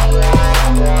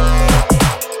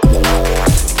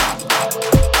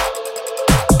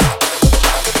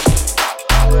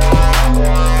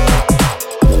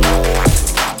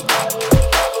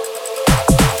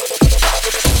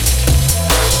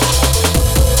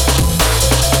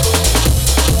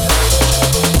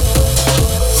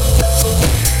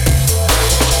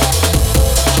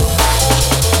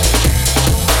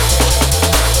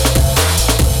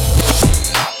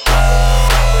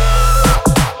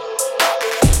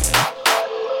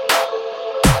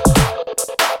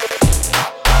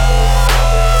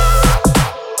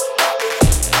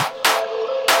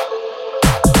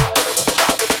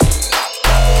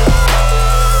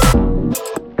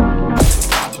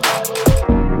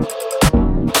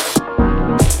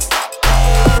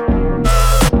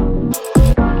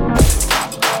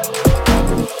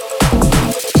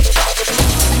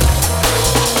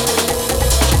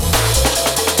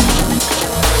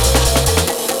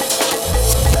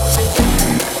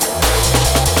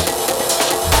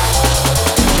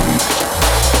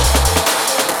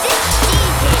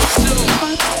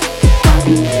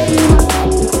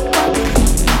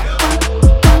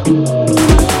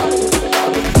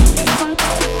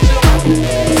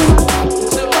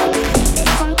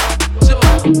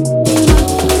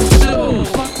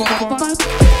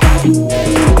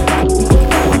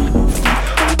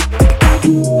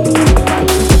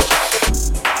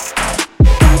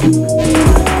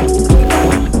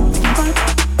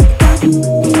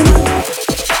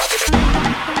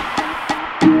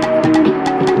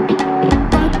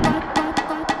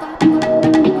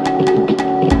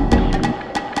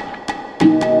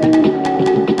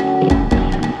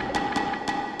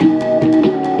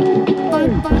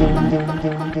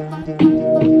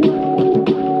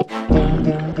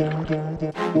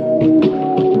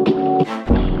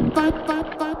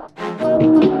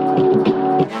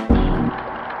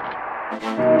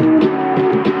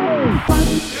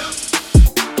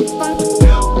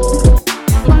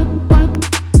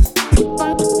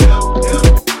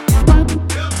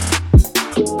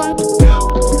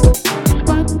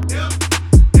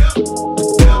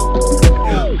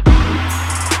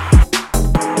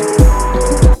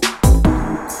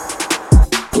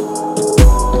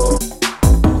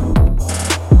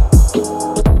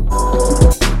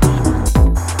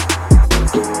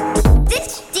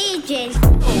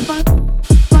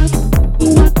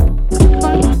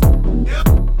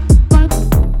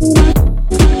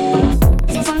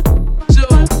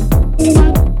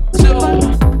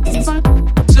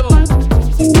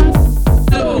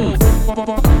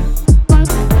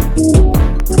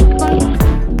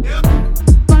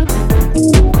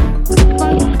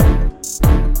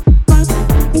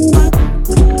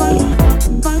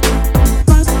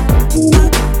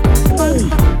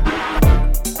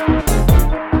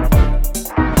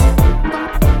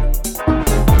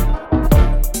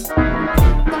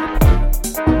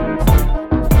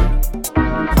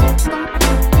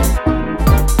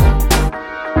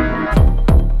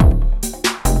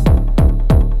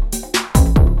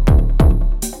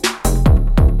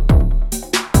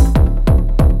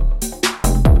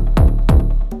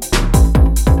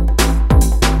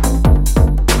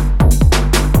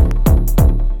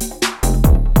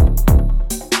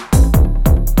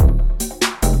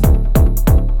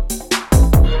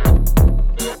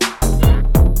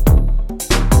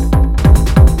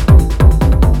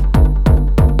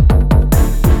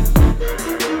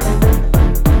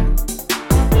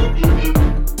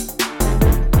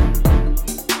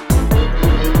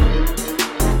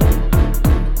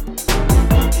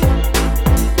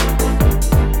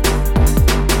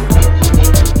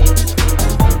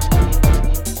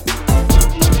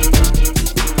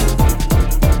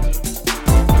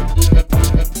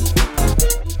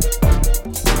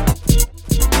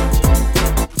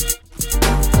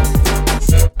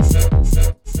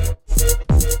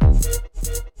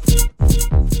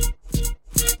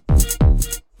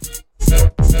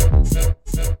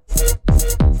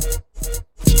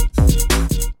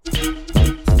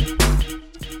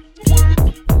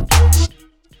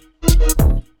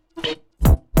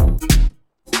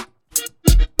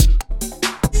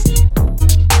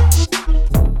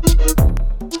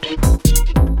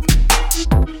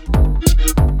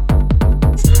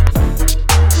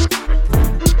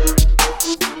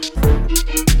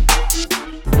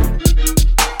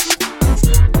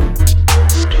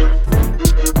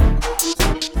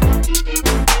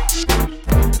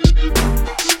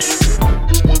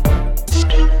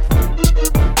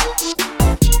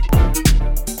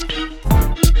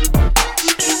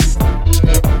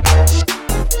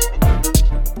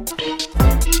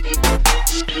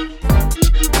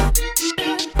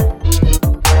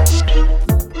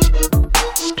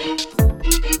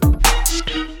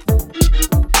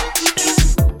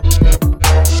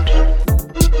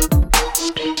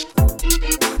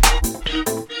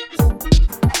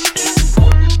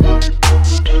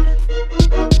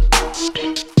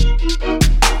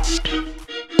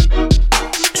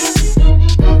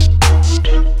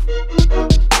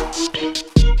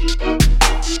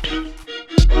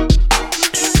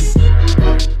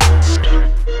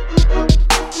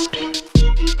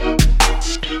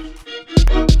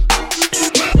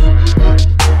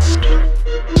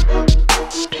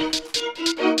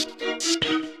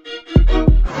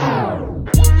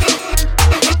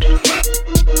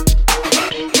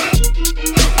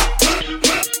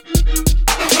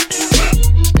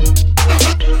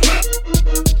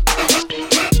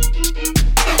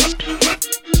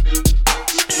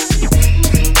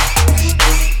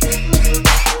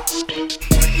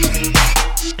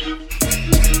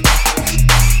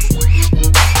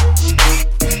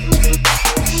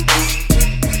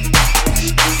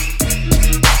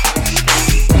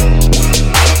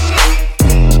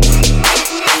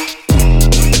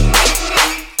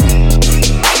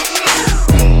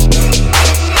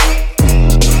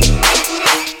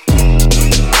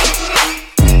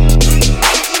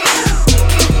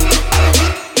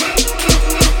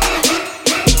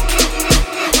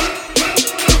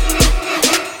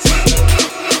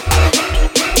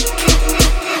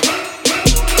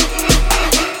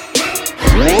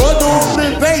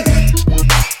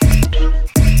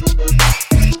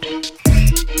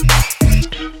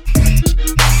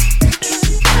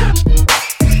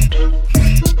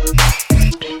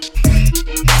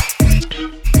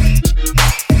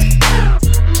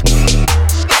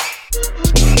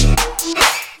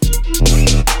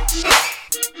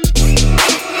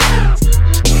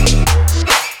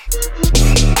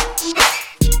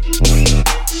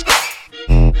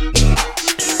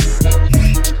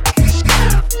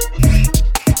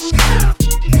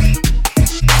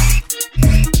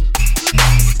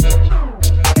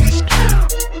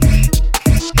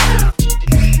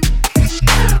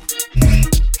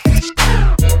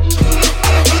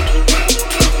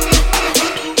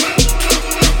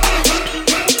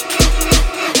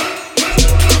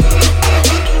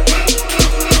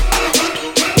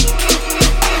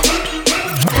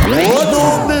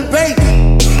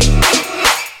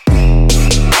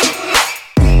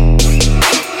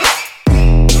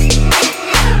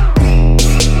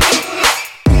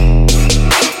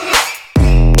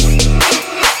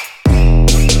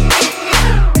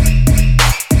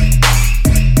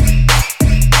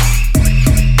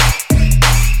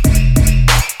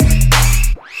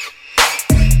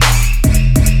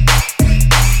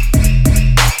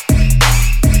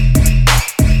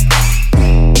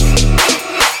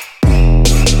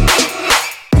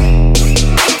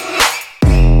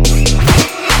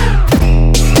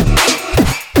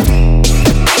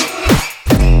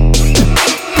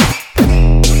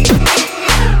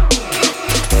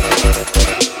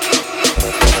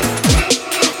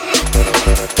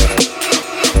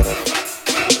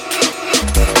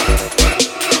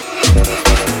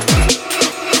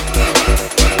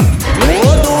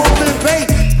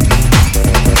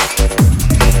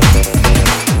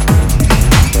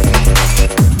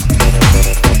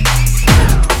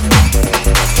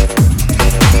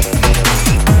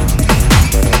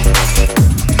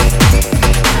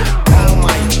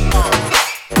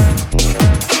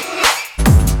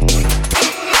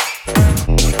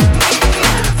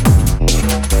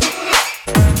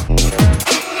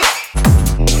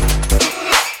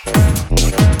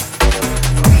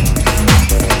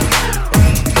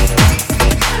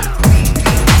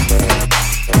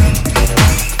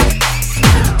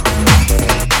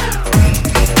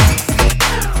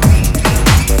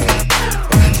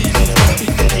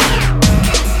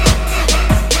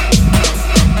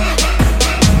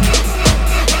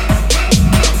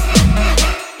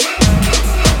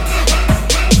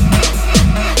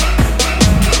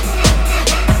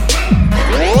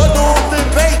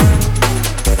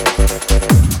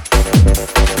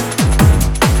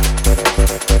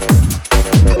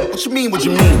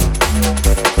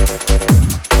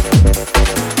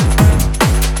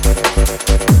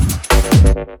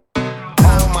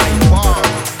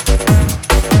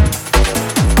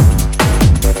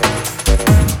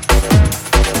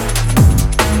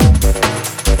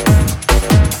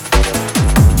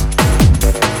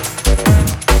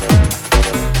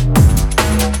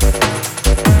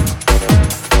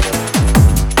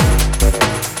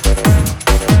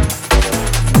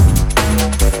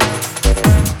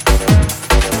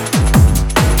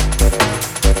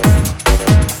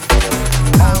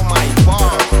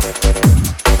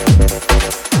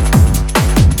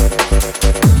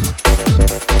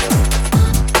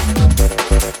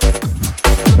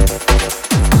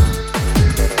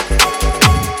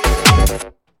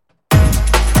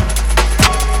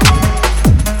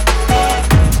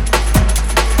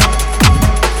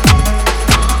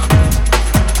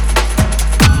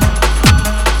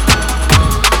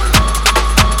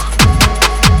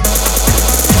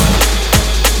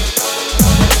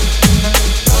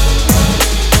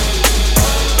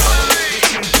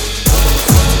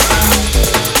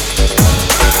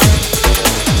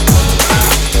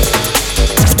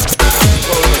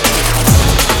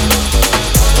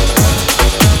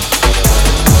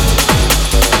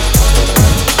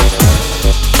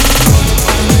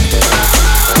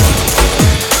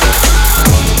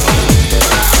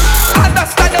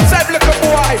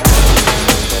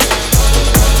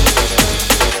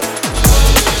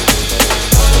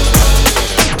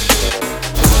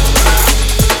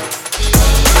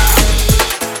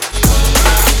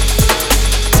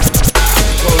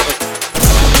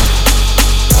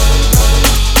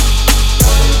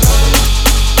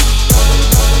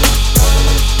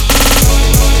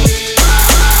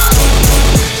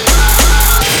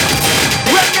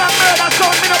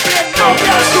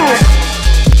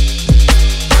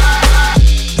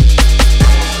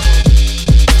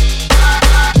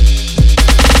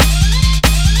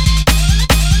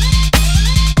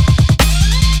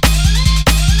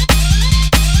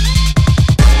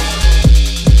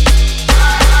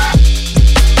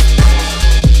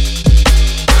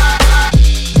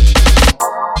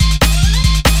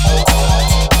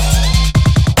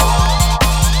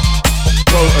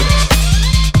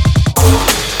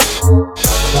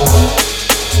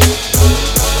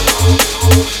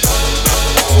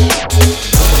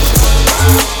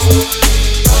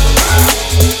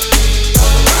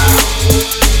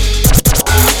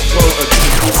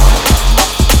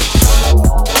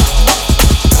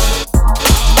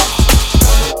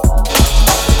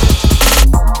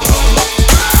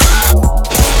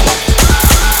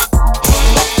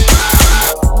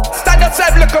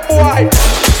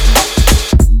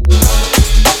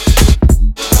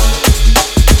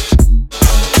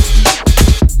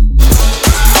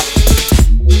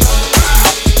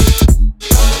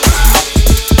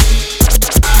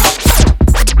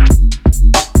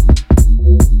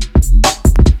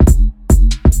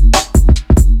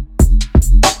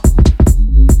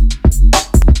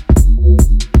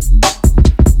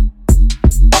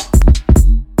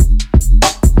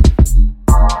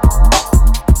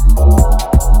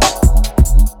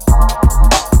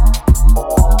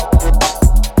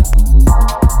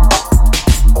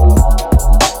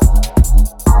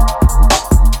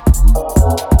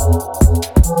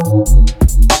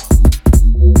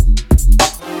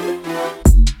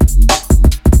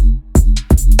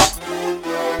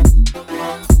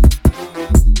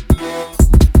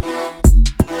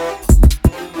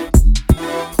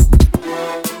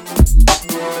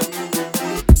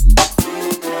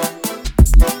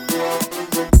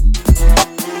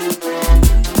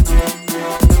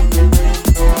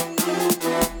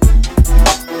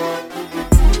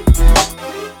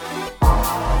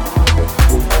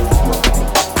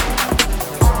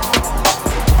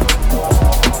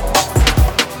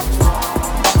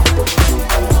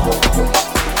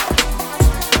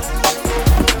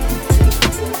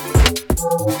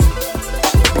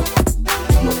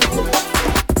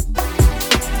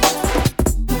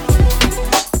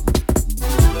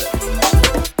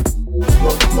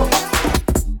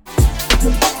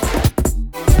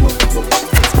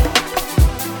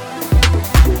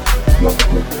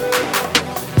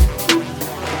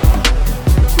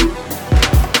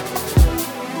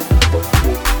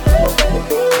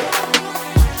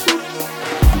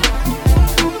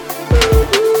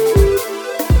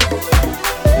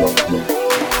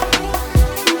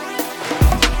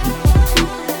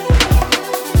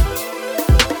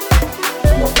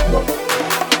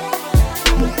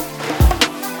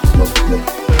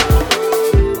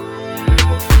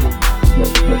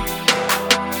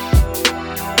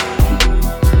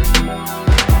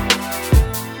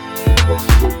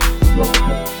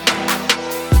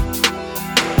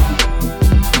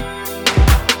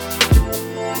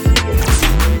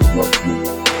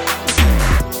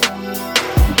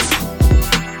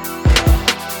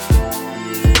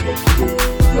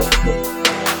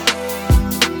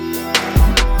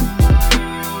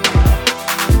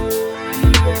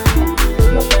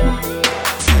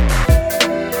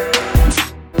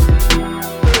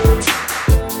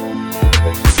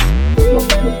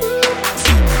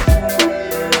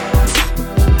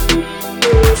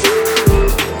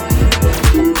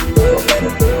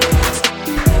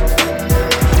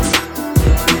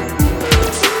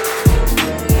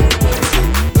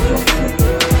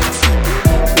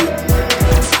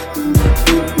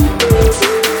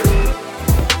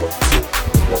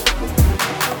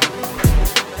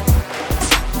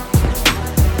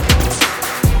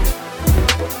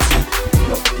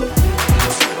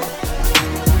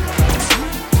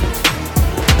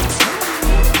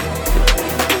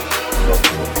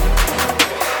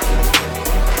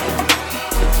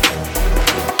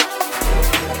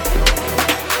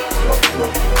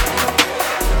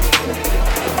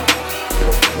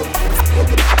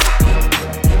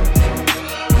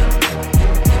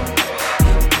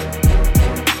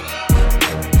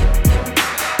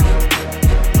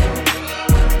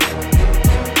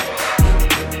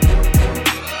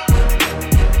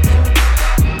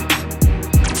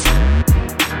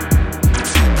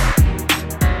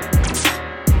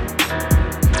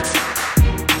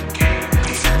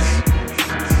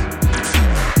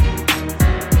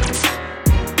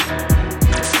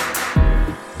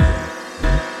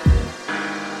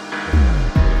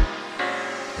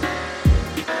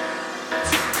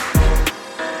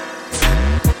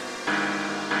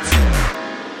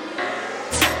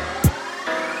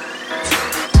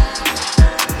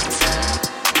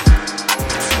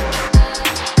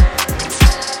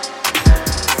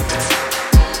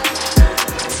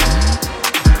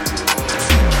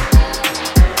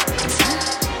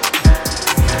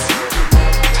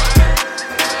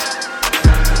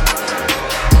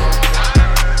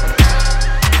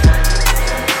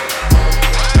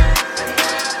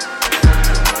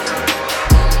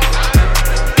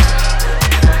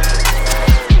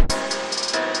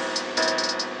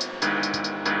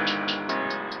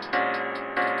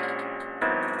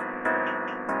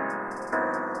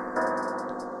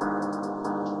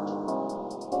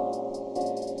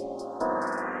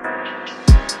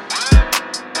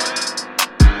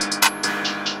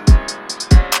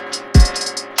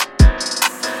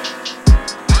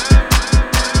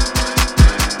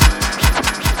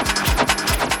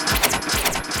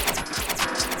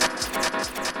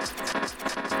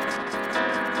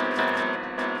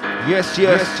 Yes.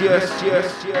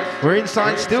 We're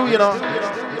inside still, you know.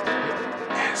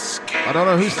 I don't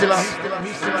know who's still up.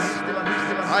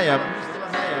 I am.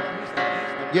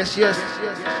 Yes.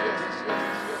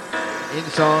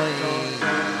 Inside.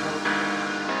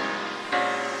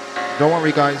 Don't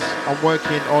worry, guys. I'm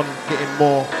working on getting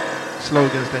more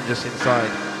slogans than just inside.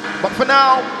 But for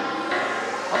now,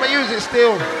 I'ma use it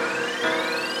still.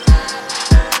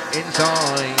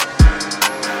 Inside.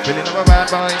 Feeling of a bad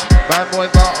boy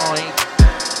vibe.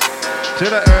 To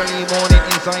the early morning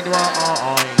inside the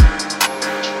right.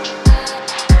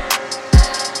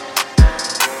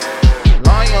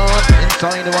 Lion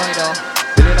inside the rider.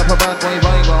 Feeling up a bad boy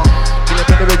vibe. Feel up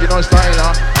in the original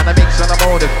styler. And I mix on a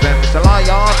mode of them. It's a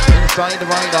lion inside the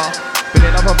rider.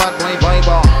 Feeling up a bad boy vibe.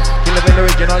 Feel up in the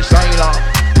original styler.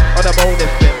 On the mode of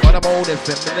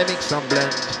them. And they mix and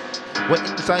blend. We're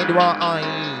inside the right.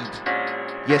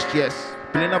 Yes.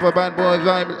 Feeling up a bad boy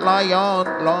vibe. Lion.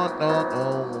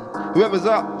 Whoever's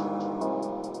up.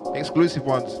 Exclusive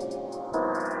ones.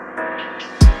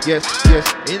 Yes,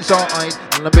 inside,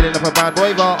 and I'm building up a bad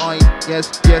boy vibe. Yes,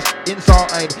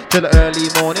 inside, till the early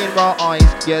morning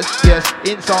rise. Yes,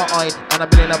 inside, and I'm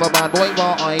building up a bad boy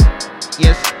vibe.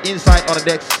 Yes, inside on the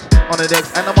decks, and I'm on the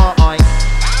decks, and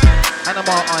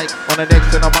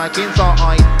I'm like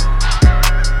inside,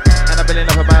 and I'm building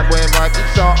up a bad boy vibe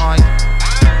inside.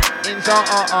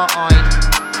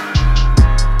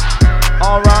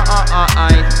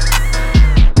 Alright.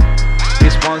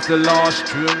 This one's the last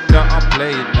tune that I'm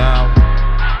playing now.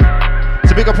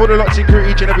 So big up all the locked in crew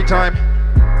each and every time.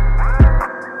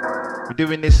 We're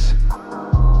doing this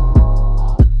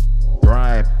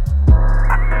rhyme.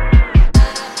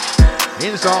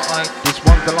 Inside, this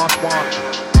one's the last one.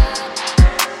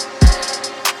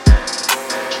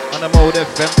 On the mode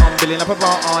FM, I'm building up a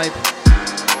vibe.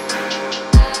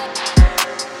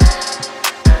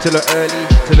 Till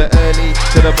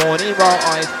the morning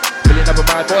rise. Filling up a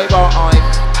bad boy vibe.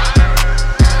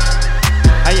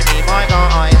 How you mean my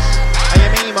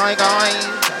guys?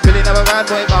 Filling up a bad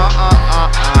boy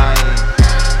vibe.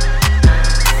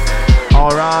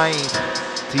 Alright,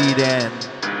 T then.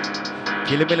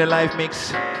 Kill a Miller Life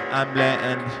mix. I'm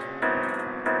blend.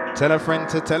 Tell a friend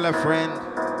to tell a friend.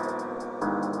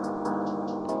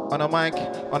 On the mic,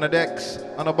 on the decks,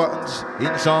 on the buttons,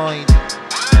 inside.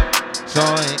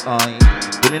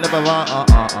 Filling up a vibe.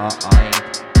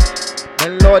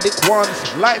 Melodic ones,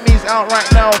 Like Me's out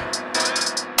right now.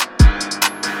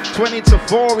 20 to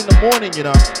 4 in the morning, you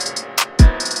know.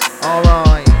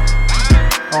 Alright.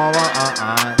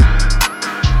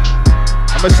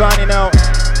 I'm signing out.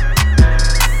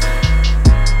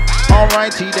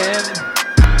 Alrighty then.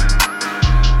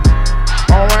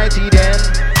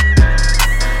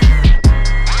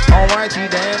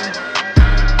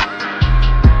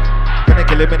 Gonna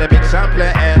kill him in a big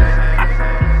sampler and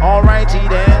alrighty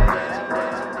then.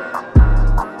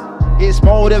 It's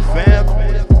Mode FM.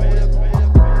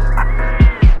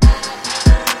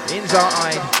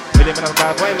 Inside, kill him in a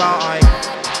bad boy vibe.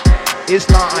 It's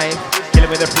live, kill him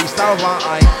with a freestyle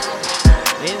vibe.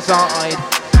 Inside,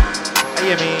 how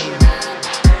you mean?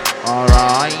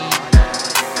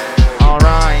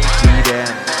 Alrighty then.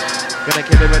 Gonna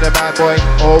kill him with a bad boy,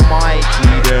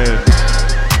 almighty then.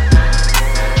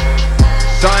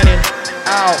 Signing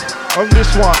out on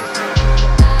this one.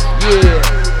 Yeah.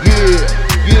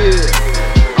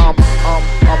 I'm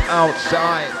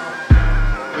outside.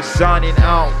 We're signing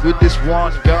out with this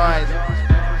one, guys.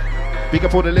 Big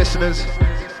up all the listeners.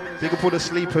 Big up all the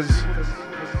sleepers.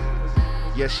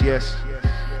 Yes.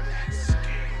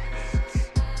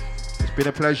 It's been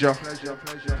a pleasure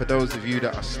for those of you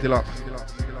that are still up.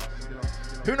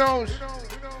 Who knows?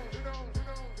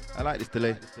 I like this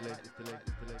delay.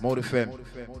 Mode FM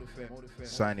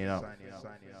signing out.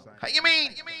 How you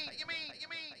mean?